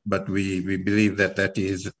now, but we believe that that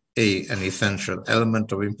is an essential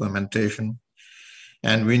element of implementation.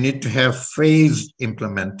 And we need to have phased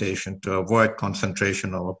implementation to avoid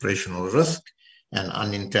concentration of operational risk and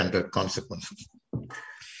unintended consequences.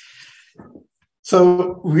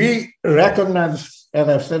 So we recognize, as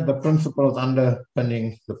I've said, the principles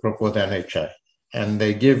underpinning the proposed NHI, and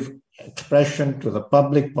they give expression to the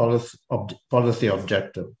public policy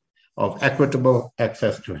objective of equitable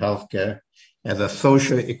access to healthcare as a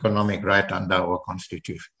socio-economic right under our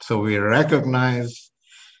Constitution. So we recognize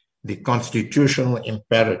the constitutional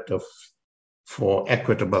imperative for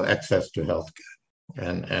equitable access to healthcare,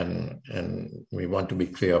 and we want to be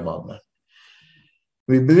clear about that.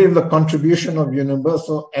 We believe the contribution of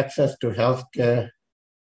universal access to healthcare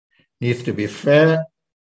needs to be fair,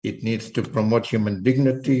 it needs to promote human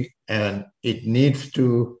dignity, and it needs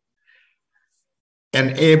to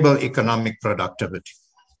enable economic productivity.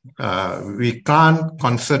 We can't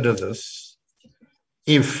consider this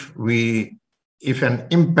if an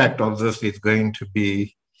impact of this is going to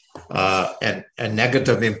be a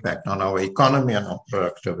negative impact on our economy and our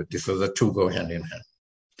productivity. So the two go hand in hand.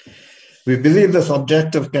 We believe this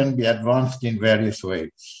objective can be advanced in various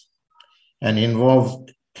ways and involve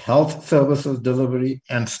health services delivery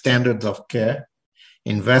and standards of care,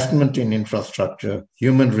 investment in infrastructure,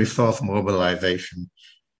 human resource mobilization,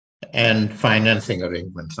 and financing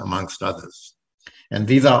arrangements, amongst others. And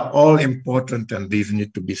these are all important, and these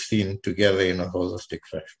need to be seen together in a holistic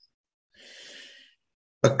fashion.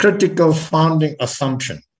 A critical founding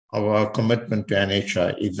assumption of our commitment to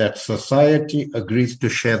NHI is that society agrees to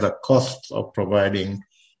share the costs of providing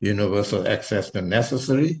universal access to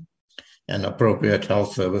necessary and appropriate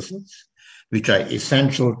health services, which are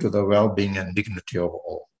essential to the well-being and dignity of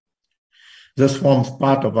all. This forms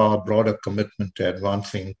part of our broader commitment to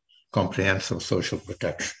advancing comprehensive social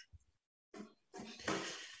protection.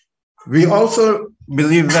 We also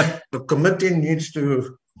believe that the committee needs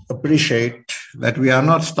to appreciate that we are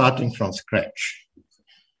not starting from scratch.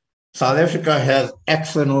 South Africa has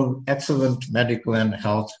excellent medical and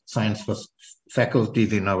health science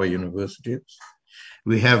faculties in our universities.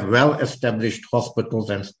 We have well-established hospitals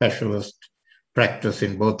and specialist practice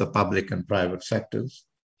in both the public and private sectors.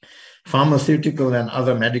 Pharmaceutical and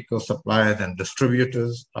other medical suppliers and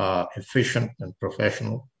distributors are efficient and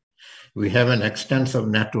professional. We have an extensive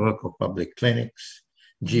network of public clinics,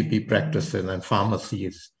 GP practices, and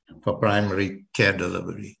pharmacies for primary care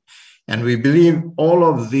delivery. And we believe all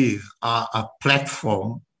of these are a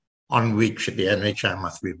platform on which the NHI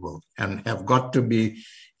must be built and have got to be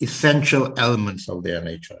essential elements of the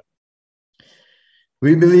NHI.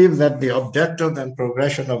 We believe that the objectives and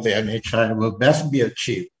progression of the NHI will best be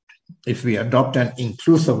achieved if we adopt an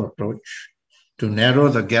inclusive approach to narrow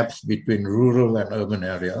the gaps between rural and urban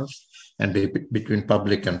areas and between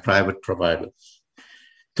public and private providers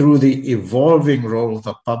through the evolving roles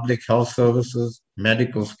of public health services,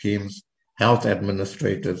 medical schemes, health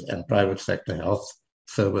administrators, and private sector health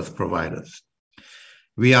service providers.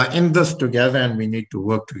 We are in this together, and we need to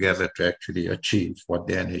work together to actually achieve what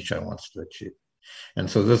the NHI wants to achieve. And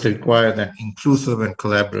so this requires an inclusive and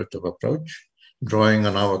collaborative approach, drawing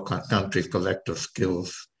on our country's collective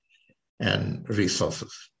skills and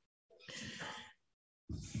resources.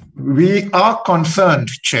 We are concerned,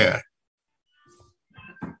 Chair,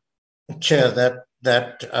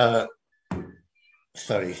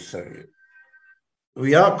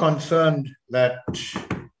 we are concerned that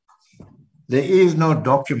there is no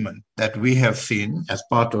document that we have seen as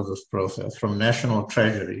part of this process from National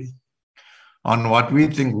Treasury on what we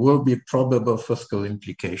think will be probable fiscal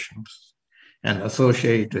implications and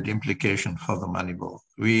associated implications for the money bill.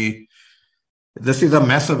 This is a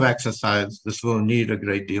massive exercise. This will need a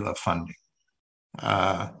great deal of funding,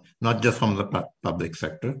 not just from the public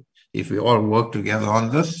sector. If we all work together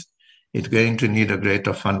on this, it's going to need a great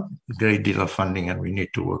deal of funding, and we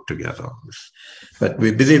need to work together on this. But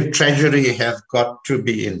we believe Treasury has got to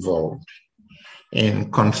be involved in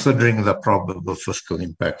considering the probable fiscal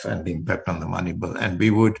impacts and the impact on the money bill. And we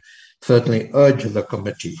would certainly urge the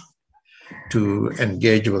committee to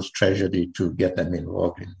engage with Treasury to get them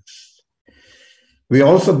involved in this. We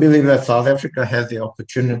also believe that South Africa has the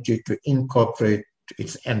opportunity to incorporate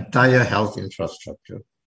its entire health infrastructure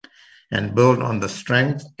and build on the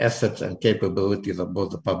strength, assets, and capabilities of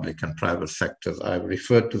both the public and private sectors. I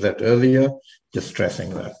referred to that earlier, just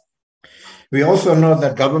stressing that. We also know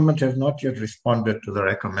that government has not yet responded to the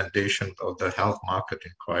recommendations of the health market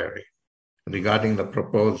inquiry regarding the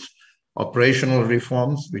proposed operational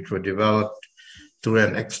reforms, which were developed through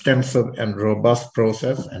an extensive and robust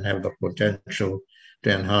process and have the potential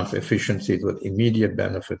to enhance efficiencies with immediate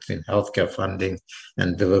benefits in healthcare funding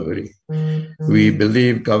and delivery. We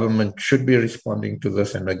believe government should be responding to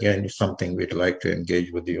this, and again, it's something we'd like to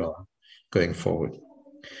engage with you on going forward.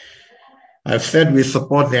 I've said we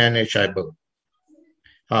support the NHI bill.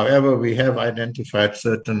 However, we have identified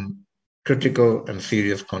certain critical and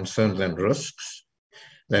serious concerns and risks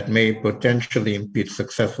that may potentially impede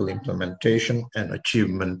successful implementation and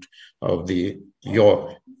achievement of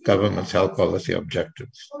your government's health policy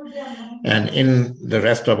objectives. And in the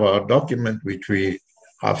rest of our document, which we,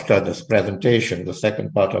 after this presentation, the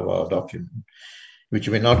second part of our document, which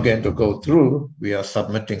we're not going to go through, we are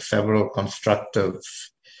submitting several constructive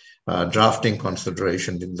drafting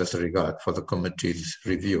considerations in this regard for the committee's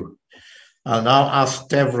review. I'll now ask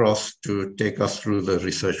Stavros to take us through the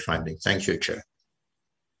research findings. Thank you, Chair.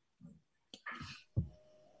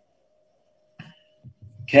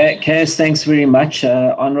 Kaz, thanks very much.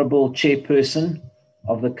 Honourable Chairperson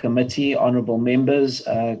of the committee, honourable members,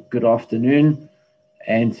 good afternoon.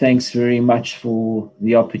 And thanks very much for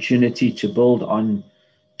the opportunity to build on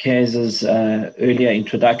Kaz's earlier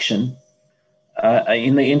introduction.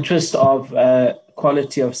 In the interest of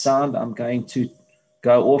quality of sound, I'm going to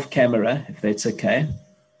go off camera, if that's okay.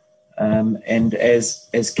 And as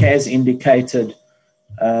Kaz indicated,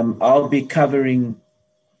 I'll be covering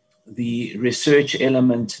the research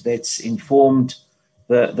element that's informed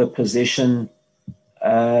the position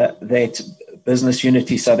that Business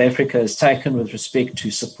Unity South Africa has taken with respect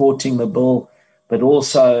to supporting the bill, but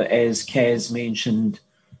also, as Kaz mentioned,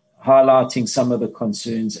 highlighting some of the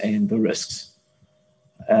concerns and the risks.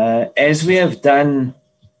 As we have done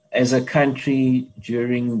as a country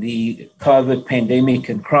during the COVID pandemic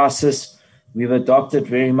and crisis, we've adopted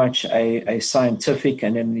very much a scientific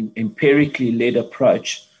and an empirically led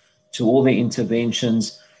approach to all the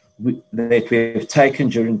interventions that we have taken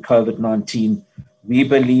during COVID-19. We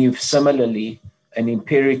believe similarly an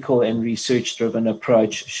empirical and research-driven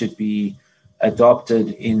approach should be adopted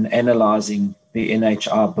in analysing the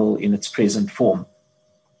NHI bill in its present form.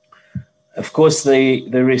 Of course, the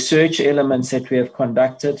research elements that we have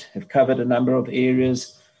conducted have covered a number of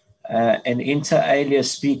areas, and inter alia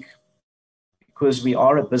speak, because we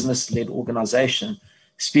are a business-led organisation,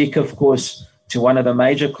 speak, of course, to one of the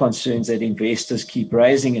major concerns that investors keep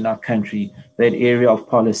raising in our country, that area of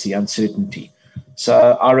policy uncertainty.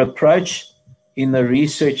 So our approach in the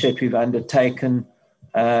research that we've undertaken,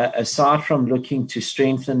 aside from looking to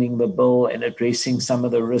strengthening the bill and addressing some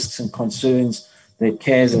of the risks and concerns that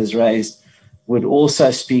Kaz has raised, would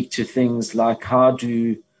also speak to things like how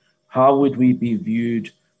would we be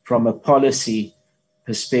viewed from a policy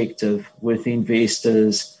perspective with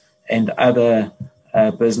investors and other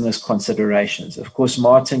business considerations. Of course,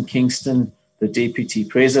 Martin Kingston, the Deputy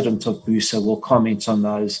President of BUSA, will comment on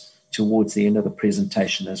those towards the end of the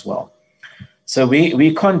presentation as well. So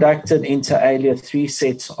we conducted inter alia 3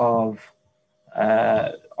 sets of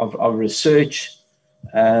research.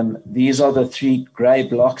 These are the 3 grey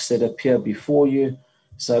blocks that appear before you.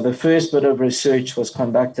 So the first bit of research was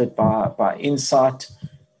conducted by Insight,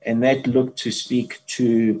 and that looked to speak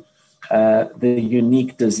to the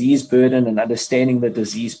unique disease burden and understanding the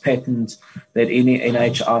disease patterns that any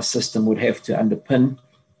NHI system would have to underpin.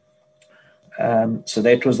 So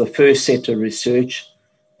that was the first set of research.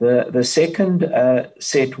 The second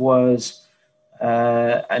set was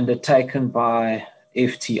undertaken by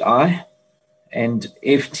FTI, and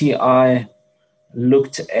FTI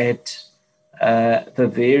looked at the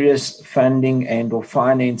various funding and or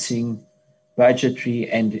financing, budgetary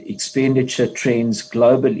and expenditure trends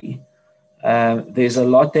globally. There's a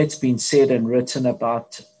lot that's been said and written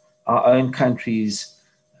about our own country's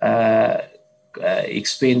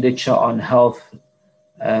expenditure on health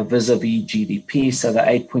vis-a-vis GDP, so the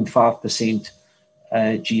 8.5%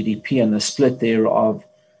 GDP and the split thereof.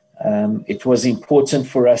 It was important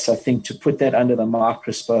for us, I think, to put that under the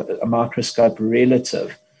microscope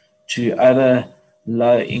relative to other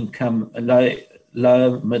low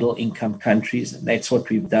middle income countries, and that's what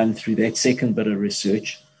we've done through that second bit of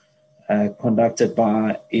research conducted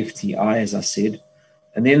by FTI, as I said.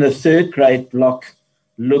 And then the third great block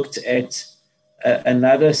looked at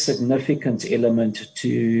another significant element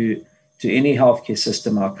to any healthcare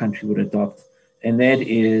system our country would adopt, and that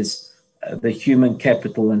is the human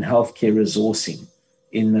capital and healthcare resourcing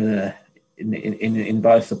in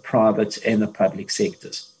both the private and the public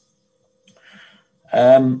sectors.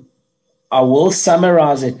 I will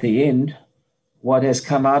summarize at the end what has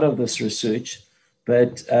come out of this research,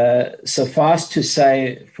 but suffice to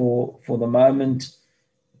say for the moment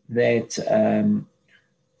that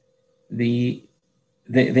the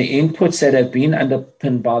inputs that have been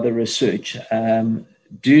underpinned by the research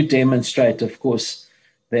do demonstrate, of course,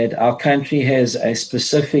 that our country has a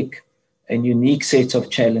specific and unique set of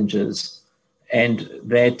challenges, and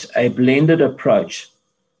that a blended approach,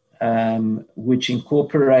 which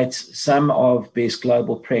incorporates some of best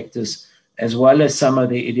global practice as well as some of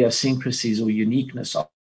the idiosyncrasies or uniqueness of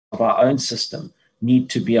our own system, need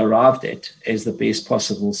to be arrived at as the best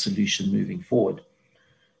possible solution moving forward.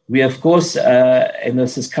 We, of course, and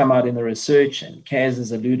this has come out in the research, and Kaz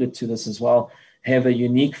has alluded to this as well, have a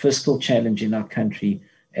unique fiscal challenge in our country.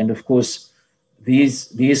 And of course,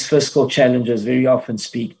 these fiscal challenges very often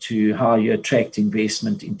speak to how you attract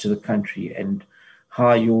investment into the country and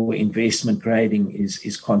how your investment grading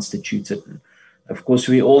is constituted. Of course,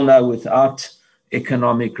 we all know without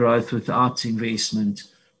economic growth, without investment,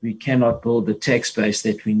 we cannot build the tax base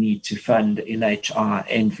that we need to fund NHI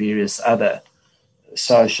and various other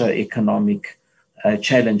socio-economic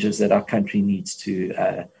challenges that our country needs to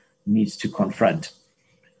confront.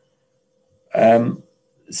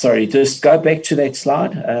 Sorry, just go back to that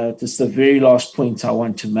slide. Just the very last point I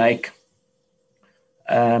want to make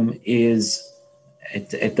is,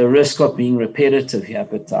 at the risk of being repetitive here,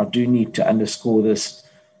 but I do need to underscore this,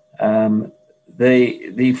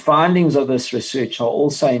 the findings of this research are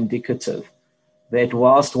also indicative that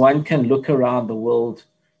whilst one can look around the world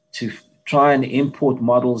to try and import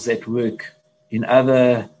models that work in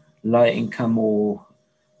other low-income or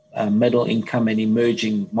middle-income and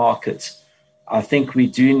emerging markets, I think we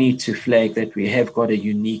do need to flag that we have got a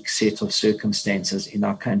unique set of circumstances in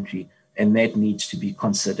our country, and that needs to be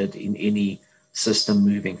considered in any system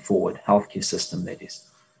moving forward, healthcare system that is.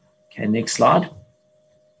 Okay, next slide.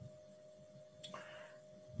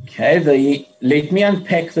 Okay, let me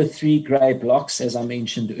unpack the three grey blocks, as I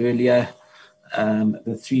mentioned earlier,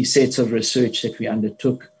 the three sets of research that we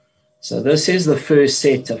undertook. So this is the first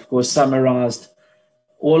set, of course, summarized.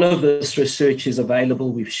 All of this research is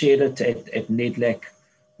available. We've shared it at NEDLAC.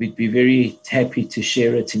 We'd be very happy to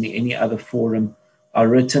share it in any other forum. Our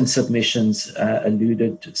written submissions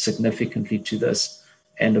alluded significantly to this.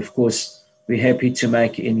 And of course, we're happy to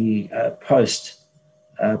make any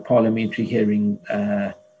post-parliamentary hearing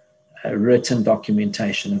written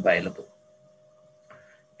documentation available.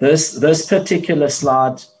 This particular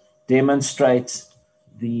slide demonstrates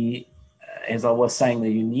as I was saying, the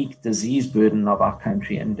unique disease burden of our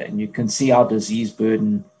country. And you can see our disease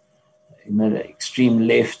burden in the extreme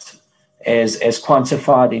left as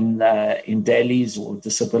quantified in DALYs, or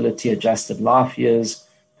disability adjusted life years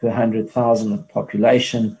per 100,000 of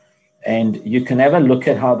population. And you can have a look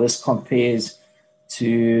at how this compares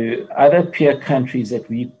to other peer countries that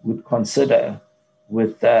we would consider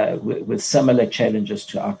with similar challenges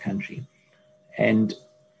to our country. And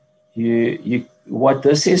what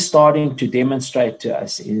this is starting to demonstrate to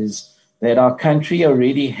us is that our country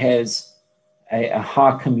already has a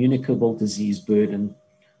high communicable disease burden.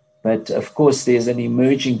 But of course, there's an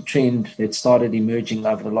emerging trend that started emerging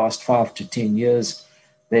over the last 5 to 10 years,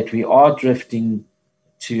 that we are drifting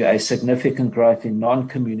to a significant growth in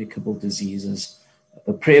non-communicable diseases,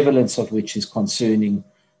 the prevalence of which is concerning.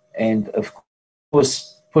 And of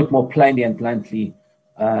course, put more plainly and bluntly,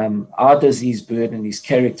 our disease burden is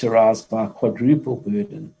characterized by a quadruple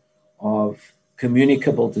burden of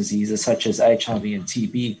communicable diseases such as HIV and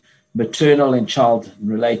TB, maternal and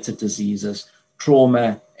child-related diseases,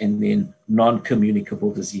 trauma, and then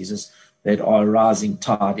non-communicable diseases that are a rising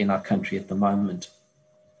tide in our country at the moment.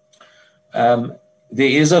 There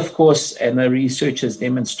is, of course, and the research has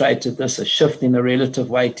demonstrated this, a shift in the relative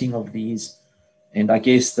weighting of these. And I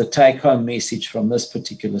guess the take-home message from this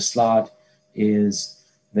particular slide is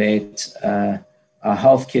that our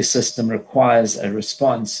healthcare system requires a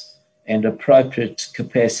response and appropriate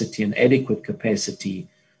capacity and adequate capacity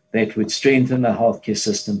that would strengthen the healthcare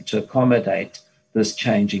system to accommodate this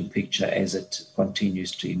changing picture as it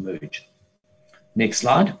continues to emerge. Next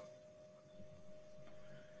slide.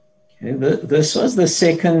 Okay, this was the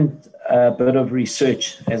second bit of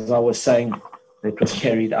research, as I was saying, that was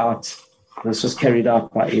carried out. This was carried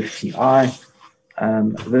out by FTI.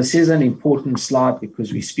 This is an important slide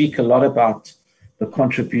because we speak a lot about the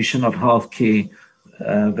contribution of healthcare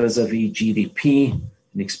vis-a-vis GDP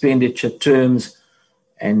in expenditure terms.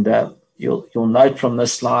 And you'll note from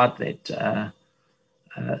this slide that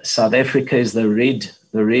South Africa is the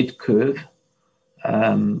red curve.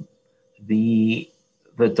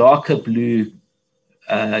 The darker blue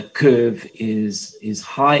curve is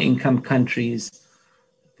high income countries.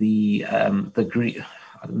 The green,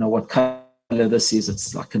 I don't know what color this is,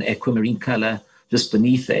 it's like an aquamarine color. Just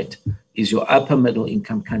beneath that is your upper middle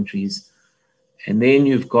income countries. And then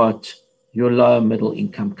you've got your lower middle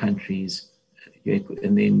income countries.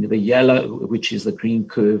 And then the yellow, which is the green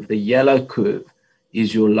curve, the yellow curve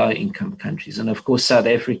is your low income countries. And of course, South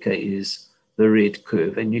Africa is the red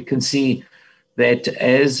curve. And you can see that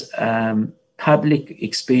as public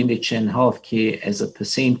expenditure in healthcare as a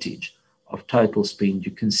percentage of total spend,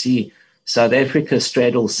 you can see South Africa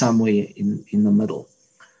straddles somewhere in the middle.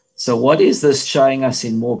 So what is this showing us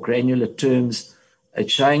in more granular terms?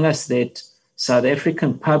 It's showing us that South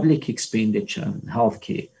African public expenditure in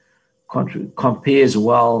healthcare compares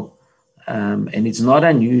well, and it's not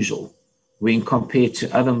unusual when compared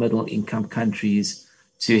to other middle income countries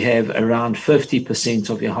to have around 50%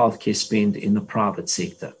 of your healthcare spend in the private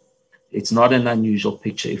sector. It's not an unusual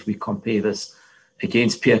picture if we compare this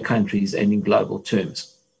against peer countries and in global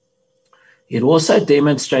terms. It also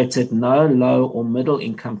demonstrated no low or middle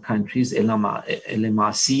income countries,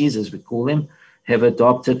 LMICs as we call them, have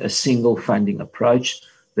adopted a single funding approach.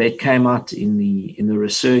 That came out in the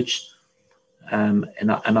research, and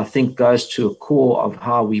I think goes to a core of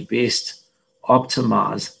how we best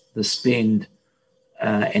optimize the spend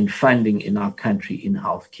and funding in our country in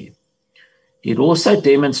healthcare. It also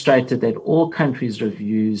demonstrated that all countries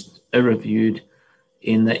reviewed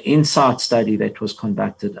in the INSIGHT study that was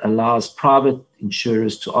conducted allows private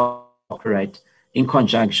insurers to operate in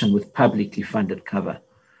conjunction with publicly funded cover.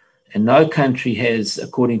 And no country has,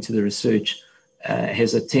 according to the research,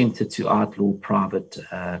 has attempted to outlaw private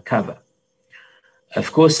cover.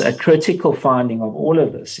 Of course, a critical finding of all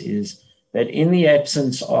of this is that in the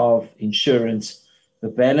absence of insurance, the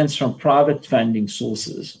balance from private funding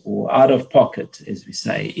sources or out of pocket, as we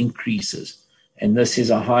say, increases. And this is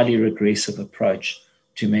a highly regressive approach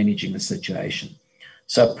to managing the situation.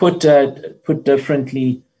 So put differently,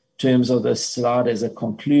 in terms of this slide as a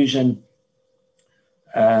conclusion,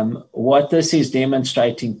 what this is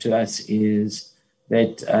demonstrating to us is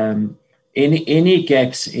that any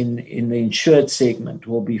gaps in the insured segment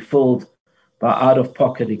will be filled by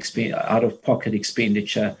out-of-pocket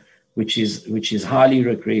expenditure, which is highly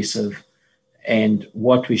regressive. And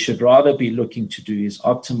what we should rather be looking to do is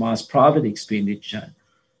optimize private expenditure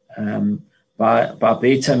by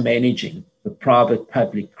better managing the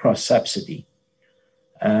private-public cross-subsidy.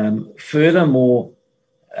 Furthermore,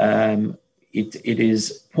 it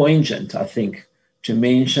is poignant, I think, to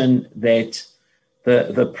mention that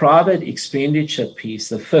the private expenditure piece,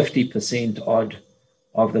 the 50% odd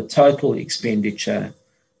of the total expenditure,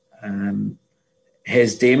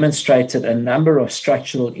 has demonstrated a number of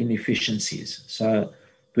structural inefficiencies. So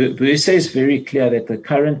Bursa is very clear that the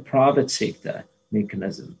current private sector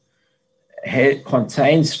mechanism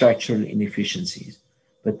contains structural inefficiencies,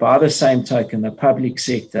 but by the same token, the public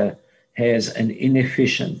sector has an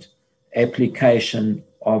inefficient application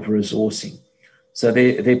of resourcing. So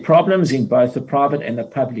there are problems in both the private and the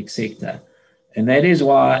public sector, and that is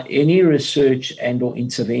why any research and or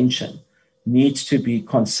intervention needs to be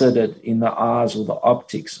considered in the eyes or the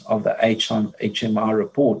optics of the HMI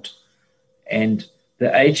report. And the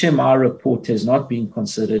HMI report has not been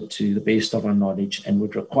considered to the best of our knowledge and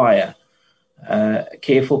would require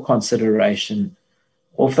careful consideration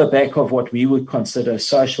off the back of what we would consider a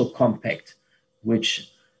social compact,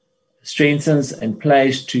 which strengthens and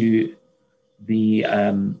plays to the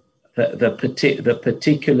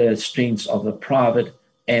particular strengths of the private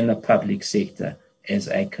and the public sector as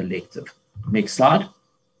a collective. Next slide.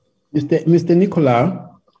 Mr.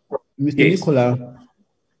 Nicola, Yes.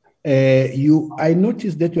 I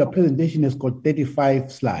noticed that your presentation has got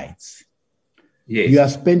 35 slides. Yes. You are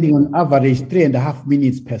spending on average 3.5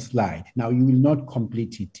 minutes per slide. Now, you will not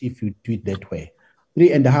complete it if you do it that way.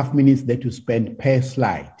 3.5 minutes that you spend per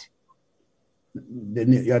slide.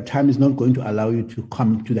 Then your time is not going to allow you to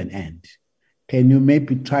come to an end. Can you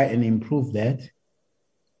maybe try and improve that?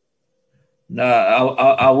 No,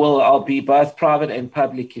 I will. I'll be both private and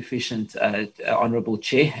public efficient, Honourable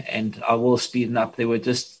Chair, and I will speed up. There were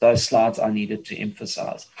just those slides I needed to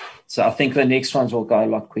emphasize. So I think the next ones will go a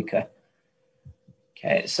lot quicker.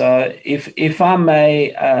 Okay, so if I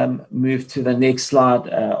may move to the next slide,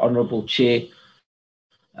 Honourable Chair.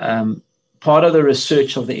 Part of the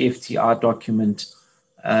research of the FTI document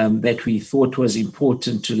that we thought was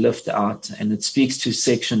important to lift out, and it speaks to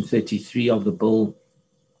Section 33 of the bill,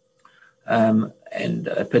 and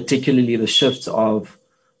particularly the shift of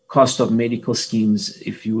cost of medical schemes,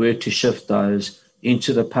 if you were to shift those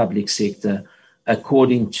into the public sector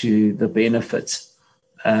according to the benefits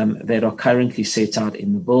that are currently set out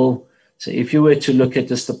in the bill. So if you were to look at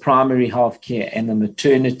just the primary health care and the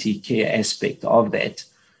maternity care aspect of that,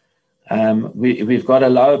 we've got a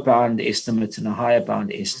lower bound estimate and a higher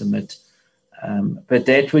bound estimate, but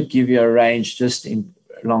that would give you a range just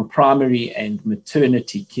along primary and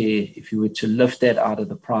maternity care. If you were to lift that out of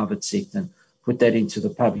the private sector and put that into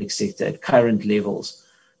the public sector at current levels,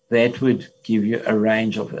 that would give you a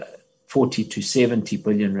range of 40 to 70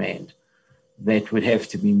 billion rand that would have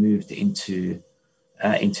to be moved into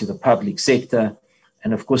the public sector.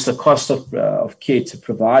 And of course, the cost of care to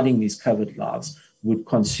providing these covered lives would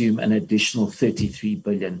consume an additional 33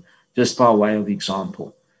 billion, just by way of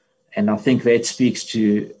example. And I think that speaks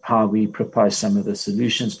to how we propose some of the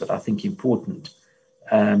solutions, but I think important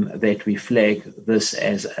that we flag this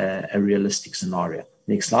as a realistic scenario.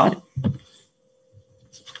 Next slide.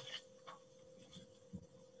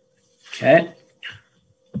 Okay.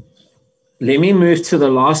 Let me move to the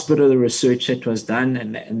last bit of the research that was done,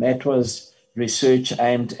 and that was research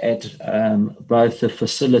aimed at both the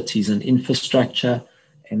facilities and infrastructure,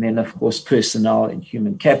 and then, of course, personnel and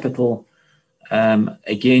human capital.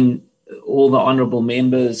 Again, all the honourable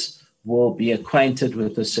members will be acquainted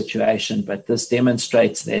with the situation, but this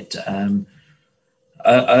demonstrates that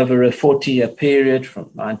over a 40-year period from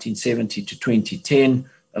 1970 to 2010,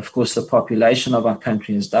 of course, the population of our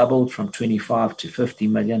country has doubled from 25 to 50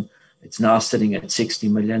 million. It's now sitting at 60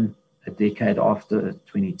 million a decade after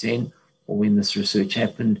 2010, or when this research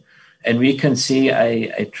happened. And we can see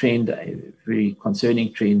a trend, a very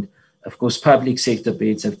concerning trend. Of course, public sector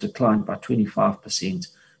beds have declined by 25%,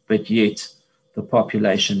 but yet the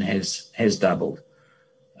population has doubled.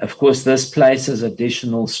 Of course, this places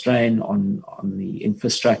additional strain on the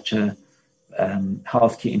infrastructure,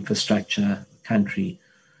 healthcare infrastructure, country.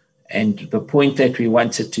 And the point that we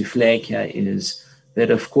wanted to flag here is that,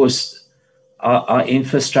 of course, our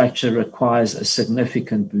infrastructure requires a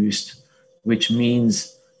significant boost, which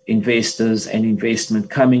means investors and investment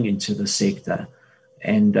coming into the sector.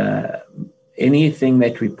 And anything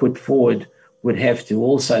that we put forward would have to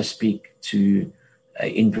also speak to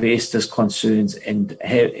investors' concerns and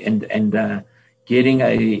getting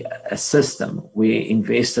a system where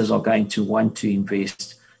investors are going to want to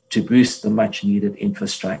invest to boost the much needed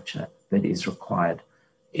infrastructure that is required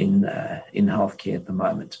in healthcare at the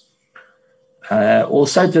moment.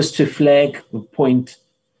 Also, just to flag the point,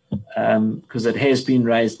 because it has been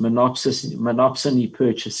raised, monopsony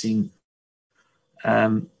purchasing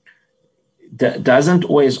doesn't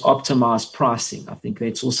always optimize pricing. I think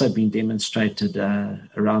that's also been demonstrated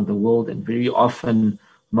around the world, and very often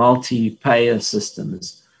multi-payer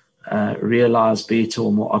systems realize better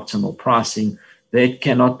or more optimal pricing. That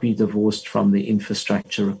cannot be divorced from the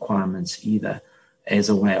infrastructure requirements either as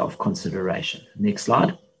a way of consideration. Next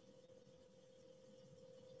slide.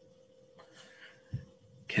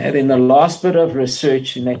 Okay, then the last bit of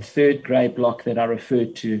research in that third grey block that I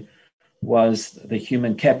referred to was the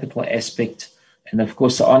human capital aspect. And of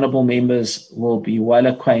course, the honourable members will be well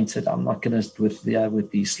acquainted. I'm not going to,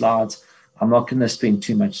 with these slides, I'm not going to spend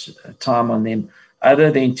too much time on them,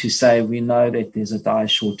 other than to say we know that there's a dire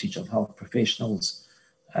shortage of health professionals.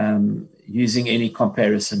 Using any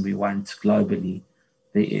comparison we want globally,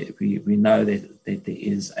 we know that there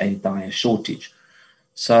is a dire shortage.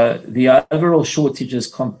 So the overall shortages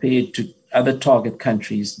compared to other target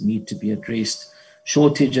countries need to be addressed.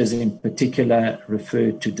 Shortages in particular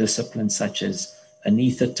refer to disciplines such as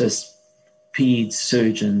anaesthetists, peds,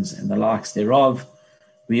 surgeons, and the likes thereof.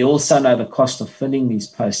 We also know the cost of filling these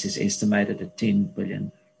posts is estimated at 10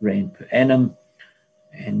 billion rand per annum.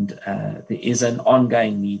 And there is an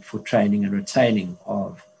ongoing need for training and retaining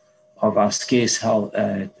of our scarce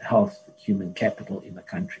health human capital in the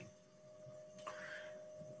country.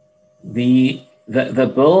 The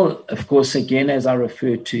bill, of course, again, as I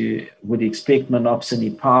referred to, would expect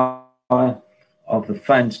monopsony power of the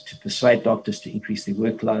fund to persuade doctors to increase their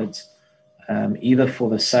workloads, either for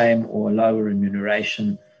the same or lower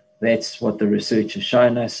remuneration. That's what the research has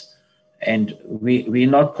shown us. And we're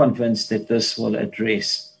not convinced that this will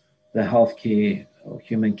address the healthcare or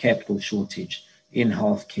human capital shortage in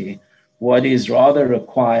healthcare. What is rather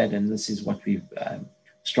required, and this is what we've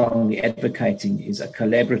strongly advocating, is a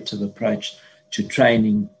collaborative approach to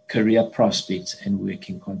training, career prospects, and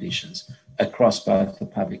working conditions across both the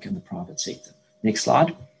public and the private sector. Next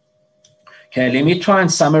slide. Okay, let me try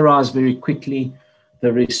and summarize very quickly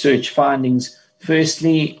the research findings.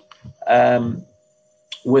 Firstly,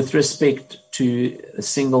 with respect to a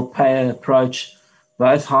single payer approach,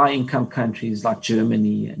 both high income countries like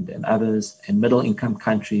Germany and others, and middle income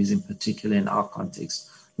countries in particular in our context,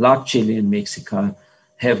 like Chile and Mexico,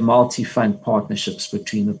 have multi-fund partnerships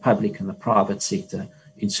between the public and the private sector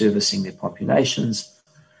in servicing their populations.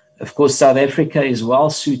 Of course, South Africa is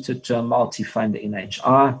well suited to a multi-fund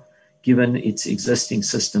NHI, given its existing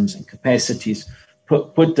systems and capacities.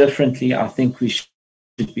 Put differently, I think we should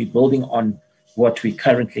be building on what we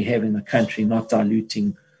currently have in the country, not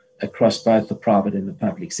diluting across both the private and the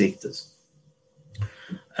public sectors.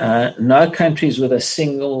 No countries with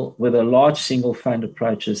a large single fund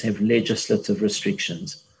approaches have legislative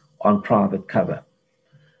restrictions on private cover.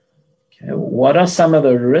 Okay. What are some of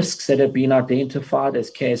the risks that have been identified,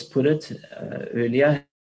 as Kaz put it earlier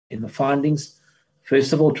in the findings?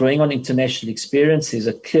 First of all, drawing on international experience, there's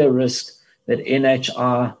a clear risk that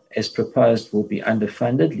NHI, as proposed, will be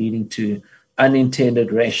underfunded, leading to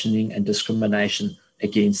unintended rationing and discrimination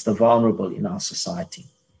against the vulnerable in our society.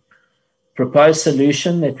 Proposed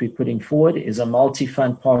solution that we're putting forward is a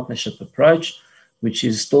multi-fund partnership approach, which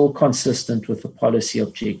is still consistent with the policy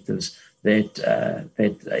objectives that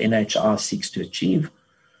NHI seeks to achieve.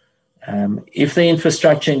 If the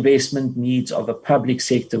infrastructure investment needs of the public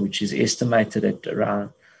sector, which is estimated at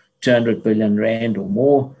around 200 billion rand or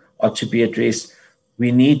more, are to be addressed,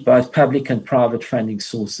 we need both public and private funding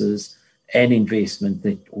sources and investment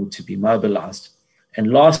that ought to be mobilized.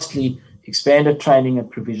 And lastly, expanded training and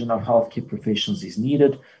provision of healthcare professionals is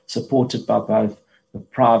needed, supported by both the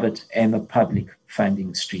private and the public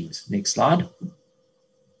funding streams. Next slide.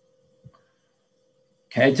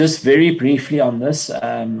 Okay, just very briefly on this.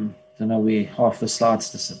 I don't know where half the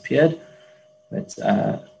slides disappeared, but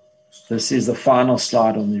this is the final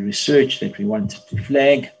slide on the research that we wanted to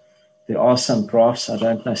flag. There are some graphs. I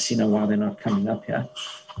don't know, Sina, why they're not coming up here.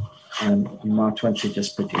 You might want to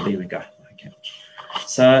just put it, there we go. Okay.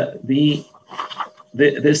 So the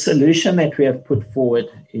solution that we have put forward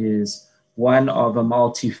is one of a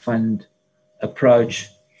multi-fund approach.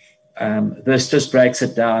 This just breaks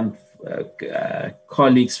it down.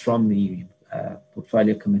 Colleagues from the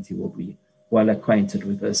portfolio committee will be well acquainted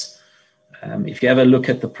with this. If you have a look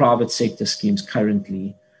at the private sector schemes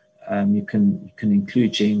currently, you can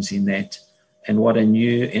include GEMS in that, and what a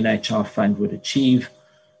new NHI fund would achieve.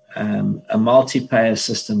 A multi-payer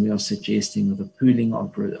system we are suggesting with a pooling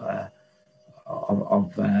of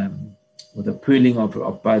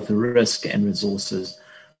both risk and resources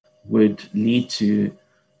would lead to,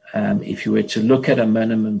 if you were to look at a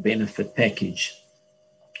minimum benefit package,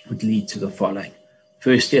 would lead to the following.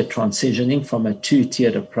 Firstly, a transitioning from a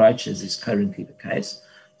two-tiered approach, as is currently the case,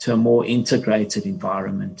 to a more integrated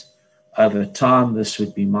environment. Over time, this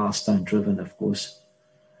would be milestone-driven, of course.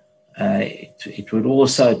 It would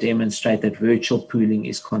also demonstrate that virtual pooling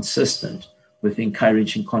is consistent with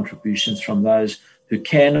encouraging contributions from those who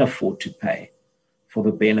can afford to pay for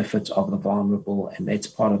the benefit of the vulnerable, and that's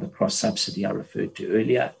part of the cross-subsidy I referred to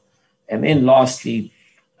earlier. And then lastly,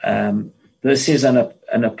 this is an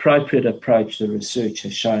appropriate approach the research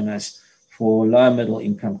has shown us for low middle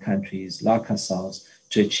income countries like ourselves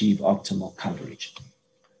to achieve optimal coverage.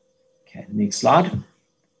 Okay, next slide.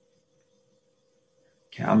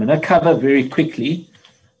 Okay, I'm going to cover very quickly,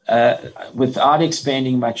 without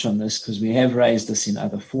expanding much on this, because we have raised this in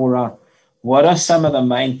other fora. What are some of the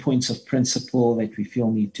main points of principle that we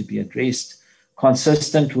feel need to be addressed,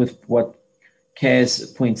 consistent with what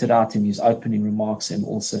Kaz pointed out in his opening remarks and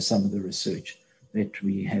also some of the research that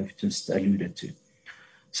we have just alluded to?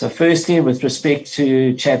 So firstly, with respect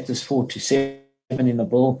to chapters 4 to 7 in the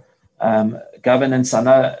bill, governance, I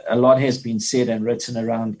know a lot has been said and written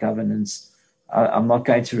around governance. I'm not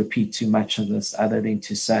going to repeat too much of this other than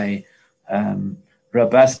to say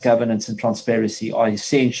robust governance and transparency are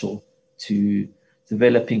essential to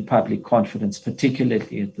developing public confidence,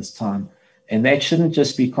 particularly at this time. And that shouldn't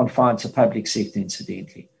just be confined to public sector,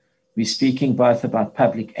 incidentally. We're speaking both about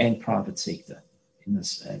public and private sector in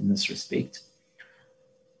this respect.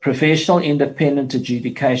 Professional independent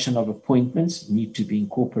adjudication of appointments need to be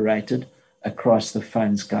incorporated across the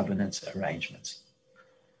fund's governance arrangements.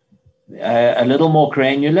 A little more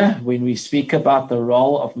granular, when we speak about the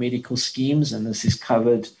role of medical schemes, and this is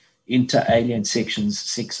covered inter alia in sections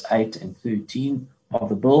 6, 8, and 13 of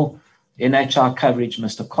the bill, NHI coverage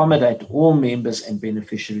must accommodate all members and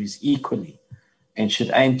beneficiaries equally and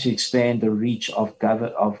should aim to expand the reach of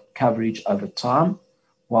coverage over time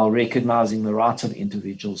while recognizing the right of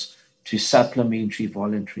individuals to supplementary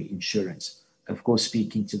voluntary insurance. Of course,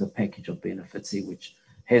 speaking to the package of benefits here, which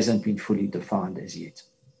hasn't been fully defined as yet.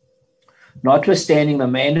 Notwithstanding the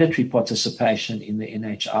mandatory participation in the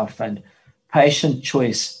NHI fund, patient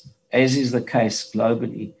choice, as is the case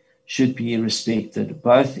globally, should be respected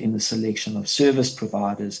both in the selection of service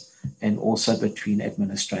providers and also between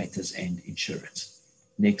administrators and insurers.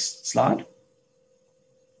 Next slide.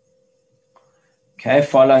 Okay,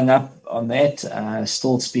 following up on that,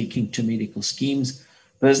 still speaking to medical schemes,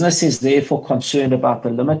 business is therefore concerned about the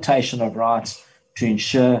limitation of rights to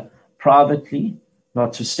insure privately,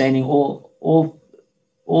 notwithstanding all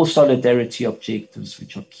solidarity objectives,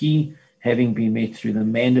 which are key, having been met through the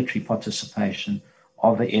mandatory participation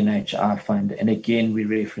of the NHI fund. And again, we're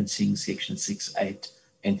referencing section 6, 8,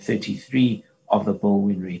 and 33 of the bill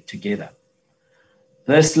when read together.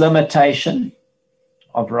 This limitation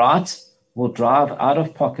of rights will drive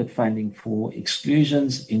out-of-pocket funding for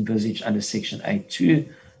exclusions envisaged under Section 8.2,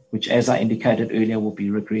 which, as I indicated earlier, will be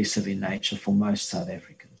regressive in nature for most South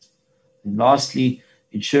Africans. And lastly,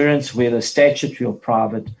 insurance, whether statutory or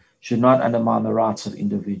private, should not undermine the rights of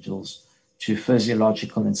individuals to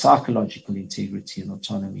physiological and psychological integrity and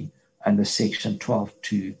autonomy under Section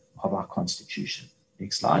 12.2 of our Constitution.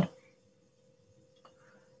 Next slide.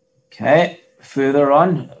 Okay, further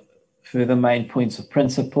on, further main points of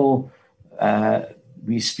principle.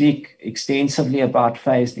 We speak extensively about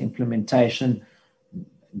phased implementation,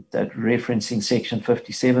 that referencing Section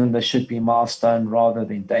 57, this should be milestone rather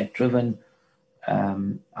than date-driven.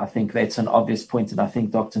 I think that's an obvious point, and I think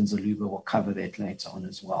Dr. Nzuluba will cover that later on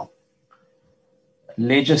as well.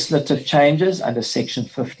 Legislative changes under Section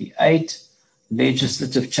 58.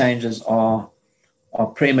 Legislative changes are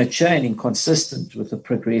premature and inconsistent with the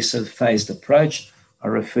progressive phased approach I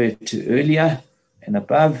referred to earlier and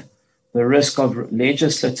above. The risk of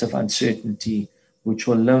legislative uncertainty, which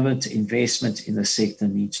will limit investment in the sector,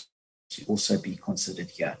 needs to also be considered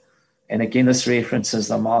here. And again, this references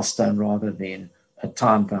a milestone rather than a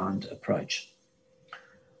time-bound approach.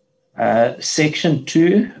 Section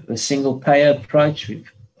 2, the single payer approach,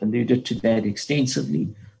 we've alluded to that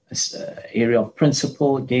extensively. Area of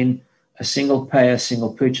principle, again, a single payer,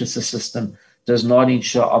 single purchaser system does not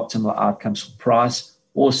ensure optimal outcomes for price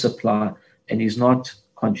or supply and is not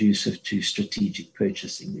conducive to strategic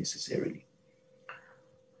purchasing necessarily.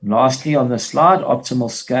 Lastly, on the slide,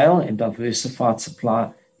 optimal scale and diversified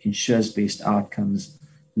supply ensures best outcomes,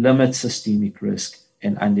 limits systemic risk,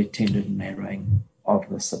 and unintended narrowing of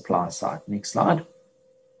the supply side. Next slide.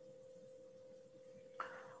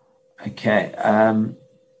 Okay,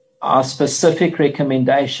 our specific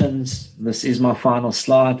recommendations, this is my final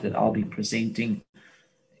slide that I'll be presenting,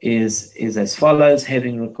 is as follows: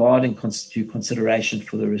 having regard and due consideration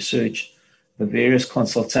for the research, the various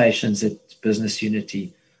consultations that Business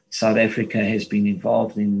Unity South Africa has been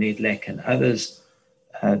involved in, NEDLAC and others.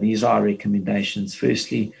 These are recommendations.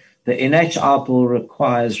 Firstly, the NHI bill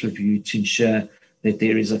requires review to ensure that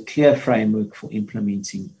there is a clear framework for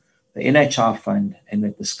implementing the NHI fund and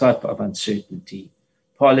that the scope of uncertainty,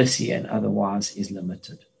 policy and otherwise, is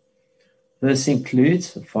limited. This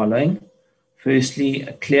includes the following. Firstly,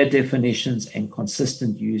 clear definitions and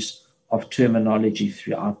consistent use of terminology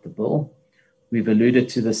throughout the bill. We've alluded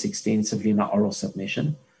to this extensively in our oral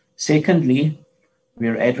submission. Secondly, we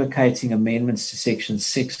are advocating amendments to Section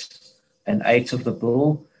 6 and 8 of the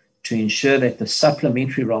bill to ensure that the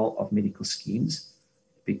supplementary role of medical schemes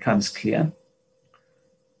becomes clear.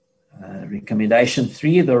 Recommendation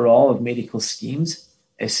 3, the role of medical schemes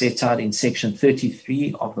as set out in Section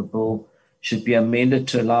 33 of the bill should be amended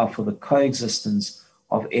to allow for the coexistence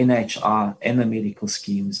of NHI and the medical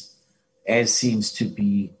schemes, as seems to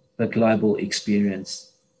be the global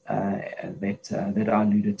experience that I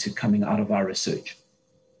alluded to coming out of our research.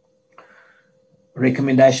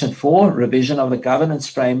 Recommendation 4, revision of the governance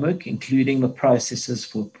framework, including the processes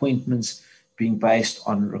for appointments being based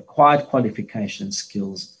on required qualifications,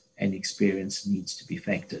 skills, and experience needs to be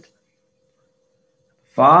factored.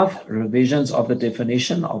 5, revisions of the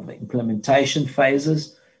definition of the implementation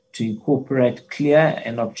phases to incorporate clear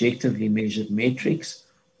and objectively measured metrics,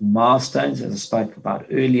 milestones, as I spoke about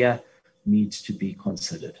earlier, needs to be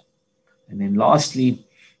considered. And then lastly,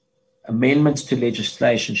 amendments to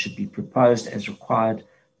legislation should be proposed as required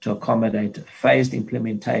to accommodate phased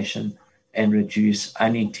implementation and reduce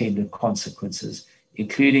unintended consequences,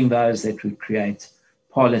 including those that would create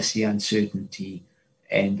policy uncertainty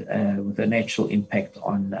and with a natural impact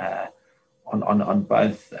on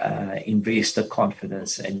both investor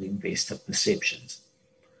confidence and investor perceptions,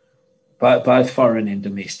 both foreign and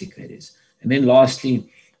domestic, that is. And then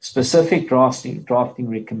lastly, specific drafting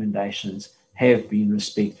recommendations have been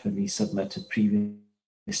respectfully submitted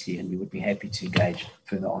previously, and we would be happy to engage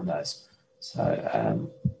further on those.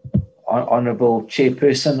 So, Honourable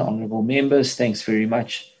Chairperson, Honourable Members, thanks very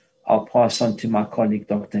much. I'll pass on to my colleague,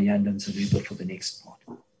 Dr. Yanda Nzuluba, for the next part.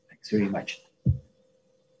 Thanks very much.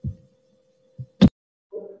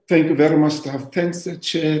 Thank you very much, staff. Thanks,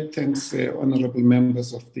 Chair. Thanks, honourable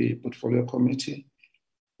members of the Portfolio Committee.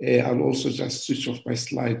 I'll also just switch off my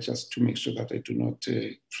slide just to make sure that I do not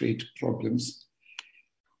create problems.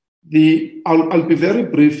 I'll be very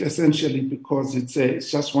brief, essentially, because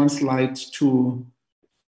it's just one slide to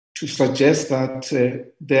suggest that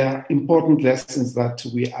there are important lessons that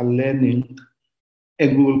we are learning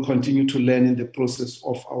and we will continue to learn in the process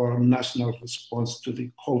of our national response to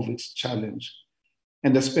the COVID challenge,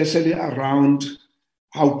 and especially around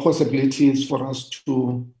how possibilities for us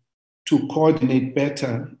to coordinate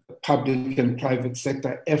better public and private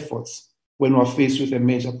sector efforts when we're faced with a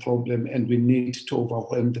major problem and we need to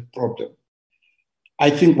overwhelm the problem. I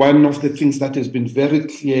think one of the things that has been very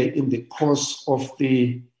clear in the course of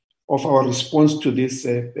our response to this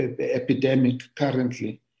epidemic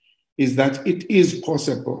currently is that it is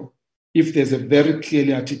possible, if there's a very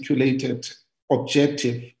clearly articulated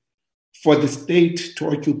objective, for the state to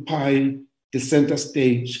occupy the center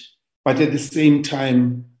stage, but at the same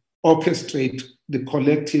time orchestrate the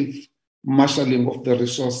collective marshalling of the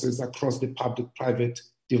resources across the public-private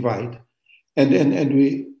divide. And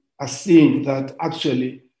we are seeing that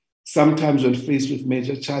actually sometimes when faced with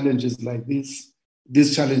major challenges like this,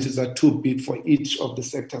 these challenges are too big for each of the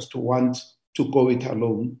sectors to want to go it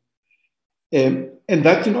alone. And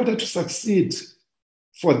that in order to succeed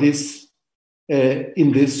for this,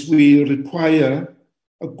 in this, we require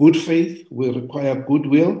a good faith, we require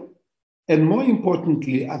goodwill, and more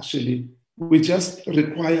importantly, actually, we just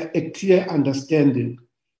require a clear understanding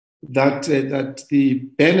that, that the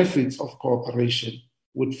benefits of cooperation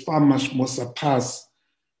would far much more surpass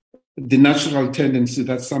the natural tendency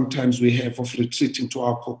that sometimes we have of retreating to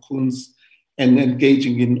our cocoons and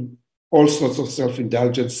engaging in all sorts of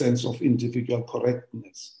self-indulgent sense of individual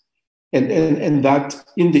correctness. And that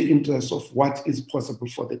in the interest of what is possible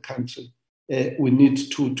for the country, we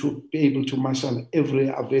need to be able to marshal every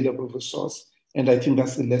available resource. And I think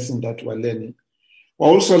that's the lesson that we're learning. We're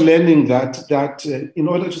also learning that in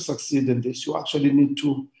order to succeed in this, you actually need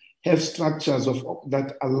to have structures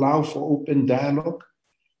that allow for open dialogue,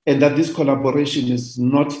 and that this collaboration is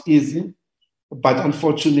not easy, but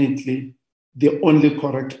unfortunately, the only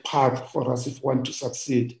correct path for us if we want to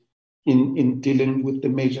succeed in dealing with the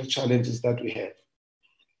major challenges that we have.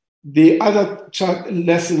 The other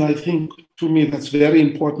lesson, I think, to me that's very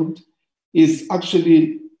important is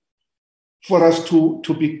actually for us to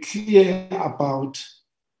be clear about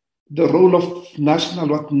the role of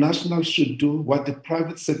what national should do, what the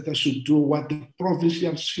private sector should do, what the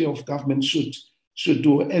provincial sphere of government should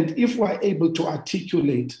do. And if we're able to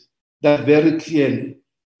articulate that very clearly,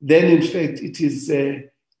 then in fact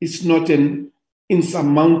it's not an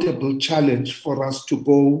insurmountable challenge for us to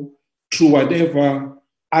go through whatever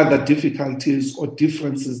other difficulties or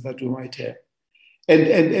differences that we might have.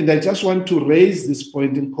 And I just want to raise this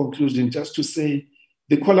point in conclusion, just to say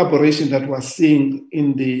the collaboration that we're seeing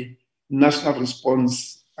in the national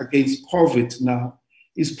response against COVID now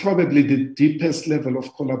is probably the deepest level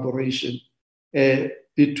of collaboration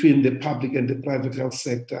between the public and the private health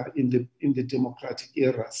sector in the democratic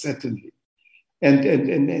era, certainly.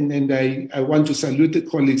 And I want to salute the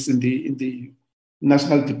colleagues in the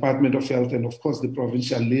National Department of Health and of course the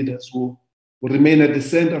provincial leaders who remain at the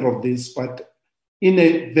center of this, but in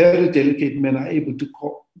a very delicate manner, able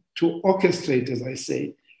to orchestrate, as I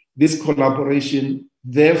say, this collaboration,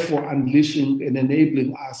 therefore unleashing and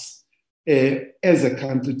enabling us as a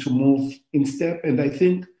country to move in step. And I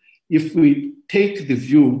think if we take the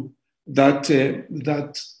view that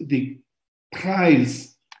the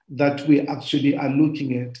prize that we actually are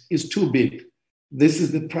looking at is too big, this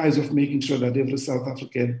is the prize of making sure that every South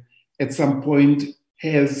African at some point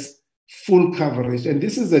has full coverage. And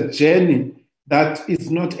this is a journey that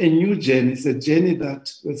is not a new journey. It's a journey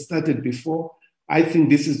that was started before. I think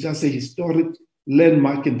this is just a historic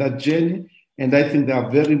landmark in that journey. And I think there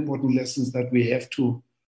are very important lessons that we have to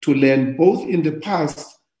learn, both in the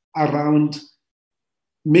past around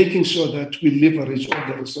making sure that we leverage all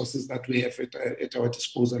the resources that we have at our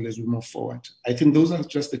disposal as we move forward. I think those are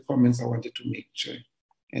just the comments I wanted to make, Chair.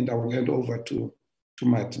 And I will hand over to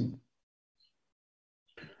Martin.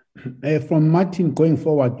 From Martin going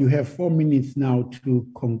forward, you have 4 minutes now to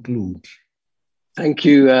conclude. Thank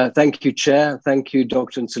you, Chair. Thank you,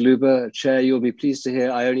 Dr. Ntsaluba. Chair, you'll be pleased to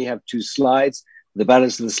hear I only have 2 slides. The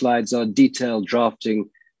balance of the slides are detailed drafting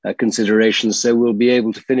considerations, so we'll be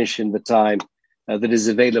able to finish in the time that is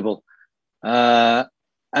available.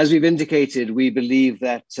 As we've indicated, we believe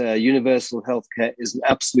that universal healthcare is an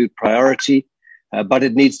absolute priority, but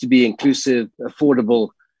it needs to be inclusive, affordable,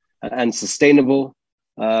 and sustainable.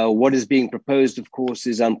 What is being proposed, of course,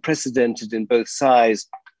 is unprecedented in both size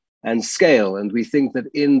and scale. And we think that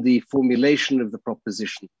in the formulation of the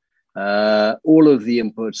proposition, all of the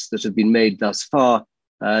inputs that have been made thus far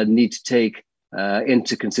need to take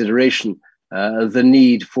into consideration the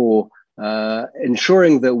need for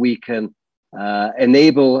ensuring that we can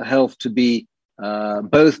enable health to be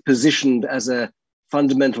both positioned as a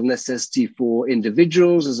fundamental necessity for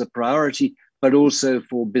individuals, as a priority, but also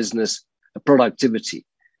for business productivity.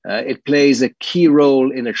 It plays a key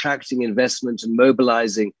role in attracting investment and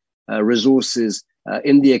mobilizing resources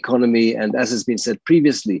in the economy. And as has been said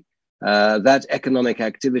previously, that economic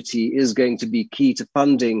activity is going to be key to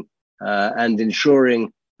funding and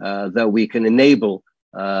ensuring that we can enable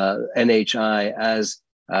NHI as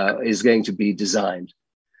is going to be designed.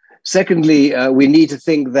 Secondly, we need to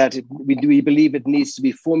think that we believe it needs to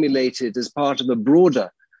be formulated as part of a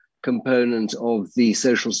broader component of the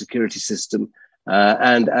social security system.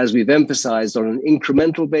 And as we've emphasized, on an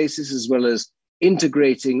incremental basis, as well as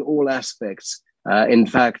integrating all aspects, in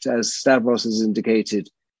fact, as Stavros has indicated,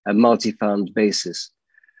 a multi-fund basis.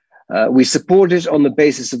 We support it on the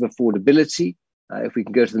basis of affordability. If we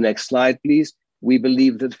can go to the next slide, please. We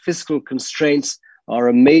believe that fiscal constraints are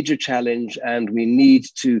a major challenge, and we need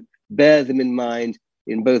to bear them in mind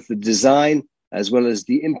in both the design as well as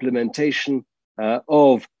the implementation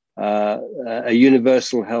of a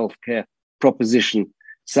universal healthcare proposition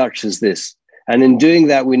such as this. And in doing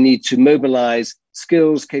that, we need to mobilize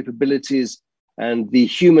skills, capabilities, and the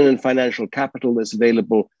human and financial capital that's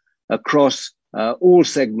available across all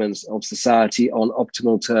segments of society on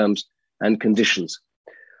optimal terms and conditions.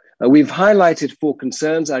 We've highlighted 4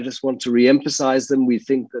 concerns. I just want to re-emphasize them. We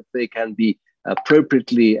think that they can be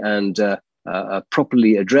appropriately and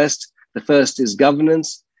properly addressed. The first is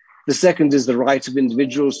governance. The second is the right of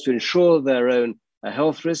individuals to ensure their own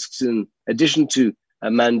health risks, in addition to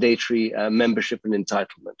mandatory membership and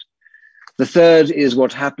entitlement. The third is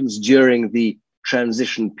what happens during the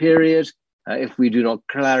transition period. If we do not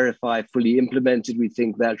clarify, fully implemented, we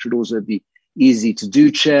think that should also be easy to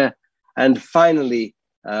do, Chair. And finally,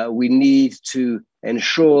 we need to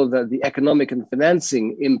ensure that the economic and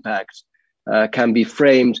financing impact can be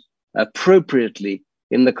framed appropriately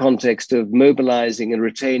in the context of mobilizing and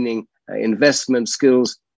retaining investment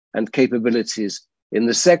skills and capabilities in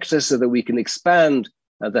the sector, so that we can expand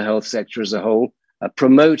the health sector as a whole,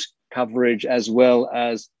 promote coverage as well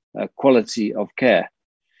as quality of care.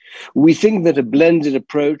 We think that a blended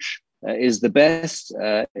approach is the best.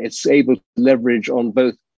 It's able to leverage on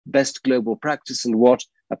both best global practice and what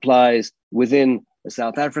applies within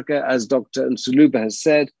South Africa, as Dr. Nsuluba has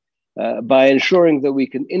said, by ensuring that we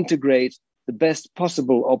can integrate the best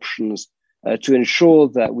possible options to ensure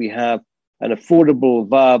that we have an affordable,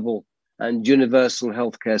 viable, and universal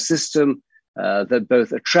healthcare system that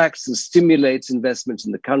both attracts and stimulates investment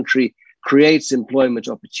in the country, creates employment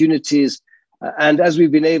opportunities, and as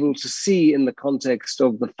we've been able to see in the context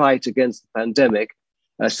of the fight against the pandemic,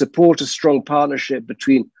 support a strong partnership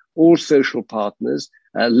between all social partners,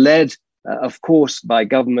 led, of course, by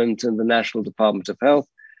government and the National Department of Health,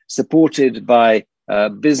 supported by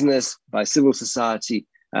business, by civil society,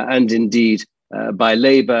 and indeed by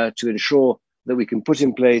labor, to ensure that we can put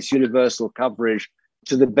in place universal coverage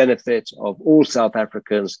to the benefit of all South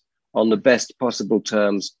Africans on the best possible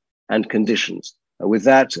terms and conditions. With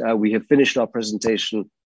that, we have finished our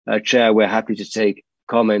presentation. Chair, we're happy to take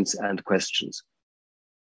comments and questions.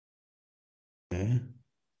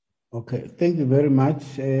 Okay, thank you very much.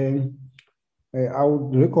 I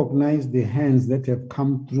would recognize the hands that have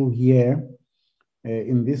come through here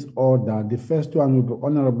in this order. The first one will be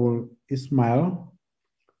Honorable Ismail,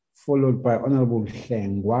 followed by Honorable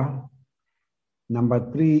Hlengwa.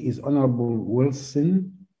 Number 3 is Honorable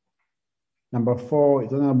Wilson. Number 4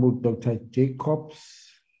 is Honorable Dr. Jacobs.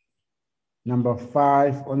 Number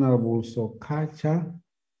 5, Honorable Sokacha.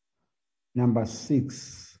 Number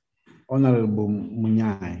 6, Honorable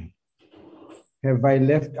Munyai. Have I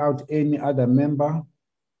left out any other member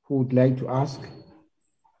who would like to ask?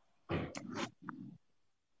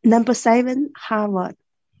 Number 7, Harvard.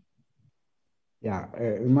 Yeah,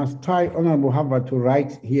 we must try Honorable Harvard to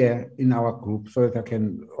write here in our group so that I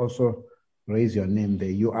can also raise your name there.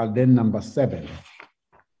 You are then number 7.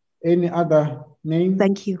 Any other name?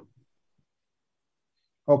 Thank you.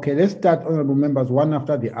 Okay, let's start honorable members one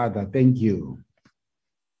after the other. Thank you.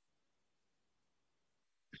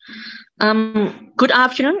 Good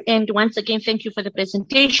afternoon, and once again, thank you for the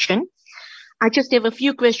presentation. I just have a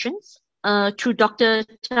few questions to Dr.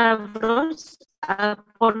 Stavros.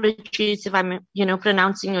 Apologies if I'm,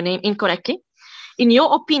 pronouncing your name incorrectly. In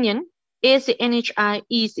your opinion, as the NHI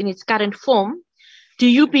is in its current form, do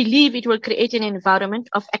you believe it will create an environment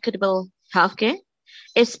of equitable healthcare,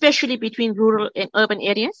 especially between rural and urban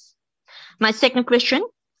areas? My second question,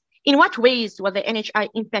 in what ways will the NHI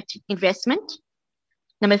impact investment?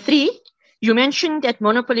 Number 3, you mentioned that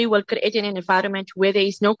monopoly will create an environment where there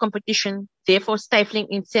is no competition, therefore stifling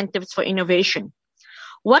incentives for innovation.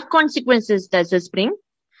 What consequences does this bring?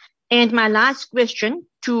 And my last question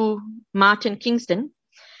to Martin Kingston,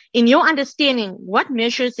 in your understanding, what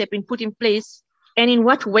measures have been put in place and in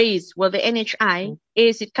what ways will the NHI,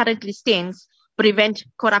 as it currently stands, prevent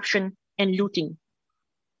corruption and looting?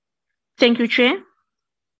 Thank you, Chair.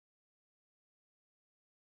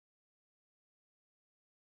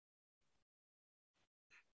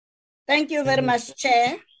 Thank you very much,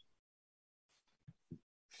 Chair.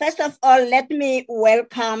 First of all, let me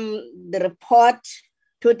welcome the report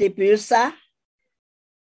to the BUSA.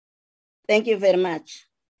 Thank you very much.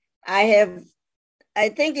 I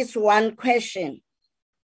think it's one question,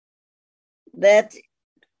 that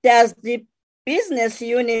does the business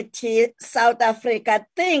unity South Africa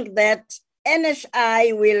think that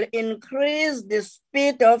NHI will increase the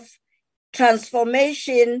speed of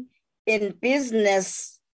transformation in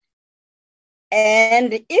business?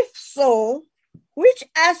 And if so, which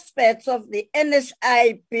aspects of the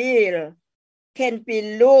NHI bill can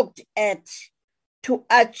be looked at to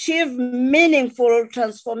achieve meaningful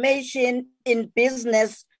transformation in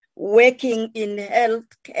business working in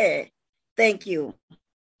healthcare? Thank you.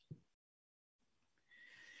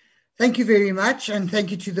 Thank you very much, and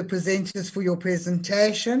thank you to the presenters for your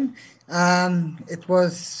presentation. It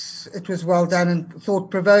was well done and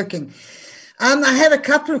thought-provoking. I have a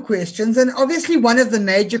couple of questions, and obviously one of the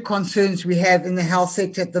major concerns we have in the health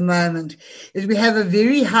sector at the moment is we have a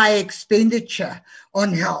very high expenditure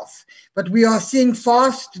on health, but we are seeing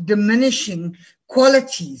fast diminishing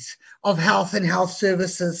qualities of health and health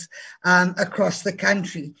services across the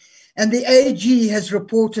country. And the AG has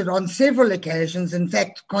reported on several occasions, in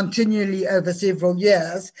fact, continually over several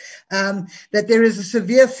years, that there is a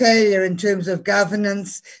severe failure in terms of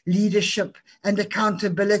governance, leadership, and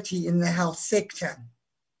accountability in the health sector.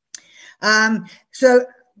 So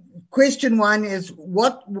question one is,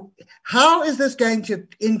 how is this going to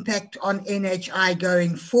impact on NHI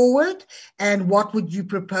going forward, and what would you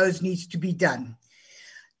propose needs to be done?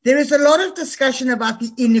 There is a lot of discussion about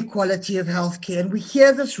the inequality of healthcare, and we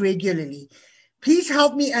hear this regularly. Please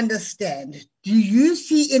help me understand. Do you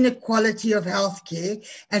see inequality of healthcare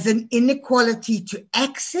as an inequality to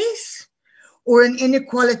access or an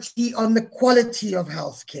inequality on the quality of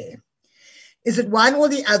healthcare? Is it one or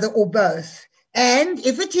the other or both? And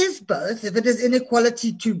if it is both, if it is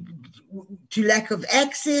inequality to lack of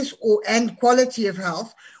access and quality of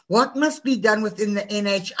health, what must be done within the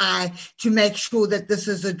NHI to make sure that this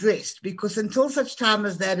is addressed? Because until such time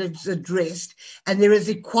as that is addressed and there is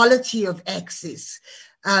equality of access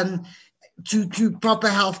to proper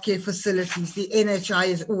healthcare facilities, the NHI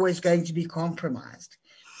is always going to be compromised.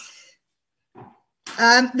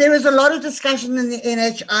 There is a lot of discussion in the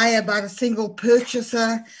NHI about a single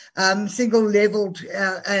purchaser, single leveled,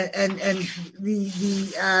 and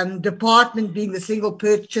the department being the single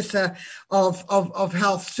purchaser of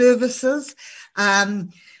health services.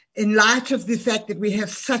 In light of the fact that we have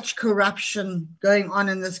such corruption going on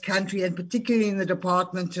in this country, and particularly in the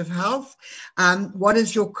Department of Health, what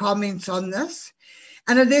is your comments on this?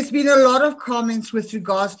 And there's been a lot of comments with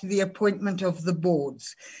regards to the appointment of the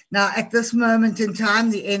boards. Now, at this moment in time,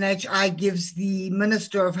 the NHI gives the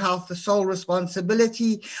Minister of Health the sole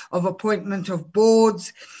responsibility of appointment of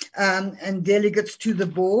boards and delegates to the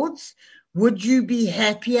boards. Would you be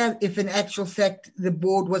happier if, in actual fact, the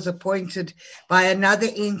board was appointed by another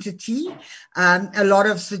entity? A lot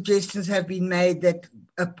of suggestions have been made that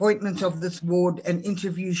appointment of this board and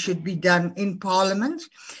interview should be done in Parliament,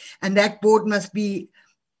 and that board must be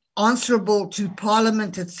answerable to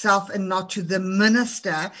Parliament itself and not to the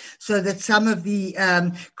minister, so that some of the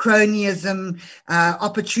cronyism,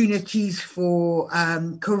 opportunities for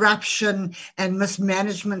corruption and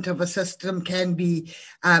mismanagement of a system can be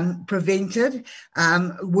prevented.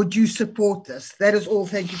 Would you support this? That is all.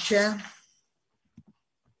 Thank you, Chair.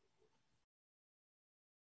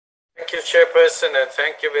 Thank you, Chairperson, and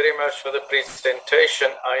thank you very much for the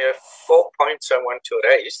presentation. I have 4 points I want to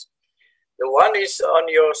raise. The one is on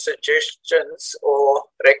your suggestions or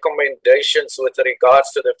recommendations with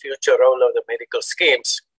regards to the future role of the medical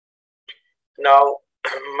schemes. Now,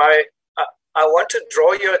 I want to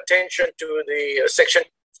draw your attention to the section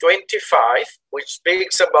 25, which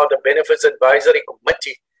speaks about the Benefits Advisory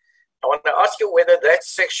Committee. I want to ask you whether that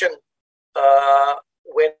section,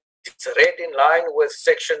 when it's read in line with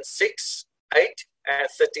section 6, 8, and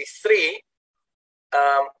 33,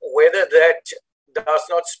 whether that does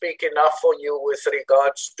not speak enough for you with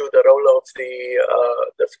regards to the role of the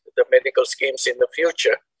medical schemes in the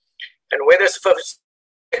future, and whether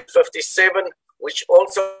 57, which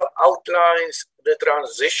also outlines the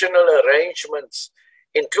transitional arrangements,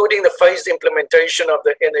 including the phased implementation of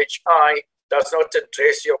the NHI, does not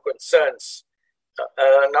address your concerns.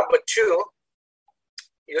 Number 2,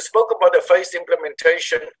 you spoke about the phased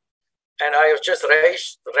implementation, and I have just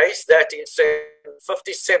raised that in section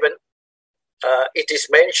 57. It is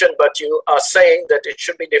mentioned, but you are saying that it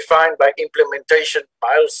should be defined by implementation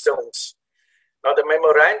milestones. Now, the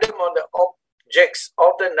memorandum on the objects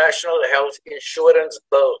of the National Health Insurance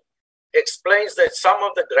Bill explains that some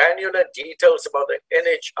of the granular details about the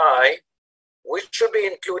NHI, which should be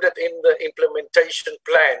included in the implementation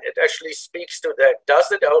plan. It actually speaks to that.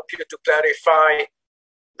 Does it help you to clarify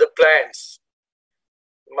the plans?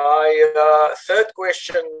 My third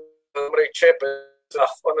question,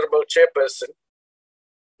 Honorable Chairperson,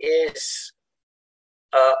 is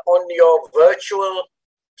on your virtual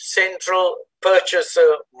central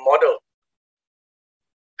purchaser model.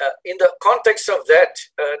 In the context of that,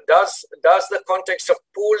 does the context of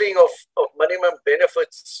pooling of minimum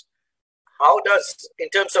benefits, in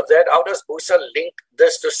terms of that, how does BUSA link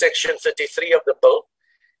this to Section 33 of the bill?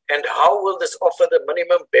 And how will this offer the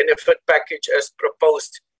minimum benefit package as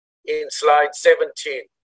proposed in slide 17?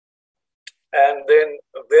 And then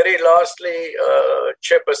very lastly,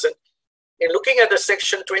 Chairperson, in looking at the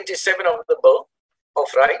Section 27 of the Bill of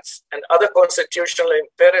Rights and other constitutional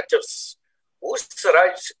imperatives, whose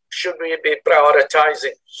rights should we be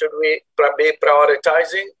prioritizing? Should we be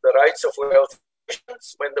prioritizing the rights of wealthy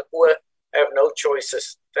nations when the poor have no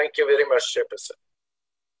choices? Thank you very much, Chairperson.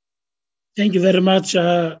 Thank you very much,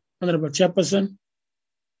 Honorable Chairperson.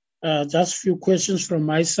 Just a few questions from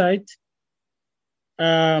my side.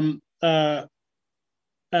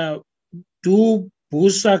 Do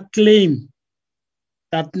BUSA claim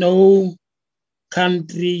that no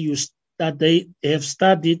country that they have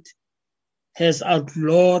studied has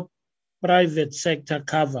outlawed private sector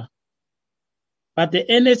cover? But the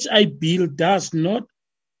NHI bill does not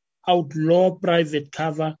outlaw private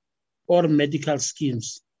cover or medical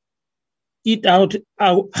schemes. It,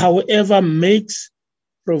 however, makes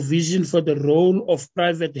provision for the role of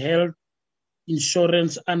private health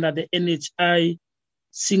insurance under the NHI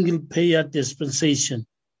single-payer dispensation.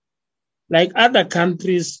 Like other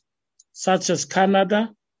countries, such as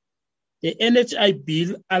Canada, the NHI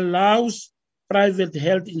bill allows private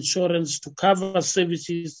health insurance to cover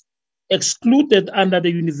services excluded under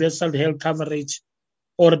the Universal Health Coverage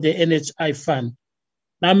or the NHI fund.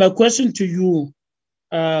 Now, my question to you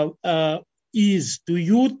is, do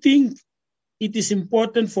you think it is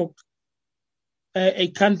important for a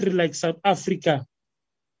country like South Africa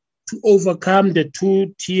to overcome the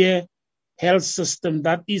two-tier health system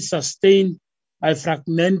that is sustained by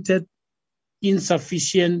fragmented,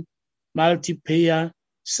 insufficient, multi-payer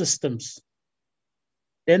systems?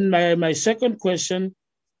 Then my second question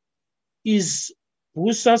is,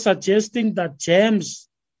 BUSA suggesting that GEMS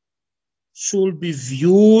should be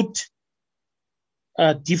viewed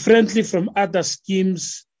differently from other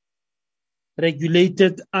schemes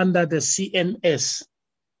regulated under the CMS.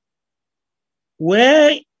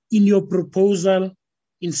 Where in your proposal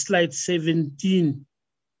in slide 17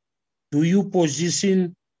 do you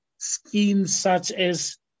position schemes such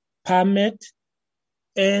as PAMED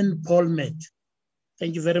and POLMED?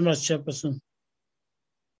 Thank you very much, Chairperson.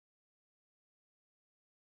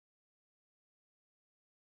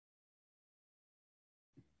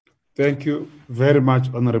 Thank you very much,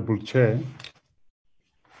 Honorable Chair.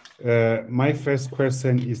 My first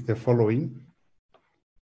question is the following.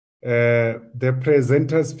 The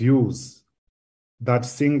presenter's views that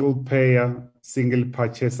single-payer,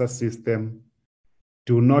 single-purchaser system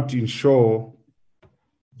do not ensure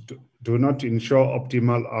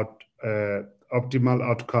optimal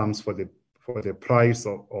outcomes for the price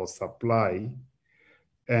or supply,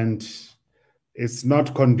 and it's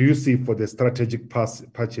not conducive for the strategic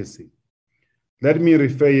purchasing. Let me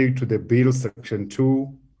refer you to the bill section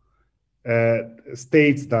 2,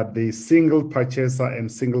 states that the single purchaser and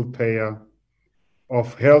single payer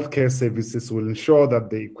of healthcare services will ensure that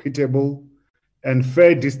the equitable and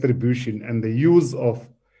fair distribution and the use of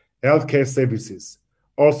healthcare services,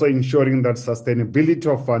 also ensuring that sustainability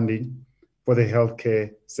of funding for the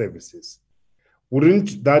healthcare services.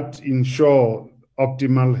 Wouldn't that ensure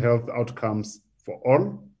optimal health outcomes for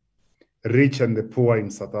all, rich and the poor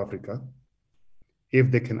in South Africa?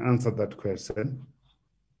 If they can answer that question.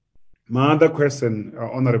 My other question,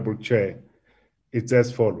 Honorable Chair, it's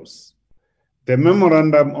as follows. The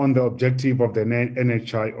memorandum on the objective of the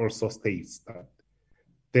NHI also states that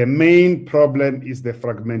the main problem is the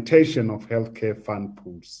fragmentation of healthcare fund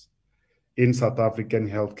pools in South African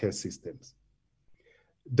healthcare systems.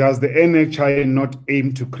 Does the NHI not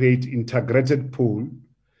aim to create integrated pool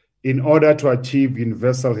in order to achieve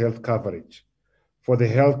universal health coverage for the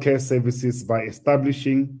healthcare services by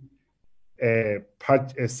establishing a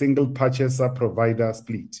single purchaser provider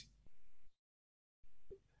split?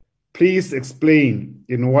 Please explain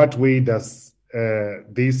in what way does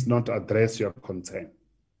this not address your concern?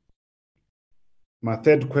 My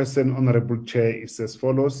third question, Honorable Chair, is as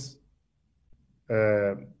follows.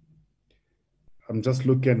 I'm just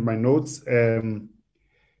looking at my notes. Can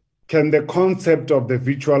can the concept of the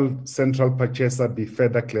virtual central purchaser be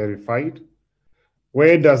further clarified?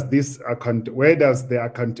 Where does the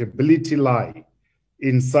accountability lie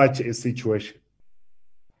in such a situation?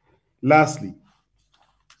 Lastly,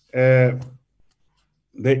 the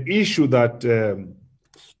issue that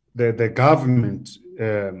the government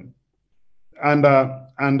under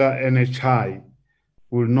NHI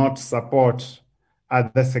will not support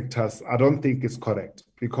other sectors, I don't think is correct,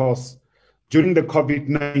 because during the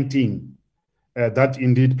COVID-19, that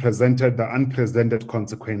indeed presented the unprecedented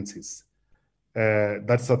consequences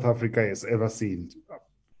that South Africa has ever seen,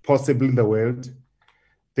 possibly in the world.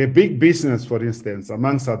 The big business, for instance,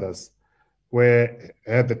 amongst others,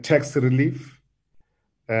 had the tax relief,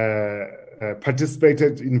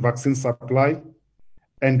 participated in vaccine supply,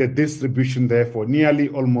 and the distribution, therefore, nearly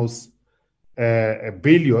almost $1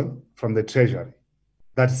 billion from the Treasury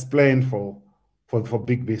that is planned for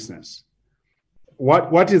big business.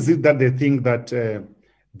 What is it that they think that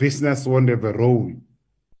business won't have a role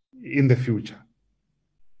in the future?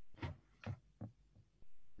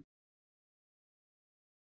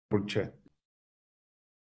 Chair.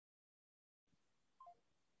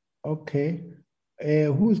 Okay.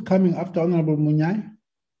 Who's coming after Honorable Munyai?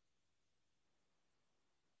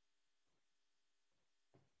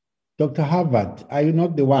 Dr. Harvard, are you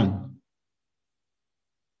not the one?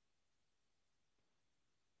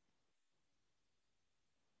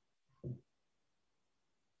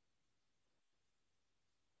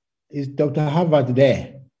 Is Dr. Harvard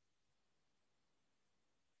there?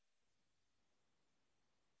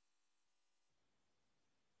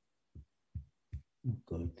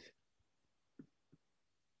 Good.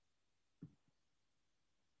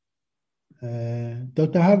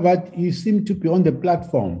 Dr. Harvard, you seem to be on the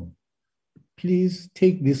platform. Please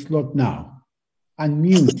take this slot now.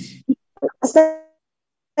 Unmute.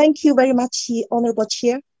 Thank you very much, Honorable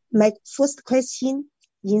Chair. My first question,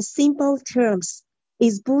 in simple terms,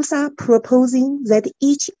 is BUSA proposing that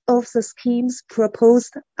each of the schemes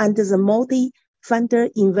proposed under the multi-funder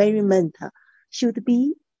environment should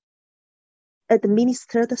be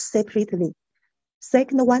administered separately?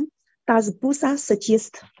 Second one, does BUSA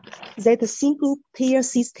suggest that a single payer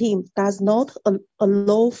system does not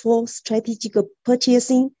allow for strategic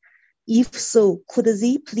purchasing? If so, could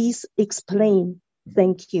they please explain?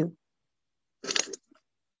 Thank you.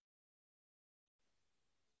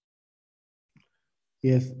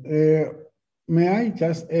 Yes. May I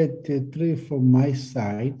just add 3 from my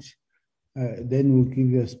side? Then we'll give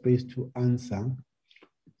you a space to answer.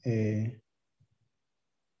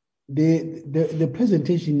 The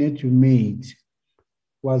presentation that you made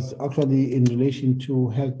was actually in relation to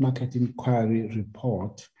health market inquiry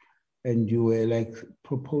report, and you were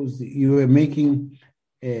you were making,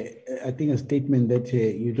 I think, a statement that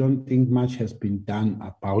you don't think much has been done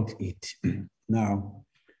about it. Now,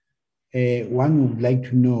 one would like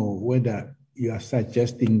to know whether you are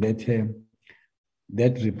suggesting that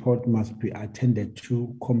that report must be attended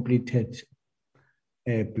to, completed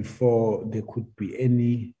before there could be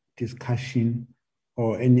any discussion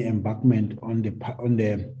or any embarkment on the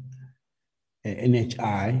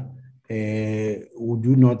NHI. Would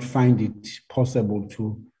you not find it possible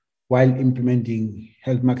to, while implementing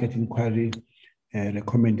health market inquiry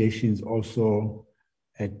recommendations, also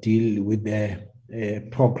deal with the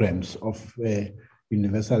programs of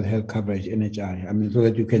universal health coverage, NHI? I mean, so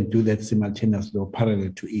that you can do that simultaneously or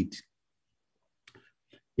parallel to it.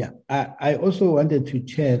 Yeah, I also wanted to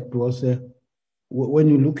check, because when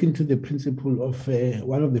you look into the principle of,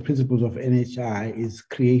 one of the principles of NHI is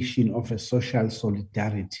creation of a social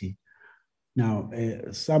solidarity. Now,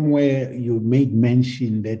 somewhere you made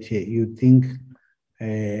mention that you think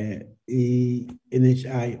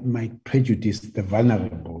NHI might prejudice the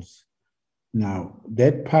vulnerables. Now,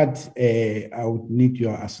 that part, I would need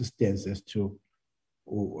your assistance as to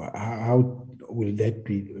how will that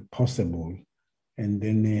be possible? And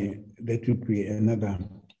then that would be another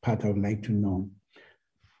part I would like to know.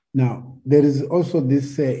 Now, there is also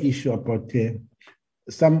this issue about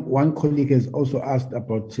one colleague has also asked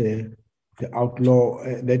about the outlaw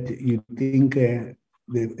that you think the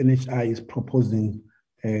NHI is proposing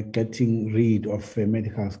getting rid of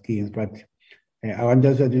medical schemes, but I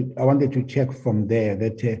wanted to check from there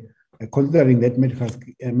that considering that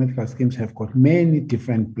medical schemes have got many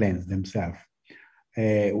different plans themselves,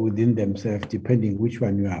 within themselves, depending which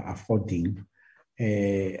one you are affording,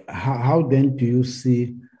 how then do you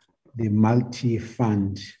see the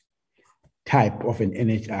multi-fund type of an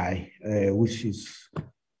NHI, which is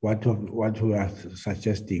what we are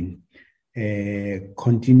suggesting,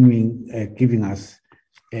 continuing giving us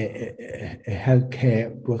a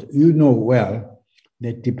healthcare, because you know well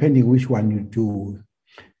that depending which one you do,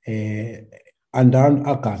 and around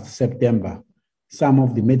August, September, some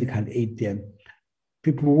of the medical aid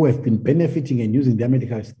people who have been benefiting and using their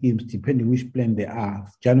medical schemes, depending which plan they are,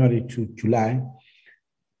 January to July.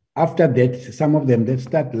 After that, some of them, they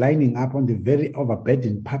start lining up on the very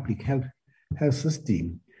overburdened public health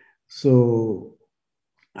system. So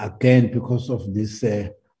again, because of this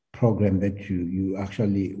program that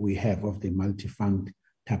we have of the multi-fund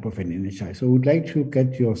type of an NHI. So we'd like to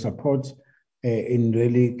get your support in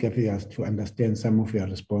really getting us to understand some of your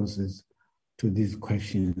responses to these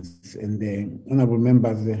questions. And the honorable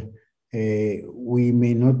members, we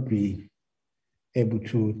may not be able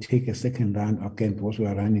to take a second round again because we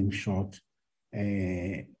are running short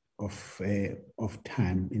of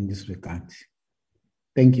time in this regard.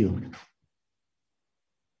 Thank you.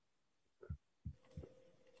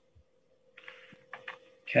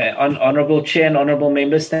 Okay, Honourable Chair and Honourable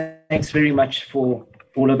Members, thanks very much for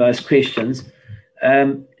all of those questions.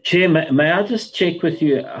 Chair, may I just check with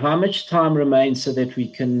you how much time remains so that we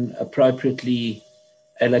can appropriately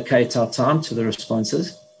allocate our time to the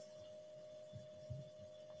responses?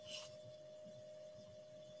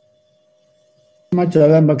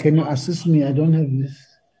 Machalamba, can you assist me? I don't have this.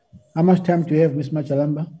 How much time do you have, Ms.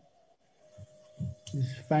 Machalamba?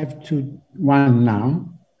 It's 5 to 1 now.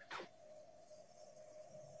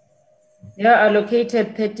 Yeah,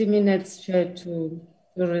 allocated 30 minutes, Chair,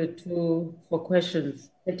 for questions.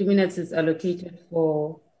 30 minutes is allocated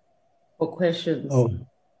for questions. Oh,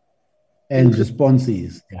 and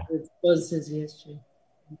responses. Yeah. Responses, yes, Chair.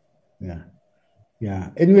 Yeah.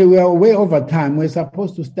 Yeah. Anyway, we are way over time. We're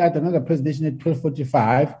supposed to start another presentation at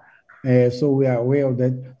 12:45. So we are aware of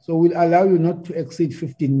that. So we'll allow you not to exceed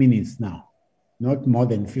 15 minutes now, not more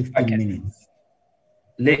than 15 minutes.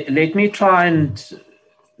 Let me try and,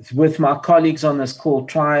 with my colleagues on this call,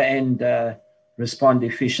 try and respond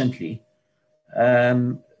efficiently.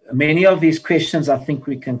 Many of these questions I think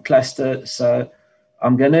we can cluster. So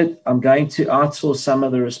I'm going to outsource some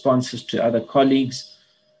of the responses to other colleagues.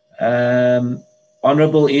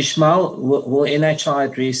 Honourable Ishmael, will NHI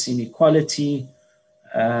address inequality?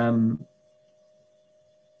 And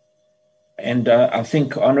I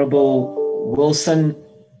think Honourable Wilson,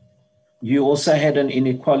 you also had an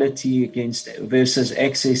inequality versus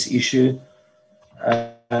access issue.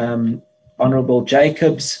 Honourable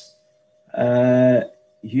Jacobs,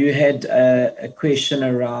 you had a question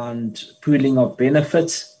around pooling of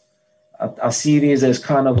benefits. I see these as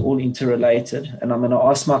kind of all interrelated, and I'm going to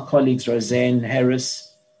ask my colleagues Roseanne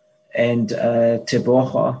Harris and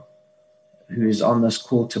Teboho, who is on this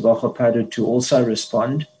call, Teboho Padu, to also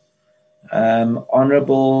respond.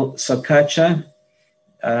 Honourable Sokacha,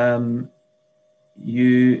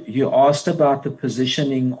 you asked about the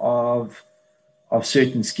positioning of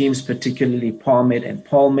certain schemes, particularly PALMED and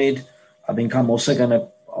PALMED. I think I'm also going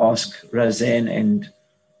to ask Roseanne and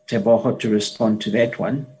Teboho to respond to that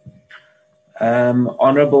one.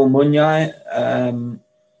 Honourable Munyai,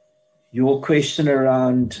 your question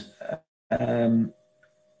around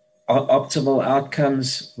optimal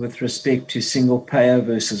outcomes with respect to single payer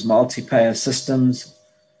versus multi-payer systems,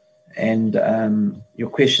 and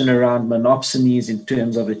your question around monopsonies in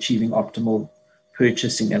terms of achieving optimal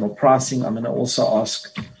purchasing and or pricing. I'm going to also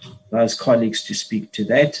ask those colleagues to speak to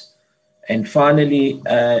that. And finally,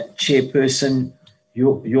 Chairperson,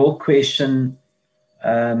 your question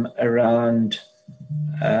around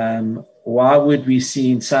why would we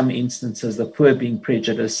see in some instances the poor being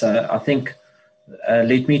prejudiced. So I think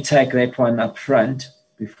let me take that one up front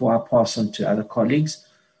before I pass on to other colleagues.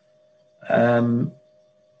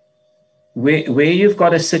 Where you've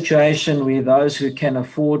got a situation where those who can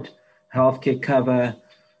afford healthcare cover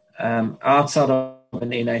outside of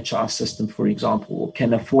an NHI system, for example, or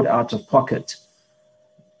can afford out of pocket,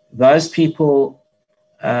 those people,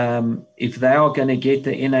 if they are going to get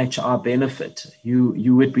the NHI benefit,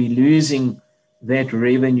 you would be losing that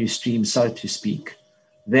revenue stream, so to speak.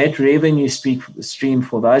 That revenue stream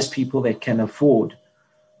for those people that can afford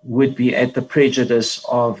would be at the prejudice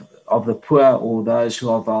of the poor or those who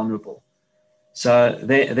are vulnerable. So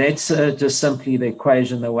that's just simply the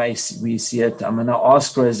equation, the way we see it. I'm going to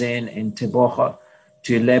ask Roseanne and Teboho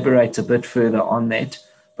to elaborate a bit further on that.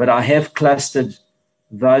 But I have clustered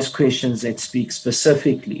those questions that speak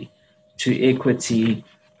specifically to equity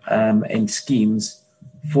and schemes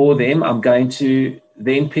for them. I'm going to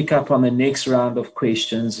then pick up on the next round of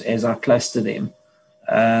questions as I cluster them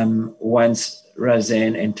once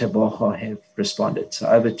Roseanne and Teboho have responded. So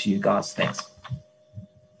over to you guys. Thanks.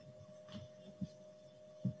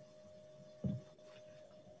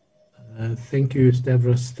 Thank you,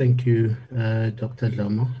 Stavros. Thank you, Dr.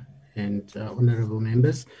 Lomo. and honorable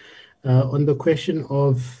members. On the question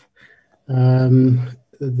of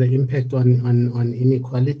the impact on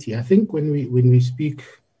inequality, I think when we speak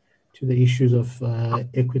to the issues of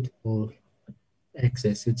equitable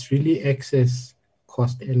access, it's really access,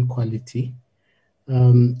 cost, and quality.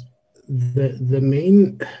 The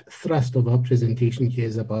main thrust of our presentation here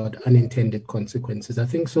is about unintended consequences. I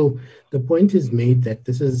think so. The point is made that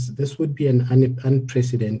this would be an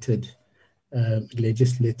unprecedented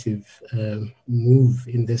legislative move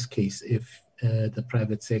in this case if the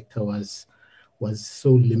private sector was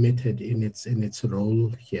so limited in its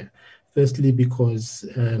role here. Firstly, because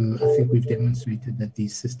I think we've demonstrated that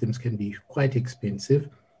these systems can be quite expensive.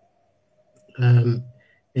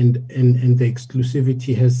 And the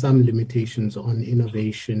exclusivity has some limitations on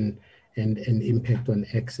innovation and impact on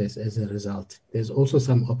access as a result. There's also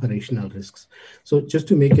some operational risks. So just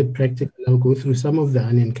to make it practical, I'll go through some of the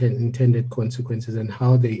unintended consequences and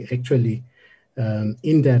how they actually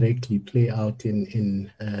indirectly play out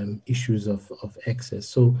in issues of access.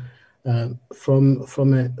 So from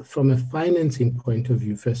a financing point of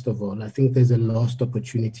view, first of all, I think there's a lost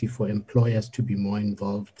opportunity for employers to be more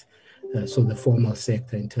involved. So the formal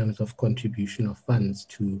sector in terms of contribution of funds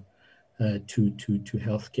to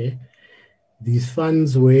healthcare. These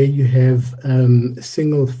funds where you have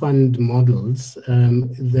single fund models,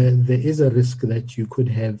 there is a risk that you could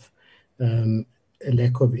have a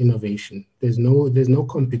lack of innovation. There's no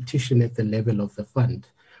competition at the level of the fund.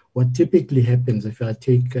 What typically happens, if I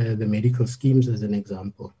take the medical schemes as an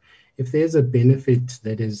example, if there's a benefit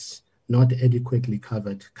that is not adequately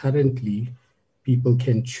covered, currently people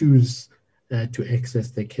can choose to access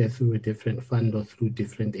their care through a different fund or through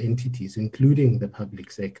different entities, including the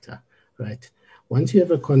public sector, right? Once you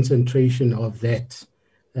have a concentration of that,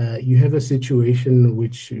 you have a situation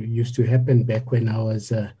which used to happen back when I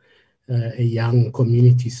was a young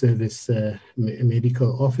community service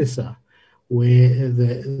medical officer, where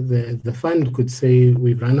the fund could say,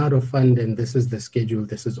 we've run out of fund and this is the schedule,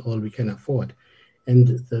 this is all we can afford.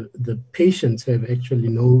 And the patients have actually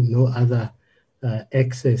no other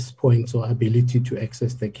access points or ability to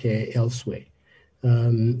access the care elsewhere.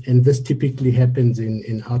 And this typically happens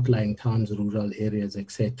in outlying towns, rural areas,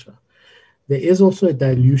 etc. There is also a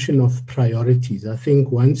dilution of priorities. I think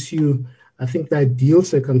the ideal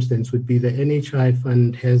circumstance would be the NHI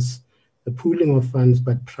fund has the pooling of funds,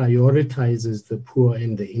 but prioritizes the poor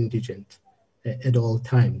and the indigent at all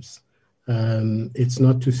times. It's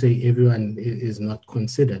not to say everyone is not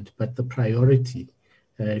considered, but the priority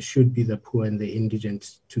should be the poor and the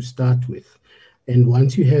indigent to start with. And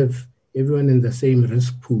once you have everyone in the same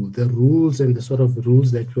risk pool, the rules and the sort of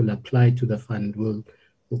rules that will apply to the fund will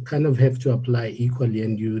kind of have to apply equally,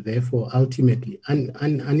 and you therefore ultimately,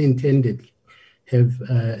 unintendedly, have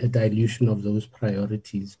a dilution of those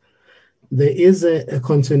priorities. There is a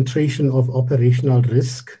concentration of operational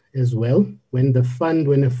risk as well. When a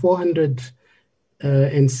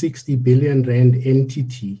 460 billion rand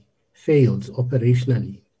entity fails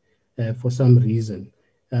operationally for some reason,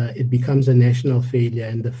 it becomes a national failure,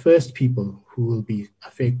 and the first people who will be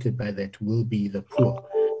affected by that will be the poor.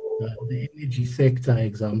 The energy sector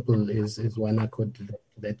example is one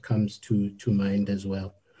that comes to mind as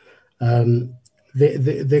well.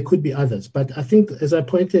 There could be others, but I think as I'm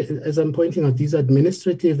pointing out, these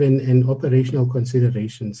administrative and operational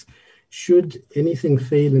considerations, should anything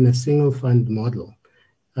fail in a single fund model,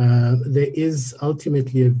 there is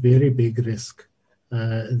ultimately a very big risk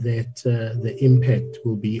that the impact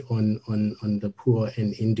will be on the poor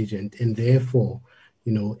and indigent, and therefore,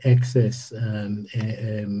 access and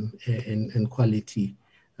quality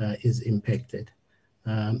is impacted.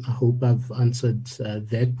 I hope I've answered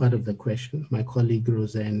that part of the question. My colleague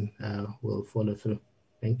Roseanne will follow through.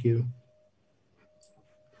 Thank you.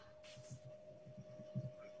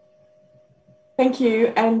 Thank you,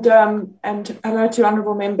 and hello to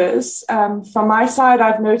honourable members. From my side,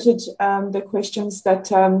 I've noted the questions that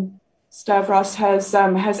Stavros has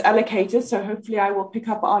allocated, so hopefully I will pick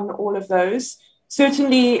up on all of those.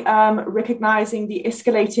 Certainly recognising the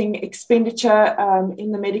escalating expenditure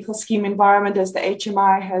in the medical scheme environment, as the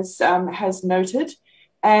HMI has noted.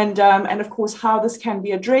 And of course, how this can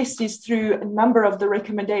be addressed is through a number of the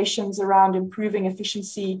recommendations around improving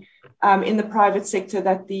efficiency in the private sector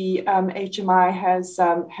that the HMI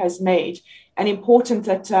has made. And important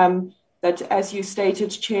that, as you stated,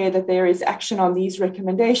 Chair, that there is action on these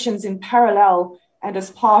recommendations in parallel and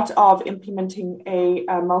as part of implementing a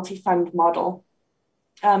multi-fund model.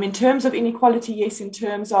 In terms of inequality, yes, in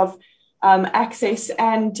terms of access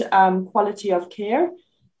and quality of care.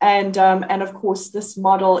 And of course, this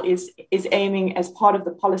model is aiming as part of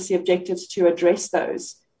the policy objectives to address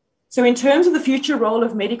those. So in terms of the future role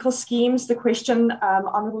of medical schemes, the question,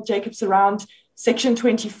 Honourable Jacobs, around Section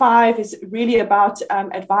 25 is really about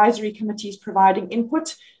advisory committees providing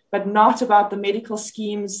input, but not about the medical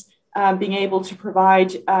schemes being able to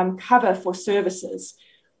provide cover for services.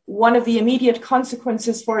 One of the immediate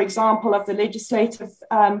consequences, for example, of the legislative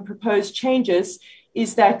proposed changes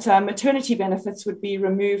is that maternity benefits would be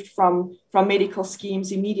removed from medical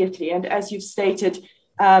schemes immediately. And as you've stated,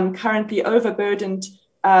 currently overburdened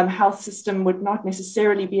health system would not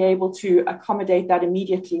necessarily be able to accommodate that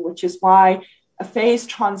immediately, which is why a phased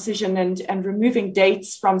transition and removing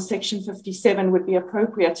dates from Section 57 would be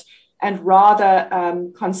appropriate, and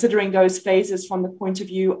rather considering those phases from the point of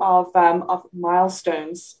view of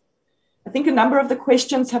milestones. I think a number of the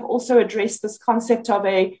questions have also addressed this concept of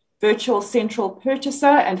a virtual central purchaser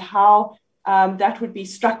and how that would be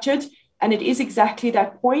structured. And it is exactly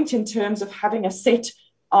that point in terms of having a set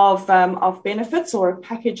of benefits or a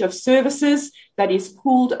package of services that is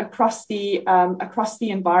pooled across the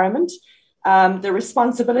environment. The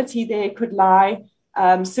responsibility there could lie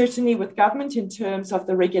certainly with government in terms of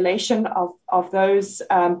the regulation of those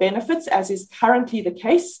benefits, as is currently the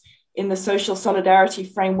case in the social solidarity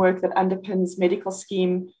framework that underpins medical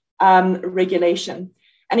scheme regulation.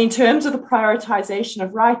 And in terms of the prioritization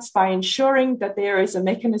of rights, by ensuring that there is a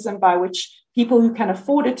mechanism by which people who can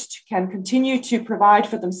afford it can continue to provide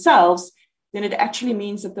for themselves, then it actually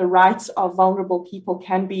means that the rights of vulnerable people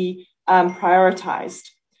can be prioritized.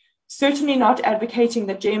 Certainly not advocating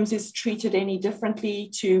that GEMS is treated any differently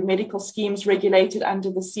to medical schemes regulated under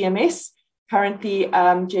the CMS. Currently,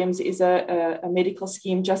 GEMS is a medical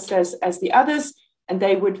scheme just as the others, and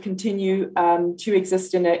they would continue to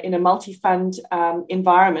exist in a multi-fund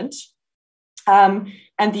environment.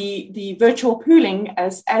 And the virtual pooling,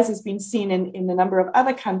 as has been seen in a number of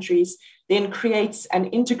other countries, then creates an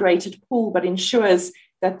integrated pool, but ensures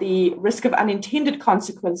that the risk of unintended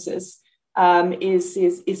consequences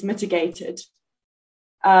is mitigated.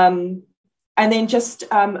 And then just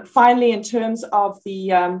finally, in terms of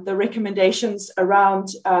the recommendations around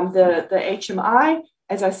the HMI,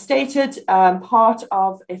 as I stated, part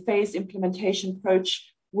of a phased implementation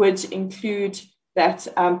approach would include that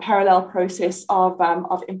parallel process of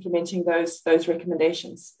implementing those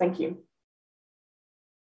recommendations. Thank you.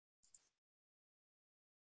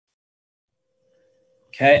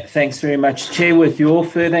 Okay, thanks very much, Chair. With your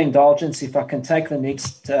further indulgence, if I can take the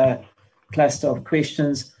next cluster of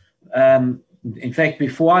questions. In fact,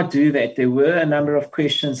 before I do that, there were a number of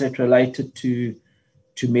questions that related to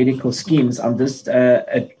medical schemes. I'm just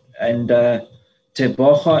Teboga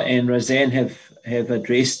and Roseanne have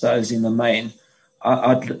addressed those in the main.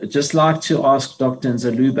 I'd just like to ask Dr.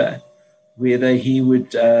 Nzaluba whether he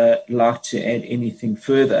would like to add anything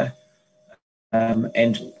further,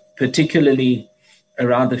 and particularly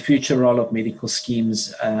around the future role of medical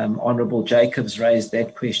schemes. Honourable Jacobs raised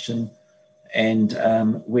that question, and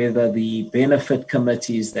whether the benefit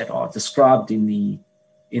committees that are described in the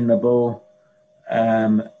bill,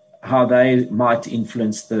 how they might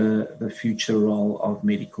influence the future role of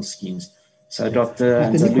medical schemes. So,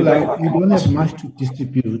 Dr. Mr. Nicola, you don't have much to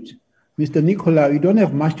distribute. Mr. Nicola, you don't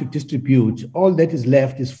have much to distribute. All that is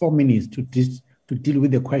left is 4 minutes to deal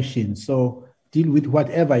with the question. So deal with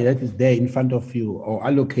whatever that is there in front of you or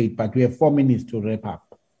allocate, but we have 4 minutes to wrap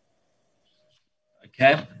up.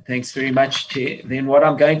 Okay, thanks very much, Chair. Then what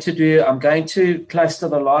I'm going to do, I'm going to cluster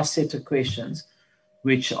the last set of questions,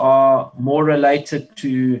 which are more related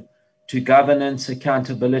to governance,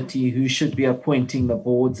 accountability, who should be appointing the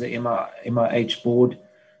boards, the MIH board,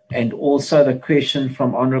 and also the question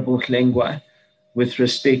from Honourable Hlengwa with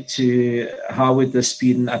respect to how would this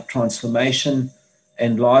speed up transformation,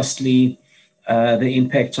 and lastly, the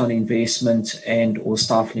impact on investment and or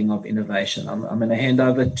stifling of innovation. I'm going to hand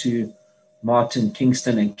over to Martin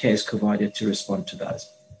Kingston and Kaz Kovadia to respond to those.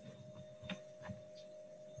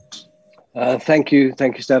 Thank you,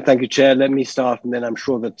 Steph. Thank you, Chair. Let me start, and then I'm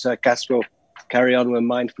sure that Kaz will carry on. We're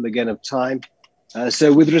mindful again of time.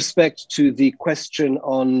 So with respect to the question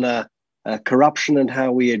on corruption and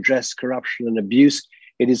how we address corruption and abuse,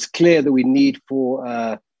 it is clear that we need for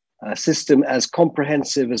a system as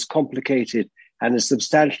comprehensive, as complicated, and as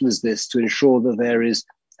substantial as this to ensure that there is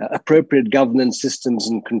appropriate governance systems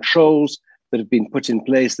and controls that have been put in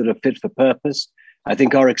place that are fit for purpose. I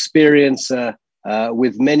think our experience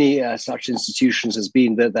with many such institutions has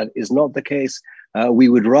been that that is not the case. We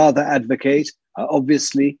would rather advocate,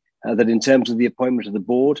 obviously, that in terms of the appointment of the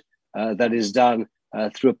board, that is done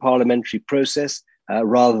through a parliamentary process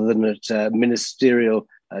rather than at ministerial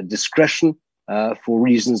discretion for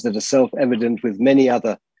reasons that are self-evident with many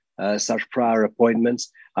other such prior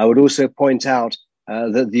appointments. I would also point out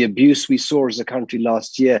that the abuse we saw as a country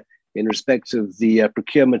last year in respect of the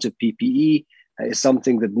procurement of PPE is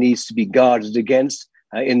something that needs to be guarded against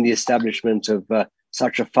in the establishment of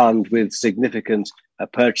such a fund with significant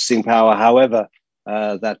purchasing power, however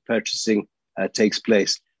that purchasing takes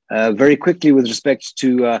place. Very quickly, with respect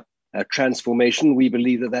to transformation, we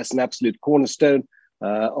believe that that's an absolute cornerstone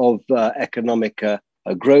of economic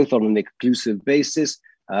growth on an inclusive basis.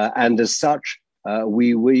 And as such,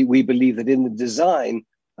 we believe that in the design,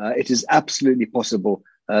 it is absolutely possible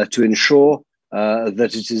to ensure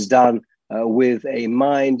that it is done with a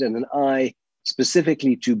mind and an eye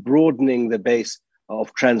specifically to broadening the base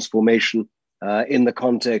of transformation in the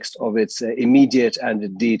context of its immediate and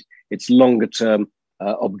indeed its longer term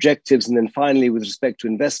objectives. And then finally, with respect to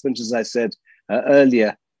investment, as I said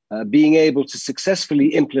earlier, being able to successfully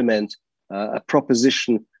implement a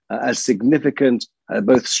proposition as significant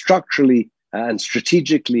both structurally and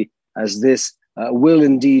strategically as this will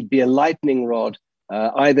indeed be a lightning rod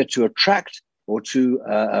either to attract or to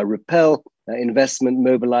repel investment,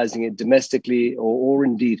 mobilizing it domestically or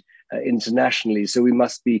indeed internationally. So we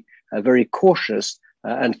must be very cautious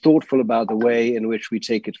and thoughtful about the way in which we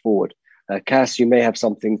take it forward. Cass, you may have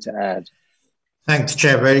something to add. Thanks,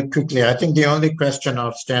 Chair. Very quickly, I think the only question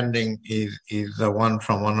outstanding is the one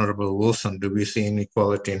from Honorable Wilson. Do we see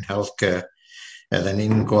inequality in healthcare as an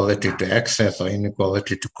inequality to access or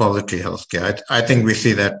inequality to quality healthcare? I think we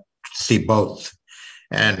see both.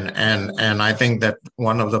 And I think that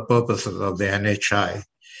one of the purposes of the NHI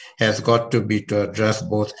has got to be to address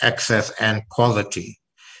both access and quality,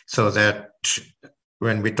 so that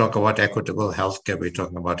when we talk about equitable healthcare, we're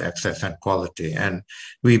talking about access and quality. And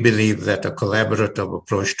we believe that a collaborative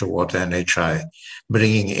approach towards NHI,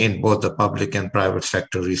 bringing in both the public and private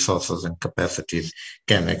sector resources and capacities,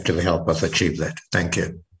 can actually help us achieve that. Thank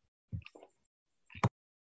you.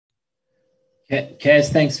 Kaz,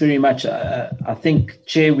 thanks very much. I think,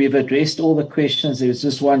 Chair, we've addressed all the questions. There was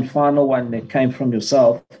just one final one that came from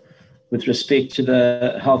yourself with respect to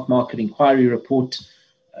the Health Market Inquiry Report.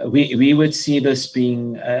 We would see this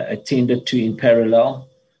being attended to in parallel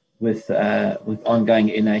with ongoing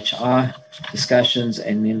NHI discussions.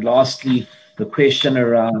 And then lastly, the question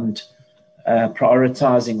around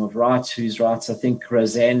prioritizing of rights, whose rights, I think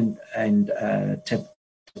Roseanne and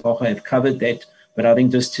Tebogo have covered that. But I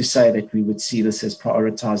think just to say that we would see this as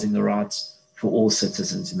prioritizing the rights for all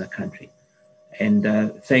citizens in the country. And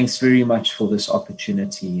thanks very much for this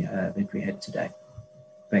opportunity that we had today.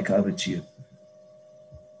 Back over to you.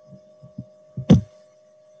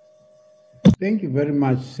 Thank you very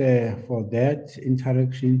much for that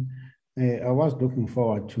interaction. I was looking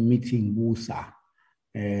forward to meeting Musa,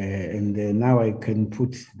 and now I can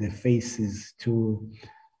put the faces to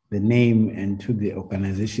the name and to the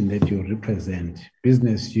organization that you represent,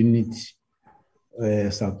 Business Unit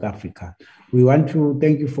South Africa. We want to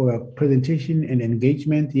thank you for your presentation and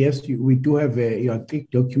engagement. Yes, we do have your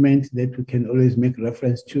thick document that we can always make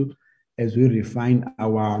reference to as we refine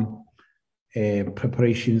our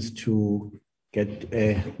preparations to get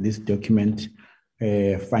this document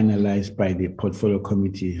finalized by the Portfolio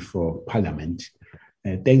Committee for Parliament.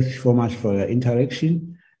 Thanks so much for your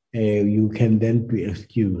interaction. You can then be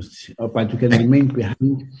excused, but you can remain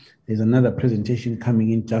behind. There's another presentation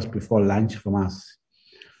coming in just before lunch from us.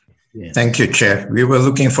 Yes. Thank you, Chair. We were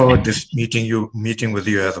looking forward to meeting with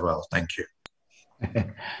you as well. Thank you.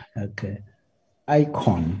 Okay.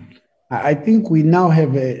 ICON. I think we now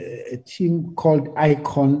have a team called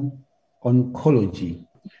ICON Oncology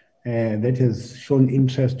that has shown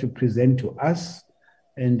interest to present to us,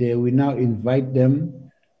 and we now invite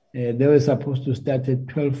them. They were supposed to start at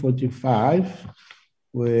 12:45.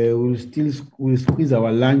 We'll squeeze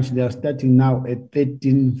our lunch. They are starting now at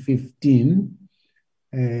 13:15.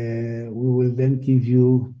 We will then give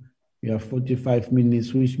you your 45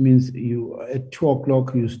 minutes, which means you at 2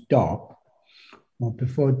 o'clock you stop. Or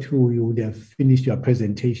before 2, you would have finished your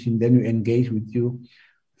presentation. Then we engage with you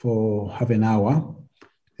for half an hour,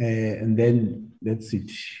 and then that's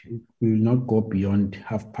it. We will not go beyond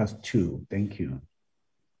 2:30. Thank you.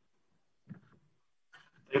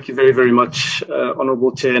 Thank you very, very much,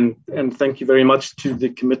 Honourable Chair, and thank you very much to the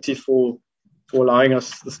committee for allowing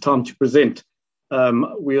us this time to present.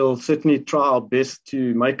 We'll certainly try our best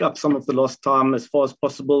to make up some of the lost time as far as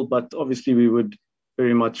possible, but obviously we would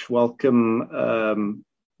very much welcome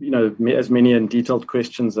as many and detailed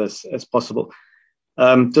questions as possible.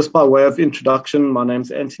 Just by way of introduction, my name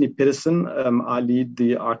is Anthony Pedersen. I lead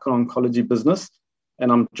the ICON Oncology business, and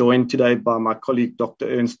I'm joined today by my colleague, Dr.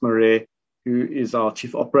 Ernst Marais, who is our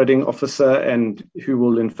Chief Operating Officer and who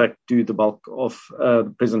will in fact do the bulk of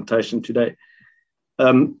the presentation today.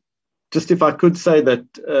 just if I could say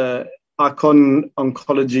that ICON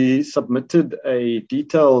Oncology submitted a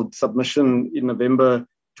detailed submission in November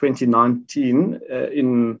 2019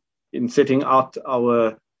 in setting out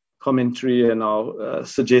our commentary and our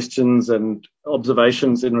suggestions and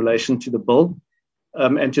observations in relation to the bill.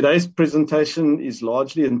 And today's presentation is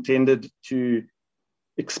largely intended to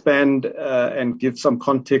expand and give some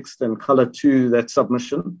context and color to that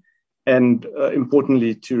submission, and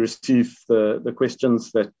importantly, to receive the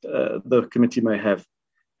questions that the committee may have.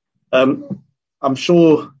 I'm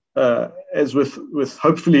sure, as with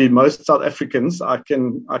hopefully most South Africans, I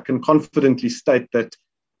can confidently state that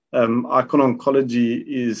ICON Oncology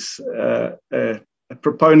is a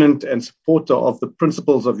proponent and supporter of the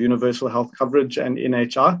principles of universal health coverage and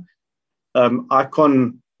NHI.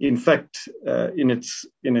 ICON, in fact, in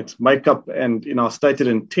its makeup and in our stated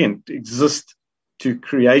intent, exists to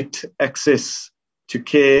create access to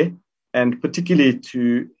care and particularly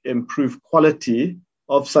to improve quality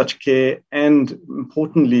of such care, and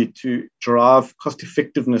importantly, to drive cost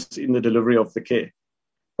effectiveness in the delivery of the care.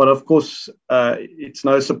 But of course, it's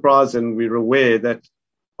no surprise, and we're aware that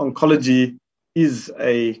oncology is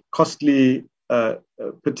a costly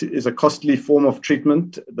form of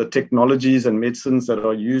treatment. The technologies and medicines that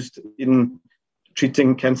are used in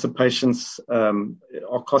treating cancer patients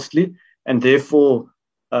are costly, and therefore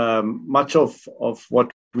much of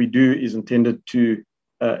what we do is intended to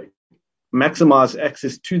maximize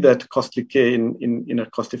access to that costly care in a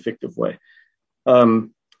cost-effective way.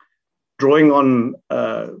 Drawing on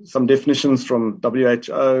some definitions from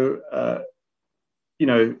WHO,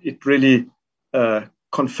 it really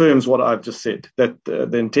confirms what I've just said, that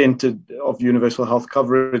the intent of universal health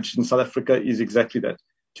coverage in South Africa is exactly that,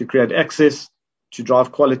 to create access, to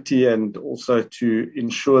drive quality, and also to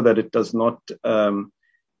ensure that it does not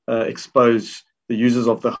expose the users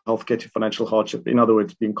of the healthcare to financial hardship, in other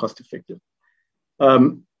words, being cost effective.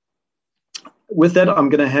 With that, I'm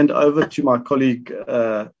going to hand over to my colleague,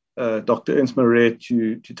 Dr. Ernst Marais,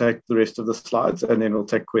 to take the rest of the slides, and then we'll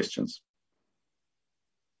take questions.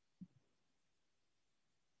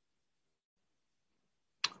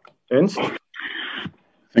 Ernst?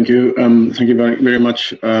 Thank you. Thank you very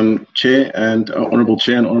much, Chair and Honourable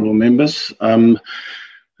Chair and Honourable Members.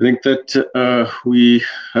 I think that we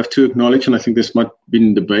have to acknowledge, and I think there's much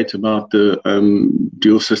been debate about the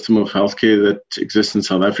dual system of healthcare that exists in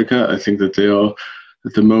South Africa. I think that there are,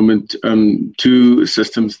 at the moment, two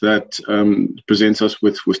systems that presents us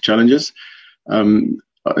with challenges.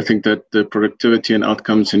 I think that the productivity and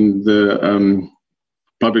outcomes in the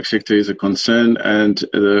public sector is a concern, and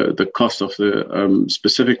the cost of the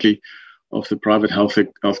specifically of the private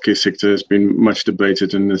healthcare sector has been much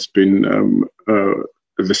debated, and has been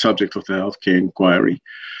the subject of the healthcare inquiry.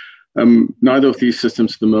 Neither of these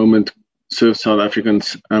systems at the moment serve South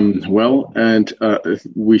Africans well, and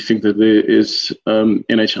we think that there is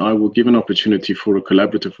NHI will give an opportunity for a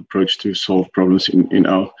collaborative approach to solve problems in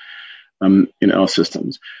our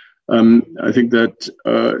systems. I think that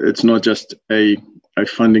it's not just a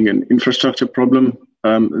funding and infrastructure problem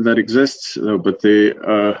that exists, but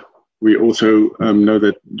we also know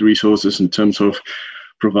that the resources in terms of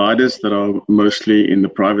providers that are mostly in the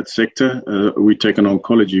private sector. We take an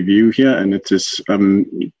oncology view here, and it is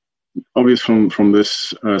obvious from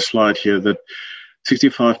this slide here that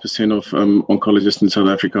 65% of oncologists in South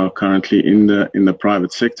Africa are currently in the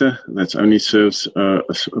private sector. That only serves a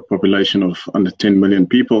population of under 10 million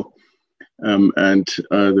people, and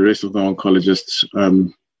the rest of the oncologists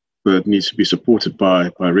that needs to be supported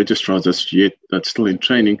by registrars that's still in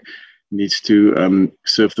training needs to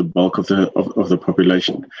serve the bulk of the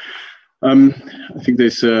population. I think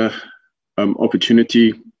there's a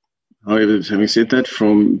opportunity, however, having said that,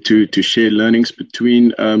 to share learnings between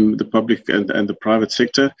the public and the private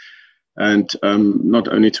sector, and not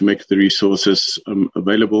only to make the resources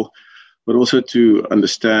available, but also to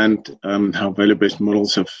understand how value-based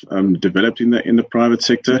models have developed in the private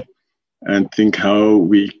sector, and think how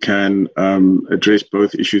we can address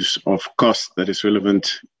both issues of cost that is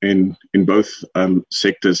relevant in both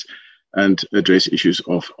sectors, and address issues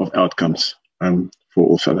of outcomes for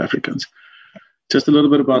all South Africans. Just a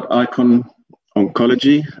little bit about ICON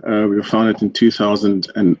Oncology. We were founded in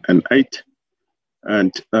 2008,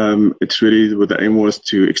 and it's really what the aim was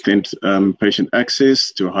to extend patient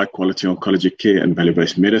access to high quality oncology care and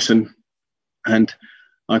value-based medicine. And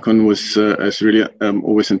ICON has really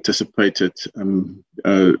always anticipated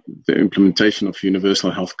the implementation of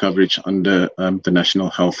universal health coverage under the national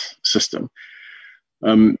health system.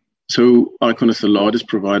 So ICON is the largest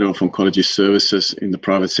provider of oncology services in the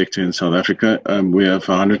private sector in South Africa. We have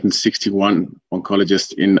 161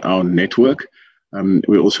 oncologists in our network,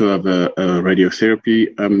 We also have a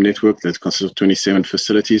radiotherapy network that consists of 27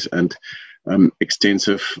 facilities and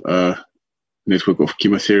extensive network of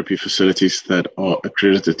chemotherapy facilities that are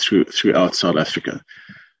accredited throughout South Africa.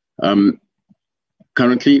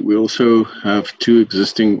 Currently, we also have 2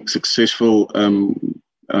 existing successful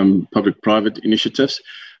public-private initiatives,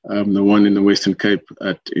 the one in the Western Cape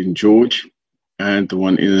in George, and the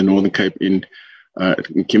one in the Northern Cape in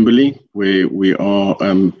Kimberley, where we are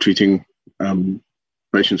treating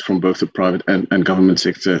patients from both the private and government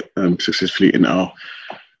sector successfully in our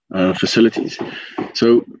facilities.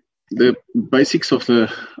 So the basics of the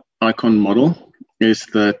ICON model is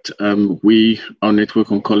that our network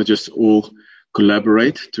oncologists all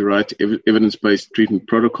collaborate to write evidence-based treatment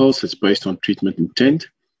protocols that's based on treatment intent.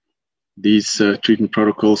 These treatment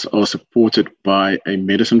protocols are supported by a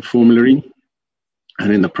medicine formulary,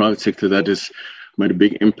 and in the private sector that has made a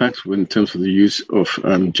big impact in terms of the use of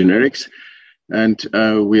generics. And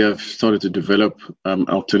we have started to develop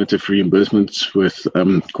alternative reimbursements with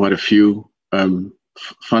quite a few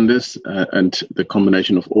funders, and the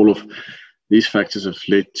combination of all of these factors have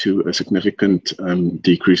led to a significant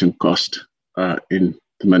decrease in cost in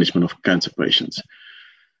the management of cancer patients.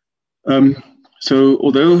 So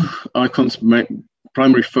although ICON's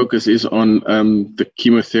primary focus is on the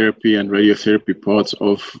chemotherapy and radiotherapy parts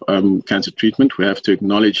of cancer treatment, we have to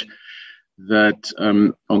acknowledge that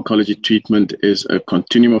oncology treatment is a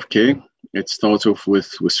continuum of care. It starts off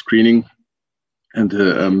with screening and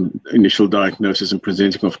the initial diagnosis and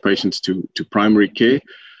presenting of patients to primary care.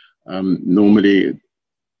 Normally,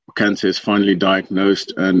 cancer is finally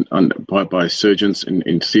diagnosed by surgeons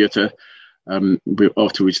in theatre,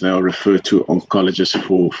 after which they are referred to oncologists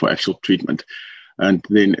for actual treatment. And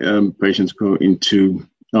then patients go into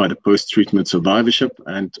either post-treatment survivorship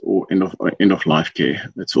or end-of-life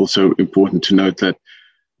care. It's also important to note that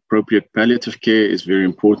appropriate palliative care is very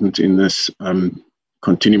important in this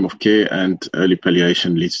continuum of care, and early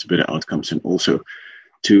palliation leads to better outcomes and also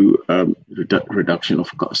to reduction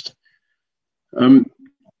of cost.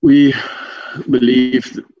 We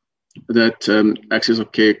believe that access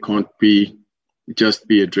of care can't just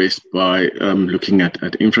be addressed by looking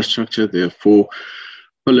at infrastructure. There are 4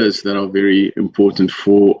 pillars that are very important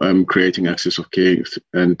for creating access of care,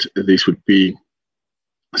 and these would be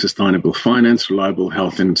sustainable finance, reliable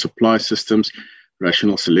health and supply systems,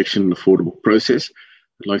 rational selection and affordable process.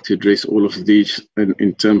 I'd like to address all of these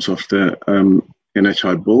in terms of the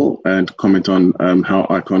NHI bill and comment on how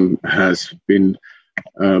ICON has been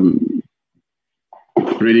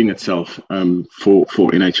reading itself for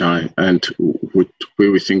NHI, and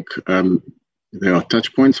where we think there are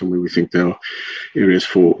touch points and where we think there are areas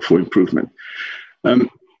for improvement.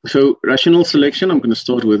 So rational selection, I'm going to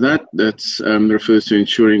start with that. That refers to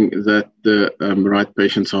ensuring that the right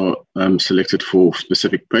patients are selected for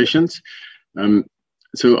specific patients.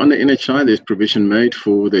 So under NHI, there's provision made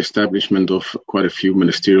for the establishment of quite a few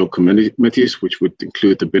ministerial committees, which would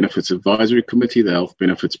include the Benefits Advisory Committee, the Health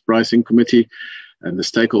Benefits Pricing Committee, and the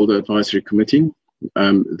Stakeholder Advisory Committee.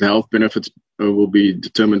 The health benefits will be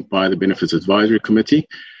determined by the Benefits Advisory Committee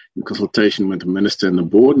in consultation with the Minister and the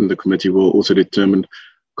Board, and the committee will also determine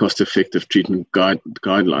cost-effective treatment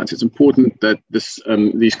guidelines. It's important that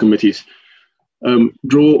these committees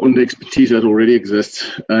draw on the expertise that already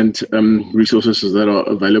exists and resources that are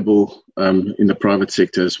available in the private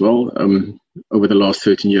sector as well. Over the last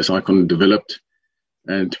 13 years, ICON developed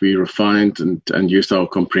and we refined and used our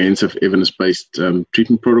comprehensive evidence-based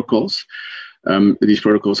treatment protocols. These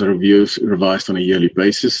protocols are revised on a yearly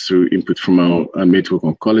basis through input from our network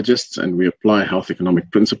oncologists, and we apply health economic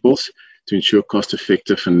principles to ensure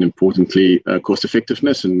cost-effective and importantly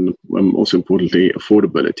cost-effectiveness and also importantly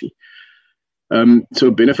affordability.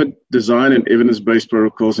 So benefit design and evidence-based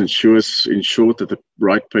protocols ensure that the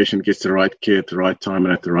right patient gets the right care at the right time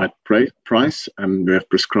and at the right price. And we have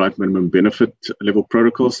prescribed minimum benefit level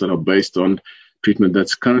protocols that are based on treatment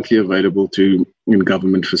that's currently available in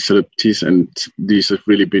government facilities. And these have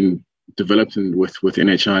really been developed with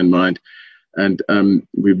NHI in mind. And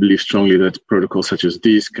we believe strongly that protocols such as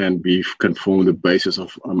these can form the basis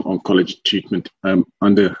of oncology treatment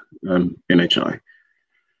under NHI.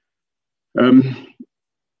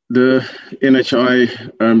 The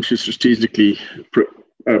NHI should strategically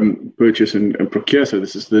purchase and procure. So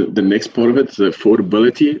this is the next part of it, the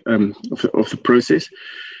affordability of the process,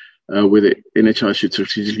 where the NHI should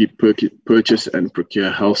strategically purchase and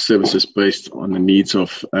procure health services based on the needs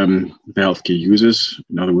of the healthcare users,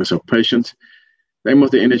 in other words, our patients. The aim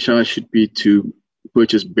of the NHI should be to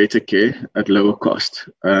purchase better care at lower cost.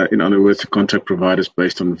 In other words, contract providers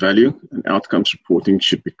based on value and outcomes reporting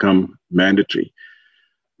should become mandatory.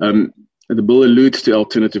 The bill alludes to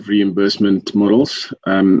alternative reimbursement models,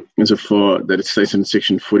 insofar that it states in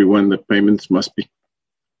Section 41 that payments must be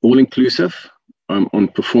all-inclusive on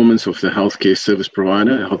performance of the healthcare service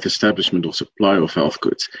provider, health establishment, or supplier of health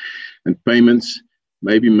goods. And payments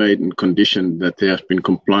may be made in condition that there have been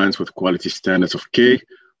compliance with quality standards of care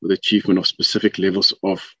with achievement of specific levels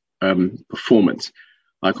of performance.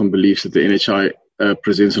 ICON believes that the NHI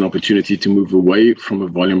presents an opportunity to move away from a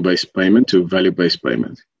volume-based payment to a value-based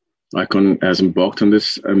payment. ICON has embarked on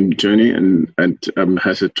this journey and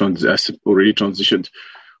has already transitioned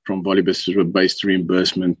from volume-based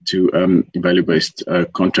reimbursement to value-based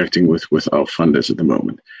contracting with our funders at the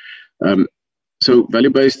moment. So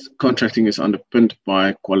value-based contracting is underpinned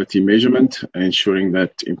by quality measurement and ensuring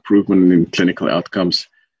that improvement in clinical outcomes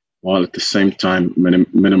while at the same time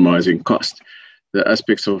minimizing cost. The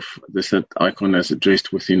aspects of this that ICON has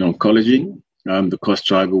addressed within oncology, the cost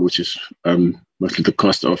driver, which is mostly the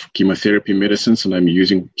cost of chemotherapy medicines, and I'm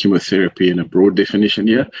using chemotherapy in a broad definition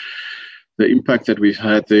here. The impact that we've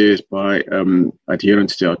had there is by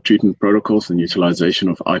adherence to our treatment protocols and utilization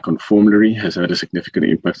of ICON formulary has had a significant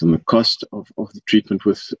impact on the cost of the treatment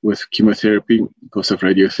with chemotherapy, cost of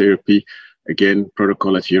radiotherapy, again,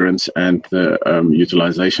 protocol adherence and the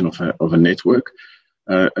utilization of a network,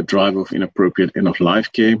 a driver of inappropriate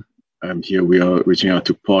end-of-life care. Here we are reaching out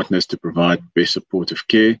to partners to provide best supportive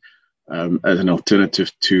care as an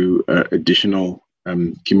alternative to additional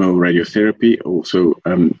chemoradiotherapy, also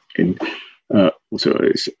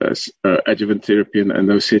as adjuvant therapy in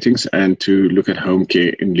those settings, and to look at home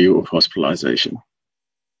care in lieu of hospitalization,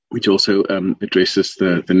 which also addresses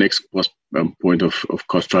the next point of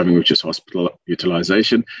cost driving, which is hospital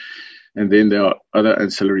utilization. And then there are other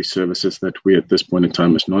ancillary services that we at this point in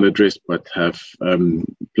time has not addressed, but have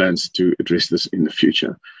plans to address this in the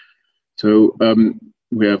future. So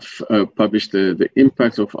we have published the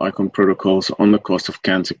impact of ICON protocols on the cost of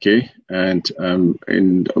cancer care, and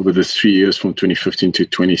over the 3 years from 2015 to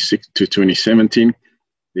 2017,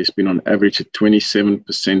 there's been on average a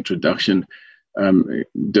 27% reduction,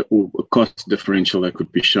 or cost differential that could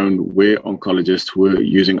be shown where oncologists were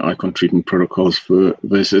using ICON treatment protocols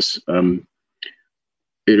versus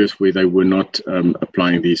areas where they were not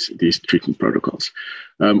applying these treatment protocols.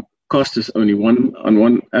 Cost is only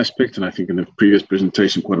one aspect, and I think in the previous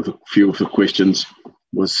presentation, quite a few of the questions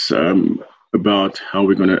was about how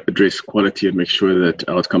we're going to address quality and make sure that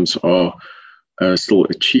outcomes are still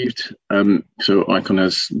achieved. So ICON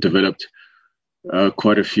has developed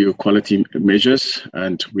quite a few quality measures,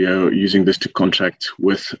 and we are using this to contract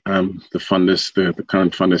with the funders, the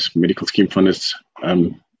current funders, medical scheme funders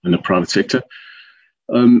in the private sector.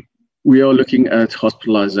 We are looking at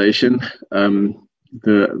hospitalization.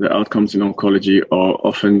 The outcomes in oncology are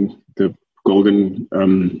often the golden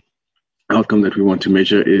outcome that we want to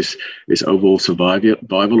measure is overall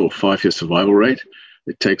survival or 5-year survival rate.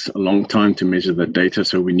 It takes a long time to measure that data,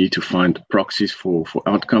 so we need to find proxies for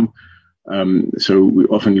outcome. So we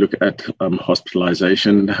often look at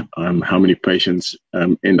hospitalization, how many patients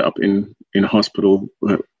end up in hospital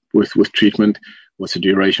with treatment, what's the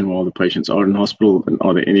duration while the patients are in hospital, and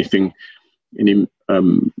are there any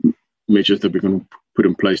measures that we can put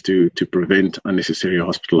in place to prevent unnecessary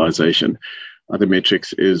hospitalization. Other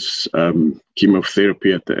metrics is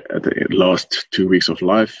chemotherapy at the last 2 weeks of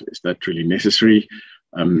life. Is that really necessary?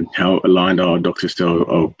 How aligned are doctors to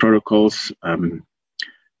our protocols?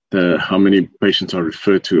 How many patients are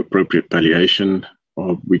referred to appropriate palliation?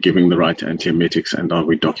 Are we giving the right antiemetics, and are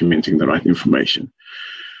we documenting the right information?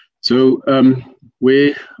 So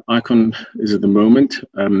where ICON is at the moment,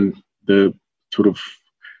 the sort of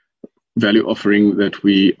value offering that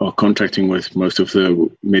we are contracting with most of the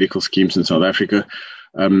medical schemes in South Africa,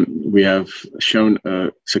 we have shown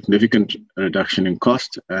a significant reduction in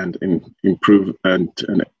cost and improved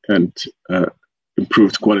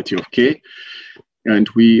quality of care. And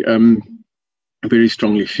we very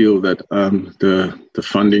strongly feel that the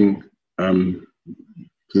funding,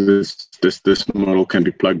 this model can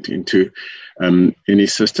be plugged into any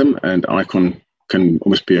system, and ICON can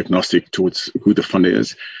almost be agnostic towards who the funder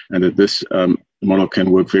is, and that this model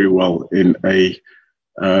can work very well in a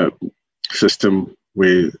system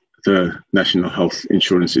where the National Health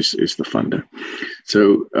Insurance is the funder.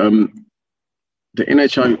 So the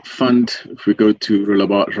NHI fund, if we go to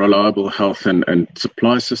reliable health and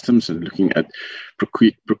supply systems and looking at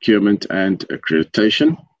procurement and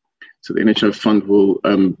accreditation, so the NHI fund will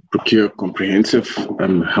procure comprehensive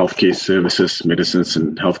healthcare services, medicines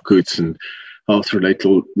and health goods and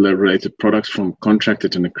health-related products from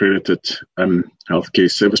contracted and accredited healthcare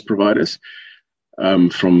service providers.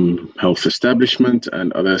 from health establishment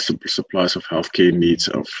and other supplies of healthcare needs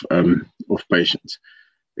of patients.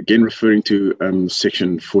 Again, referring to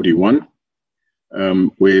Section 41,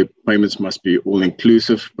 where payments must be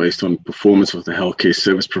all-inclusive based on performance of the healthcare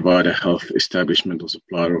service provider, health establishment, or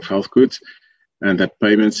supplier of health goods, and that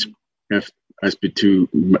payments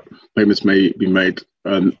may be made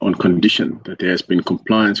on condition that there has been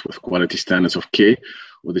compliance with quality standards of care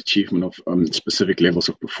or the achievement of specific levels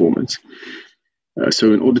of performance.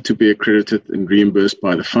 So in order to be accredited and reimbursed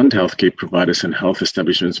by the fund, healthcare providers and health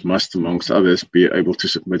establishments must, amongst others, be able to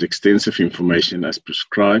submit extensive information as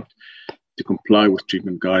prescribed to comply with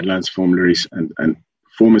treatment guidelines, formularies, and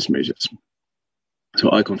performance measures.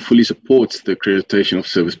 So ICON fully supports the accreditation of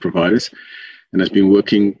service providers and has been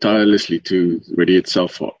working tirelessly to ready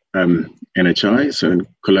itself for NHI, so in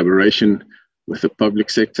collaboration with the public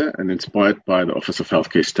sector and inspired by the Office of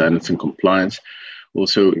Healthcare Standards and Compliance,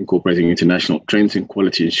 also incorporating international trends in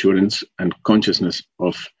quality assurance and consciousness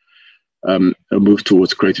of a move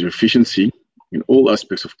towards greater efficiency in all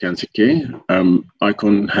aspects of cancer care.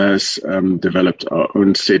 ICON has developed our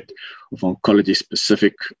own set of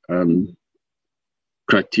oncology-specific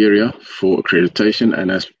criteria for accreditation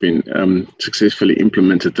and has been successfully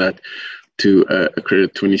implemented that to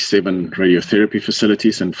accredit 27 radiotherapy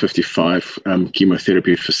facilities and 55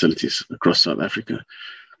 chemotherapy facilities across South Africa.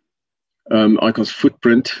 ICON's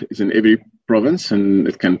footprint is in every province and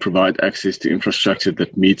it can provide access to infrastructure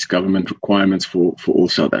that meets government requirements for all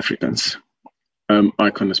South Africans.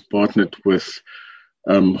 ICON has partnered with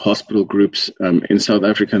hospital groups in South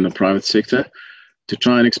Africa and the private sector to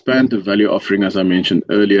try and expand the value offering, as I mentioned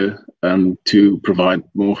earlier, to provide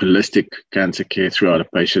more holistic cancer care throughout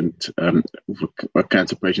a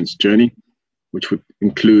cancer patient's journey, which would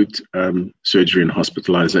include surgery and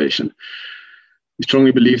hospitalization. We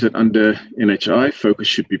strongly believe that under NHI, focus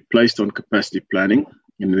should be placed on capacity planning,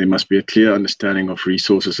 and there must be a clear understanding of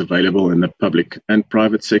resources available in the public and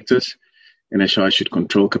private sectors. NHI should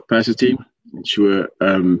control capacity, ensure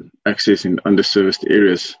access in underserviced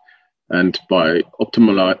areas, and by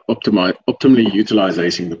optimally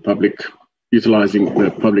utilizing the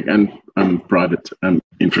public and private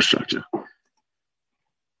infrastructure.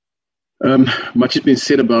 Much has been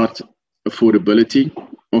said about affordability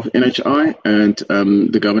of NHI and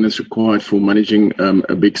the governance required for managing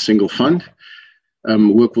a big single fund.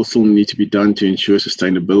 Work will still need to be done to ensure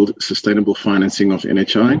sustainable financing of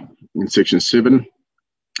NHI. In Section 7,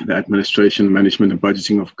 the administration, management, and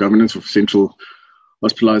budgeting of governance of central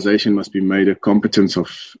hospitalization must be made a competence of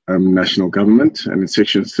national government. And in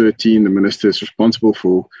Section 13, the minister is responsible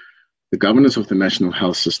for the governance of the national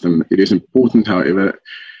health system. It is important, however,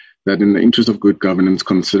 that in the interest of good governance,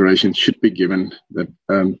 consideration should be given that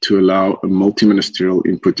to allow a multi-ministerial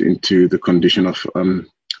input into the condition of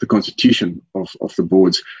the constitution of the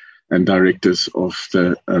boards and directors of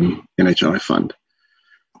the NHI fund.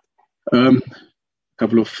 A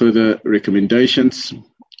couple of further recommendations.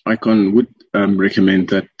 ICON would recommend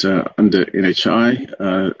that under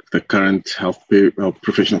NHI, the current Health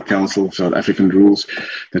Professional Council of South African rules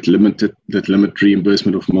that limit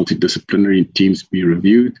reimbursement of multidisciplinary teams be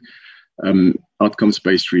reviewed.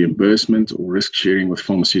 Outcomes-based reimbursement or risk sharing with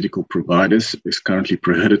pharmaceutical providers is currently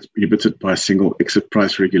prohibited by single exit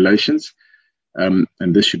price regulations, and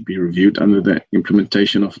this should be reviewed under the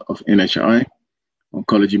implementation of NHI.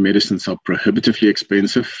 Oncology medicines are prohibitively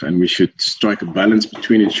expensive, and we should strike a balance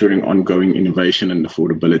between ensuring ongoing innovation and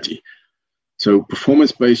affordability. So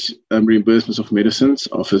performance-based reimbursements of medicines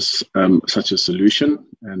offers such a solution.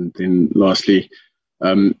 And then lastly,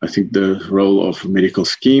 I think the role of medical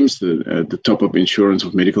schemes, the top-up insurance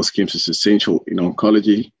of medical schemes is essential in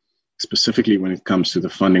oncology, specifically when it comes to the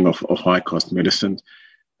funding of high-cost medicine.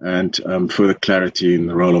 And further clarity in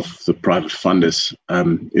the role of the private funders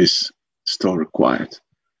is still required.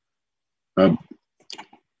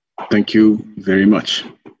 Thank you very much,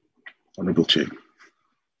 Honourable Chair.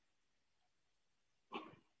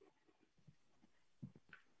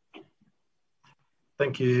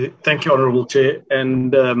 Thank you, Honourable Chair.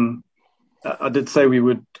 And I did say we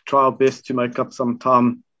would try our best to make up some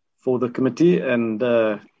time for the committee, and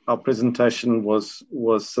our presentation was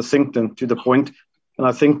succinct and to the point. And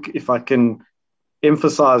I think if I can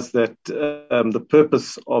emphasize that the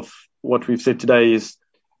purpose of what we've said today is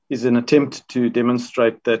an attempt to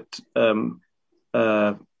demonstrate that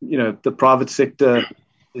the private sector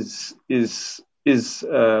is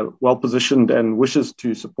well positioned and wishes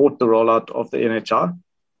to support the rollout of the NHI,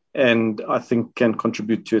 and I think can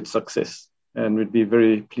contribute to its success. And we'd be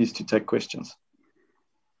very pleased to take questions.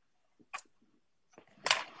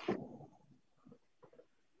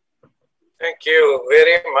 Thank you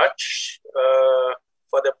very much.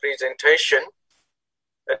 for the presentation.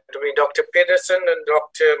 That will be Dr. Peterson and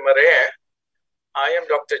Dr. Marais. I am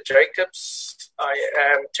Dr. Jacobs. I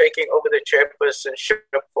am taking over the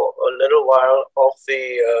chairpersonship for a little while of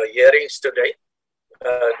the hearings today.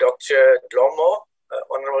 Dr. Dlomo,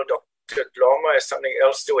 Honorable Dr. Dlomo, has something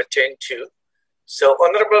else to attend to. So,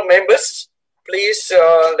 honorable members, please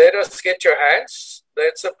let us get your hands.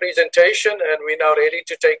 That's the presentation, and we're now ready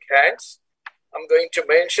to take hands. I'm going to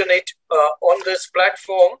mention it on this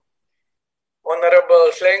platform.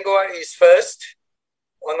 Honorable Hlengwa is first.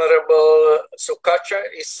 Honorable Sokacha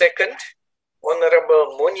is second.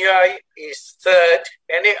 Honorable Munyai is third.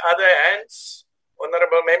 Any other hands,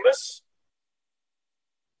 honorable members?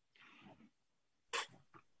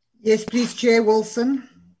 Yes, please, Chair Wilson.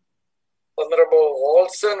 Honorable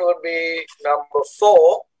Wilson will be number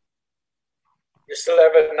 4. You still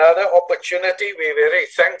have another opportunity. We're very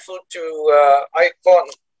thankful to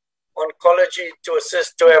ICON Oncology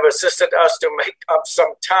to have assisted us to make up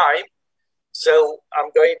some time. So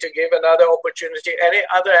I'm going to give another opportunity. Any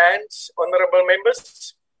other hands, honorable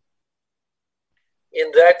members?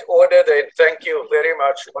 In that order, then, thank you very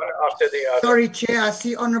much, one after the other. Sorry, Chair, I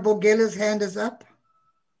see Honorable Geller's hand is up.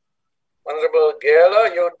 Honorable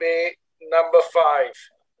Geller, you'd be number 5.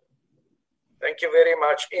 Thank you very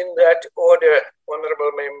much. In that order,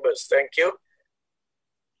 honorable members. Thank you.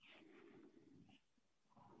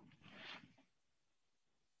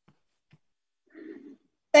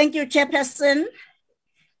 Thank you, Chairperson.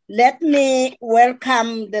 Let me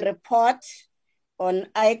welcome the report on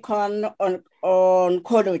ICON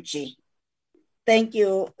Oncology. Thank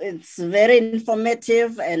you. It's very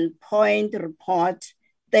informative and point report.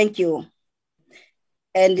 Thank you.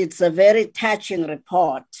 And it's a very touching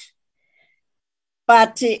report.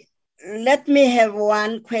 But let me have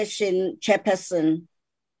one question, Chairperson.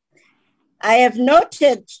 I have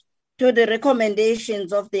noted to the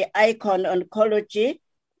recommendations of the ICON Oncology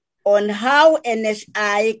on how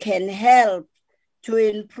NHI can help to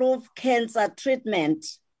improve cancer treatment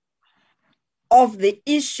of the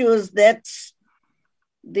issues that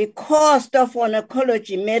the cost of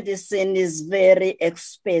oncology medicine is very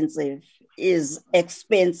expensive,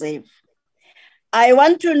 I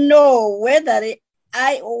want to know whether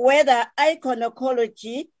ICON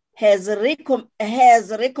Oncology has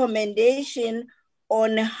recommendation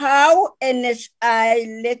on how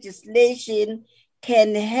NHI legislation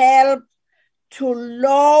can help to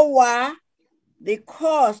lower the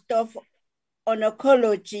cost of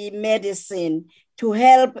oncology medicine to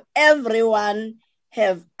help everyone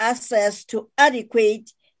have access to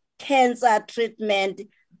adequate cancer treatment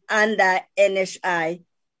under NHI.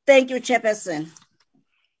 Thank you, Chairperson.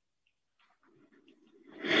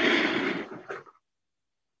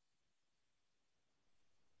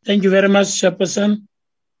 Thank you very much, Chairperson.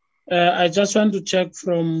 I just want to check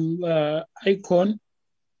from ICON.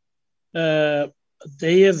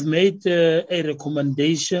 They have made a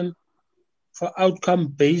recommendation for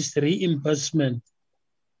outcome-based reimbursement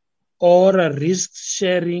or a risk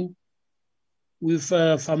sharing with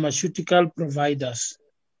pharmaceutical providers.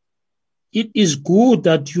 It is good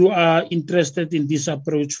that you are interested in this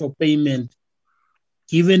approach for payment,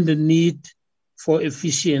 given the need for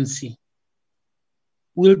efficiency.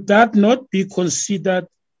 Will that not be considered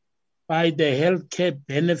by the Healthcare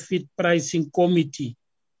Benefit Pricing Committee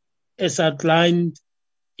as outlined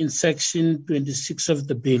in Section 26 of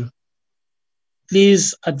the bill?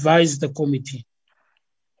 Please advise the committee.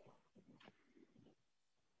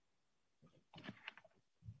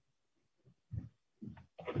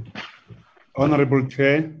 Honorable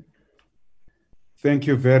Chair, thank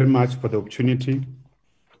you very much for the opportunity.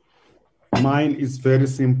 Mine is very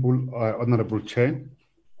simple, Honorable Chair.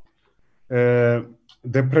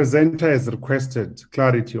 The presenter has requested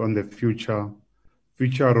clarity on the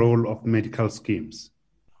future role of medical schemes.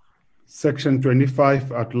 Section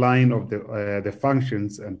 25 outline of the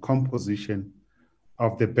functions and composition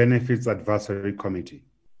of the Benefits Advisory Committee.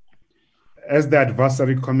 As the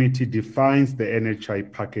Advisory Committee defines the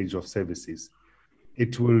NHI package of services,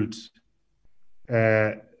 it would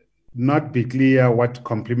not be clear what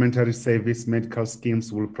complementary service medical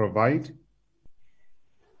schemes will provide.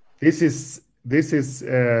 This is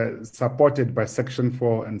supported by Section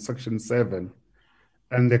 4 and Section 7,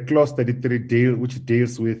 and the Clause 33 which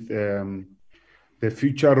deals with the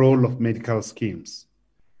future role of medical schemes.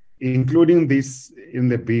 Including this in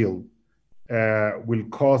the bill will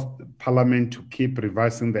cause Parliament to keep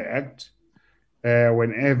revising the Act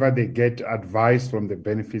whenever they get advice from the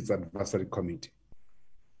Benefits Advisory Committee.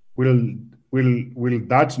 Will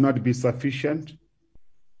that not be sufficient?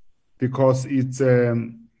 Because it's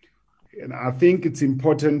And I think it's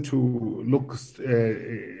important to look,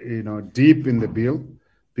 deep in the bill,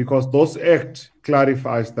 because those act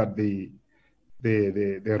clarifies that the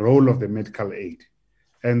role of the medical aid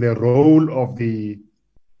and the role of the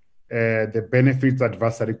Benefits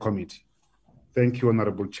Advisory Committee. Thank you,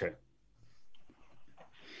 Honorable Chair.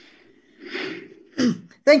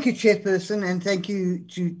 Thank you, Chairperson, and thank you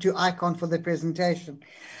to ICON for the presentation.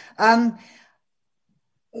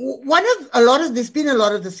 There's been a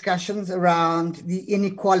lot of discussions around the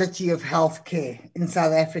inequality of healthcare in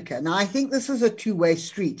South Africa. Now, I think this is a two-way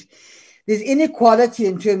street. There's inequality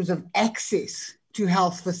in terms of access to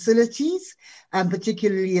health facilities,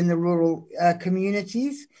 particularly in the rural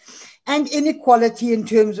communities, and inequality in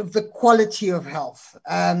terms of the quality of health.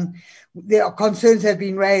 There are concerns have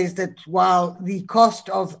been raised that while the cost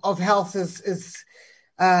of health is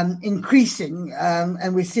increasing,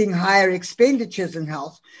 and we're seeing higher expenditures in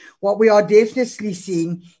health, what we are definitely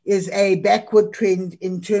seeing is a backward trend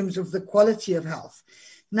in terms of the quality of health.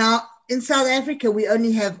 Now, in South Africa, we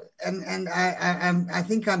only have, and I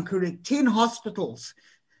think I'm correct, 10 hospitals,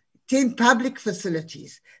 10 public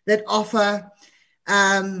facilities that offer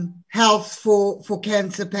health for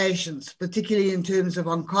cancer patients, particularly in terms of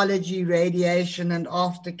oncology, radiation, and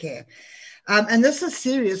aftercare. And this is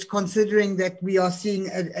serious, considering that we are seeing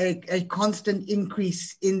a constant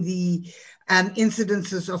increase in the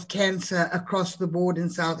incidences of cancer across the board in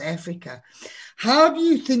South Africa. How do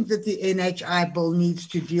you think that the NHI bill needs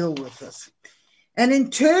to deal with this? And in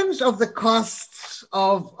terms of the costs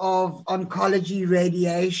of oncology,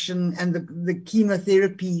 radiation, and the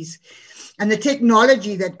chemotherapies, and the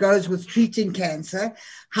technology that goes with treating cancer,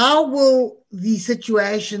 how will the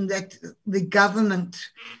situation that the government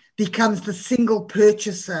becomes the single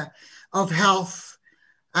purchaser of health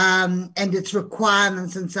and its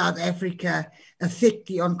requirements in South Africa affect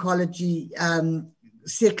the oncology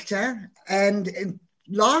sector? And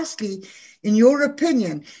lastly, in your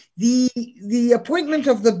opinion, the appointment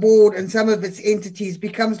of the board and some of its entities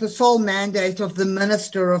becomes the sole mandate of the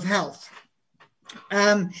Minister of Health.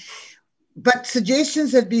 But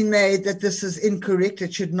suggestions have been made that this is incorrect.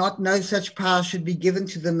 It should not, no such power should be given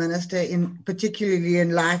to the minister, particularly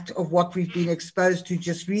in light of what we've been exposed to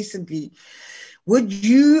just recently. Would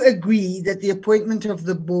you agree that the appointment of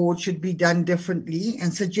the board should be done differently?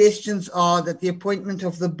 And suggestions are that the appointment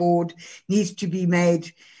of the board needs to be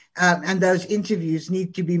made, and those interviews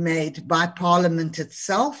need to be made by Parliament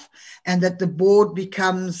itself, and that the board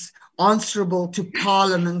becomes answerable to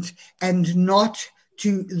Parliament and not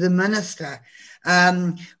to the minister.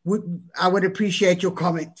 I would appreciate your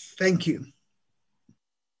comments. Thank you.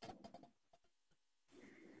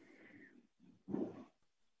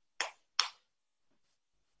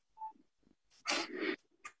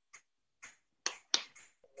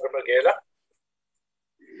 Honorable Gela.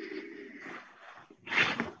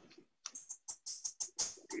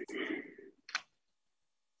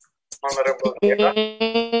 Honorable Gela.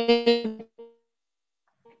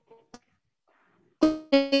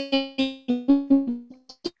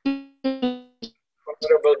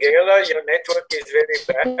 Honorable Gela, your network is very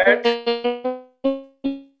bad.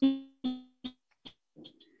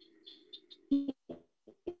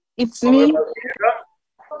 It's me.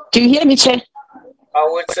 Do you hear me, Chair? I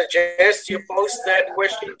would suggest you post that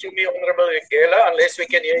question to me, Honorable Gela, unless we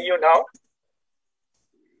can hear you now.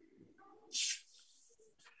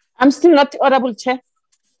 I'm still not audible, Chair.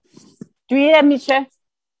 Do you hear me, Chair?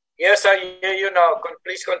 Yes, I hear you now.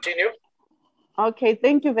 Please continue. Okay,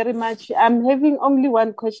 thank you very much. I'm having only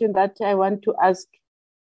one question that I want to ask.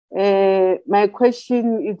 My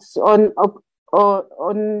question is on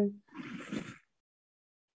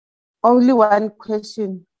only one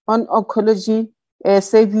question on oncology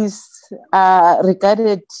service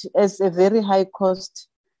regarded as a very high cost.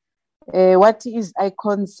 What is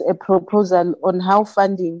ICON's proposal on how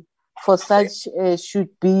funding for such should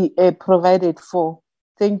be provided for?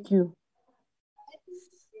 Thank you.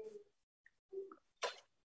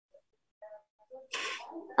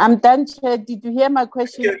 I'm done, Chair. Did you hear my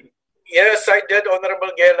question? Yes, I did,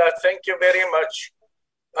 Honorable Gela. Thank you very much.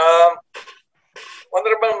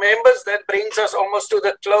 Honorable members, that brings us almost to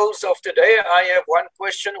the close of today. I have one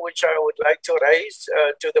question which I would like to raise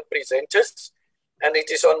to the presenters, and it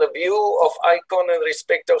is on the view of ICON in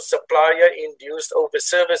respect of supplier-induced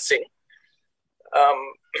over-servicing.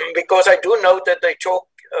 Because I do know that they talk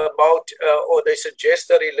about or they suggest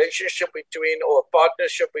a relationship between or a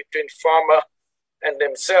partnership between pharma and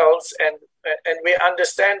themselves, and we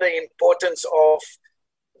understand the importance of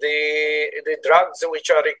the drugs which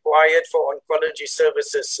are required for oncology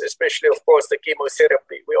services, especially, of course, the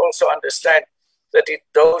chemotherapy. We also understand that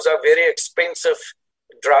those are very expensive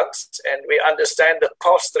drugs, and we understand the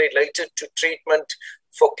cost related to treatment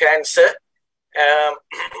for cancer.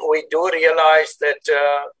 We do realize that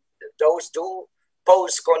those do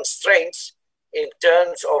pose constraints in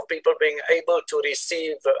terms of people being able to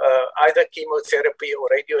receive either chemotherapy or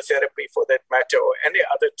radiotherapy for that matter, or any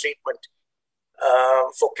other treatment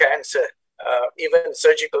for cancer, even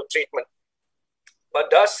surgical treatment. But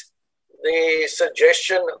does the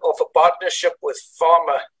suggestion of a partnership with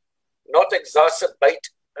pharma not exacerbate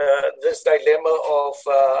this dilemma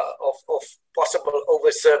of possible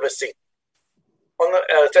over-servicing?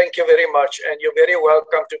 Thank you very much, and you're very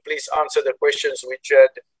welcome to please answer the questions which had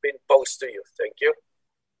been posed to you. Thank you.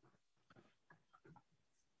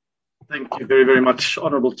 Thank you very, very much,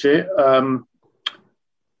 Honourable Chair.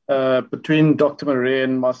 Between Dr. Marais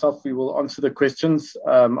and myself, we will answer the questions.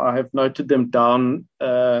 I have noted them down.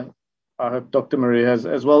 I hope Dr. Marais has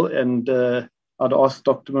as well, and I'd ask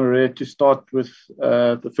Dr. Marais to start with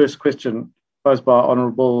the first question posed by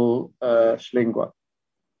Honourable Schlengwa.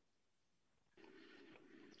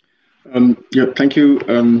 Thank you,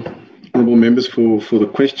 honourable members, for the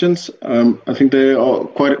questions. I think there are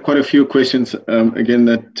quite a few questions, again,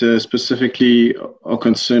 that specifically are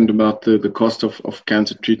concerned about the cost of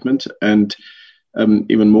cancer treatment, and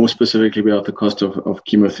even more specifically about the cost of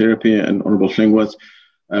chemotherapy. And Honourable Schlengwa's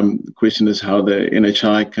question is how the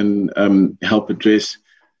NHI can help address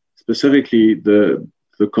specifically the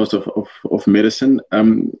cost of medicine.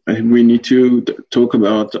 And we need to talk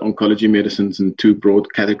about oncology medicines in two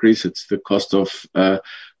broad categories. It's the cost of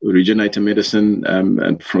originator medicine, and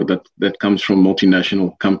that comes from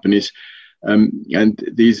multinational companies. And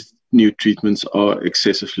these new treatments are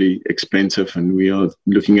excessively expensive, and we are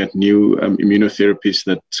looking at new immunotherapies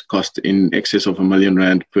that cost in excess of R1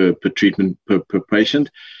 million per treatment per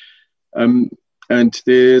patient. And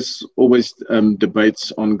there's always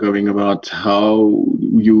debates ongoing about how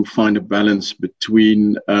you find a balance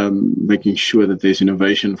between making sure that there's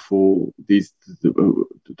innovation for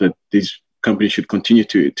that these companies should continue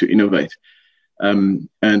to innovate, and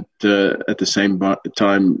at the same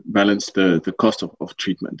time balance the cost of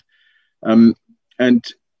treatment. And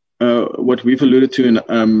what we've alluded to,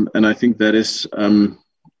 and I think that is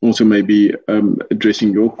also maybe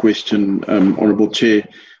addressing your question, Honourable Chair,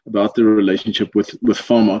 about the relationship with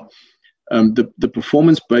pharma. The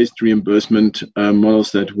performance-based reimbursement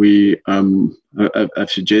models that we have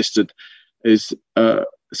suggested is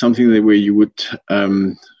something that where you would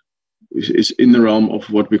is in the realm of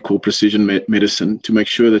what we call precision medicine, to make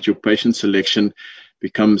sure that your patient selection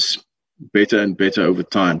becomes better and better over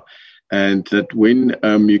time. And that when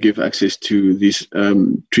you give access to these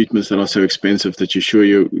treatments that are so expensive, that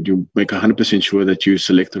you make 100% sure that you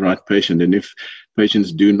select the right patient. And if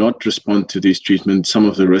patients do not respond to these treatments, some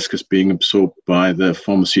of the risk is being absorbed by the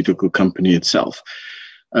pharmaceutical company itself.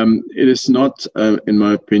 It is not, in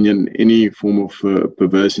my opinion, any form of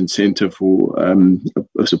perverse incentive or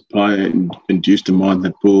a supply-induced demand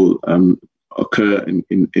that will occur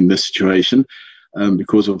in this situation.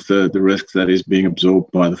 Because of the risk that is being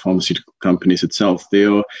absorbed by the pharmaceutical companies itself.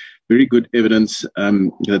 There are very good evidence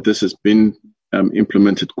that this has been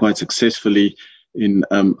implemented quite successfully in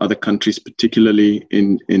other countries, particularly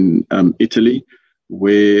in Italy,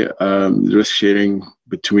 where risk sharing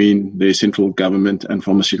between the central government and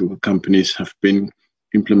pharmaceutical companies have been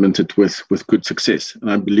implemented with good success.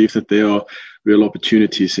 And I believe that there are real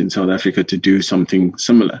opportunities in South Africa to do something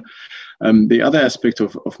similar. The other aspect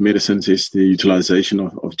of medicines is the utilization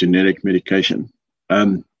of generic medication.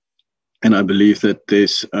 And I believe that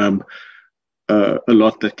there's a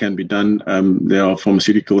lot that can be done. There are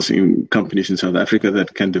pharmaceuticals companies in South Africa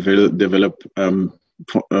that can develop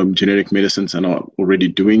generic medicines and are already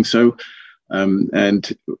doing so.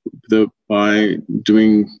 And by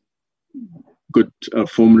doing good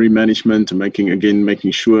formulary management and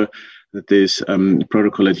making sure that there's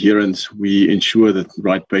protocol adherence, we ensure that the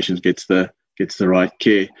right patient gets the right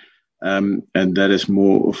care, and that is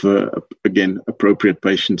more of appropriate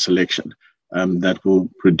patient selection that will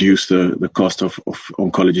reduce the cost of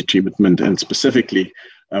oncology treatment, and specifically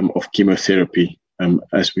of chemotherapy,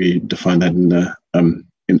 as we define that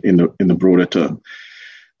in the broader term.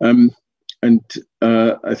 And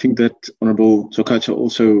I think that Honourable Sokacha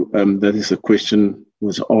also, that is a question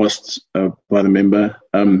was asked by the member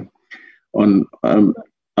on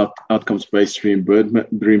outcomes-based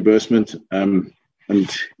reimbursement. And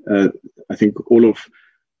I think all of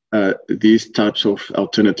these types of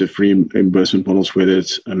alternative reimbursement models, whether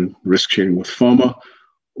it's risk sharing with pharma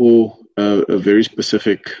or very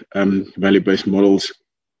specific value-based models,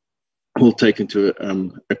 will take into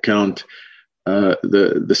account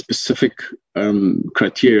the specific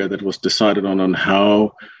criteria that was decided on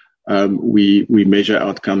how we measure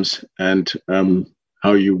outcomes and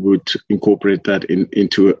how you would incorporate that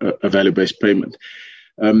into a value-based payment.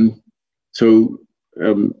 I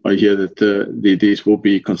hear that these will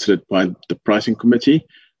be considered by the pricing committee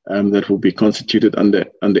that will be constituted under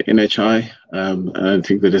NHI. I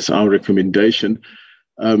think that is our recommendation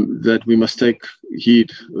that we must take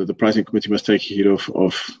heed, the pricing committee must take heed of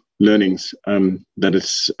learnings that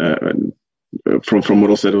is from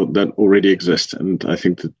models that already exist. And I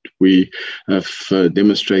think that we have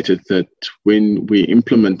demonstrated that when we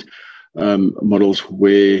implement models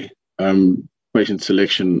where patient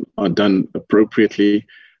selection are done appropriately,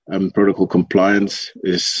 protocol compliance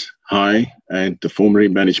is high, and the formulary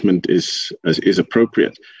management is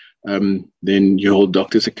appropriate, then you hold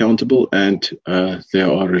doctors accountable, and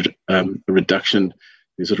there are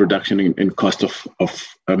there's a reduction in cost of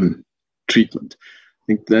treatment. I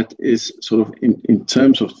think that is sort of in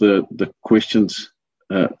terms of the questions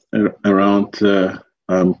around the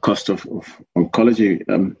cost of oncology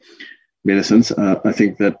medicines. I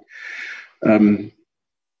think that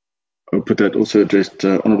I'll put that also addressed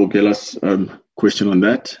Honorable Gela's question on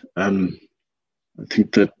that. I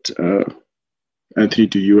think that Anthony,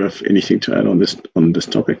 do you have anything to add on this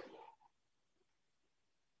topic?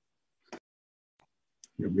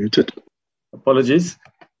 You're muted. Apologies.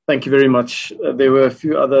 Thank you very much. There were a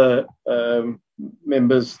few other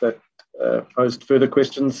members that posed further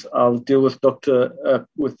questions. I'll deal with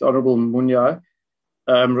with Honorable Munyai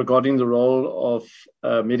regarding the role of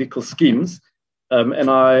medical schemes. And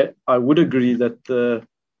I would agree that the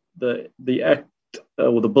Act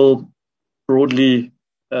or the bill broadly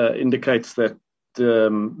indicates that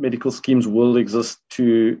medical schemes will exist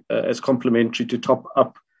as complementary to top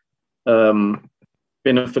up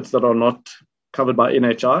benefits that are not covered by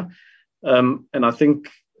NHI. And I think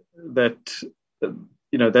that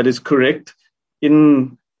that is correct.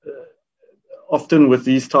 Often with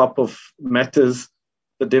these type of matters,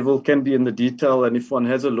 the devil can be in the detail, and if one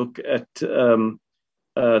has a look at different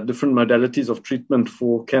modalities of treatment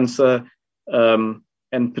for cancer,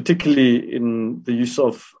 and particularly in the use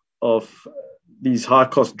of these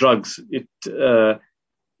high-cost drugs, the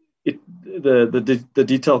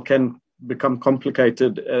detail can become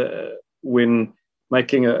complicated when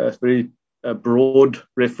making a very broad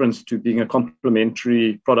reference to being a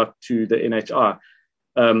complementary product to the NHI.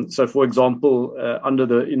 So, for example,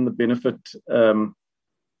 in the benefit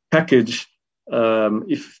package,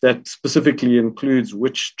 if that specifically includes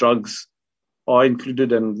which drugs are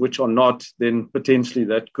included and which are not, then potentially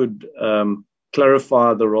that could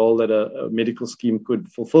clarify the role that a medical scheme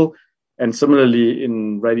could fulfill. And similarly,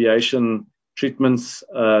 in radiation treatments,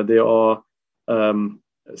 there are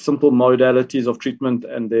simple modalities of treatment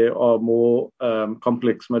and there are more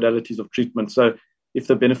complex modalities of treatment. So if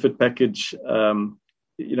the benefit package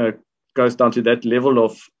goes down to that level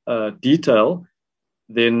of detail,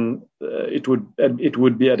 then it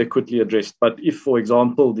would be adequately addressed. But if, for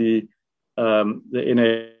example, the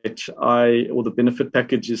NHI or the benefit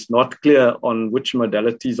package is not clear on which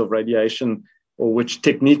modalities of radiation or which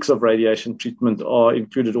techniques of radiation treatment are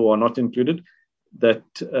included or are not included, that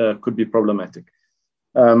could be problematic.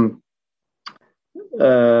 Honorable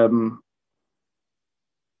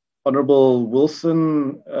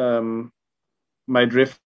Wilson made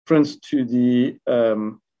reference to the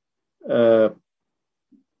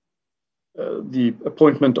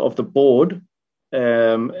appointment of the board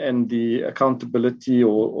and the accountability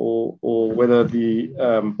or whether the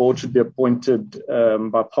board should be appointed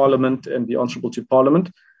by Parliament and be answerable to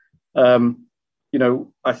Parliament.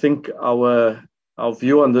 I think our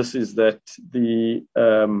view on this is that the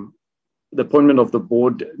appointment of the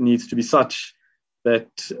board needs to be such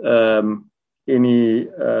that any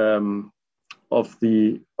of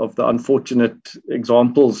the unfortunate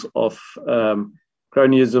examples of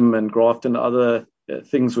cronyism and graft and other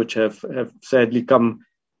things which have sadly become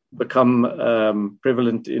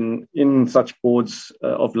prevalent in such boards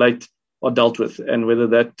of late are dealt with, and whether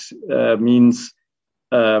that means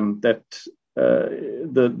that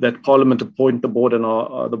Parliament appoint the board and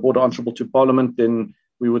the board answerable to Parliament, then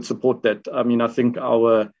we would support that. I mean, I think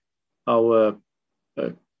our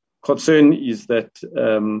concern is that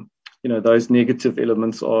those negative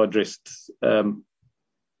elements are addressed.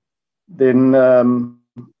 Then,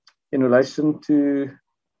 in relation to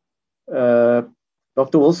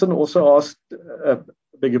Dr. Wilson also asked,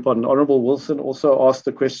 beg your pardon, Honourable Wilson also asked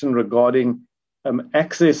a question regarding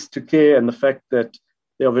access to care and the fact that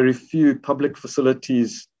there are very few public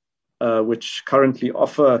facilities which currently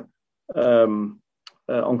offer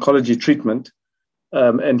oncology treatment.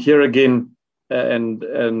 And here again,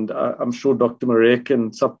 and I'm sure Dr. Marais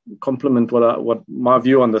can complement what my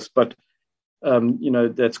view on this, but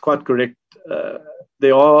that's quite correct.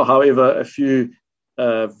 There are, however, a few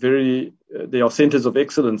there are centers of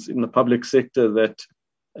excellence in the public sector that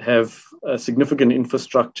have significant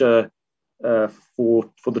infrastructure for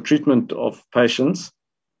the treatment of patients.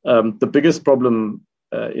 The biggest problem,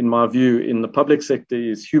 in my view, in the public sector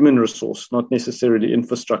is human resource, not necessarily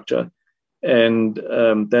infrastructure. And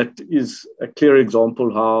that is a clear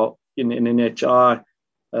example how in NHI,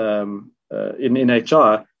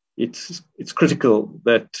 it's critical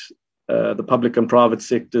that the public and private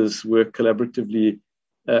sectors work collaboratively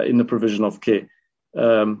in the provision of care.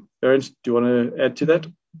 Aaron, do you want to add to that?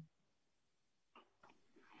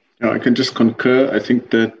 I can just concur. I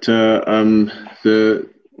think that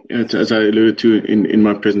as I alluded to in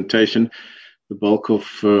my presentation, the bulk of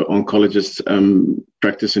oncologists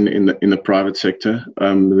practice in the private sector.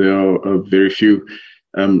 There are very few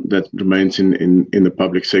that remains in the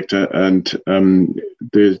public sector, and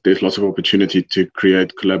there's lots of opportunity to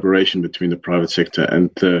create collaboration between the private sector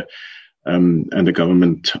and the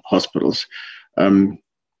government hospitals.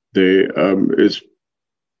 There is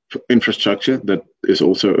infrastructure that is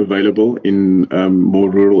also available in more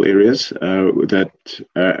rural areas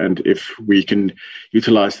and if we can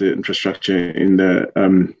utilize the infrastructure in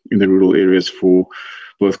the rural areas for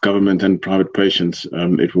both government and private patients,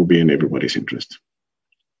 it will be in everybody's interest.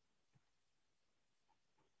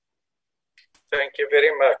 Thank you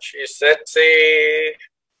very much. Is that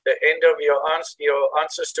the end of your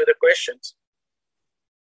answers to the questions?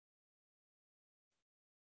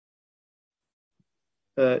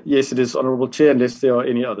 Yes, it is, Honourable Chair, unless there are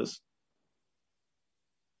any others.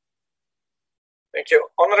 Thank you.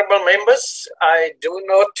 Honourable members, I do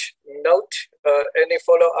not note any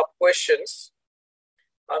follow-up questions.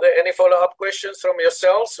 Are there any follow-up questions from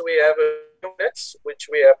yourselves? We have a few minutes, which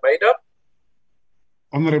we have made up.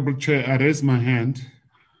 Honourable Chair, I raise my hand.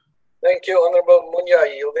 Thank you, Honourable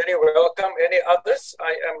Munyai. You're very welcome. Any others?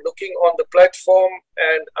 I am looking on the platform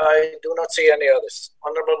and I do not see any others.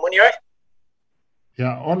 Honourable Munyai?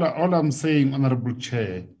 Yeah, all I'm saying, Honourable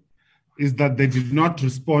Chair, is that they did not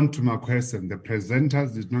respond to my question. The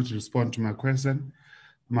presenters did not respond to my question.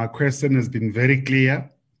 My question has been very clear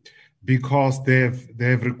because they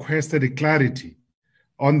have requested a clarity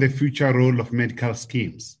on the future role of medical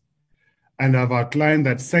schemes. And I've outlined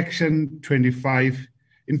that Section 25,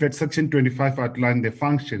 in fact, Section 25 outlined the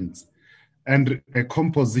functions and a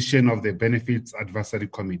composition of the Benefits Advisory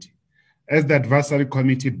Committee. As the Advisory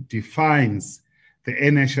Committee defines the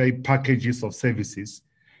NHI packages of services,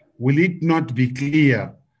 will it not be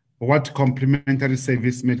clear what complementary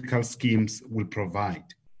service medical schemes will provide?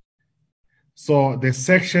 So the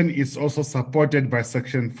section is also supported by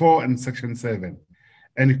Section 4 and Section 7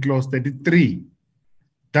 and Clause 33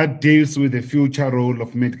 that deals with the future role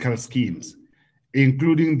of medical schemes.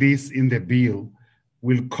 Including this in the bill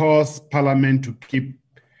will cause Parliament to keep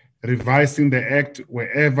revising the Act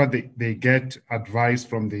wherever they get advice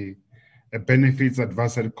from the Benefits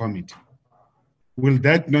Advisory Committee. Will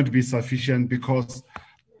that not be sufficient? Because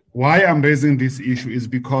why I'm raising this issue is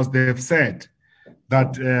because they have said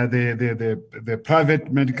that the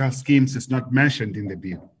private medical schemes is not mentioned in the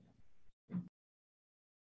bill.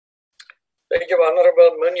 Thank you,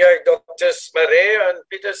 Honourable Munyai. Doctors Marais and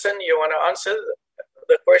Peterson, you want to answer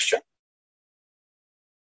the question?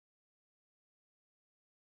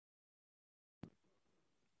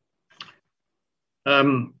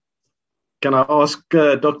 Can I ask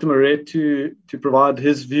Dr. Marais to provide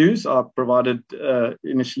his views? I provided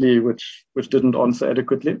initially, which didn't answer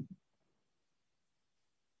adequately.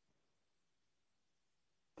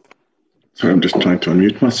 Sorry, I'm just trying to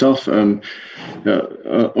unmute myself. Honourable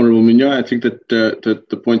Munyai, I think that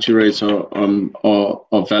the points you raise are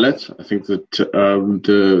valid. I think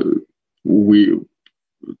that we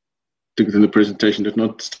think in the presentation did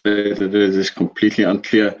not say that it is completely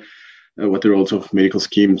unclear what the roles of medical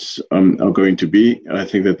schemes are going to be. I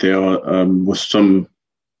think that there was some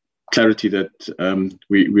clarity that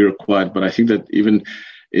we required, but I think that even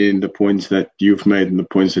in the points that you've made and the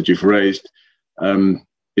points that you've raised,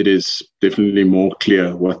 it is definitely more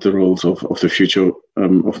clear what the roles of the future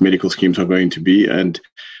of medical schemes are going to be. And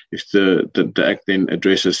if the Act then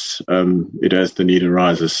addresses it as the need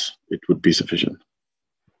arises, it would be sufficient.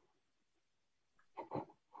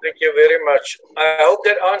 Thank you very much. I hope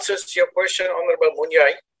that answers your question, Honourable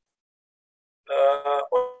Munyai.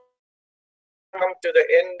 Come to the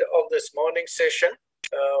end of this morning session.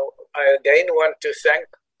 I again want to thank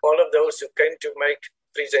all of those who came to make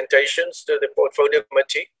presentations to the Portfolio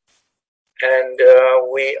Committee. And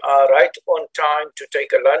we are right on time to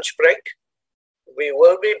take a lunch break. we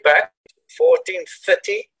will be back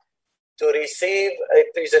 14:30 to receive a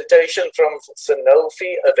presentation from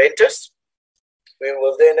Sanofi Aventis. We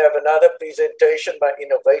will then have another presentation by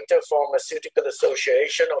Innovative Pharmaceutical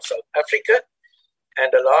Association of South Africa,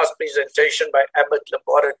 and the last presentation by Abbott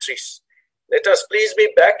Laboratories. Let us please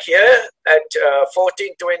be back here at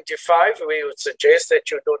 14:25. We would suggest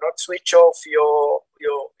that you do not switch off your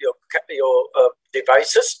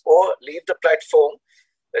devices or leave the platform,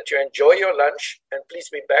 that you enjoy your lunch, and please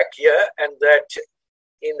be back here, and that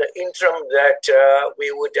in the interim that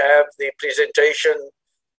we would have the presentation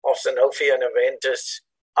of Sanofi and Aventis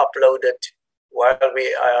uploaded while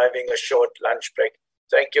we are having a short lunch break.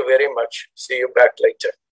 Thank you very much. See you back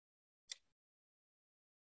later.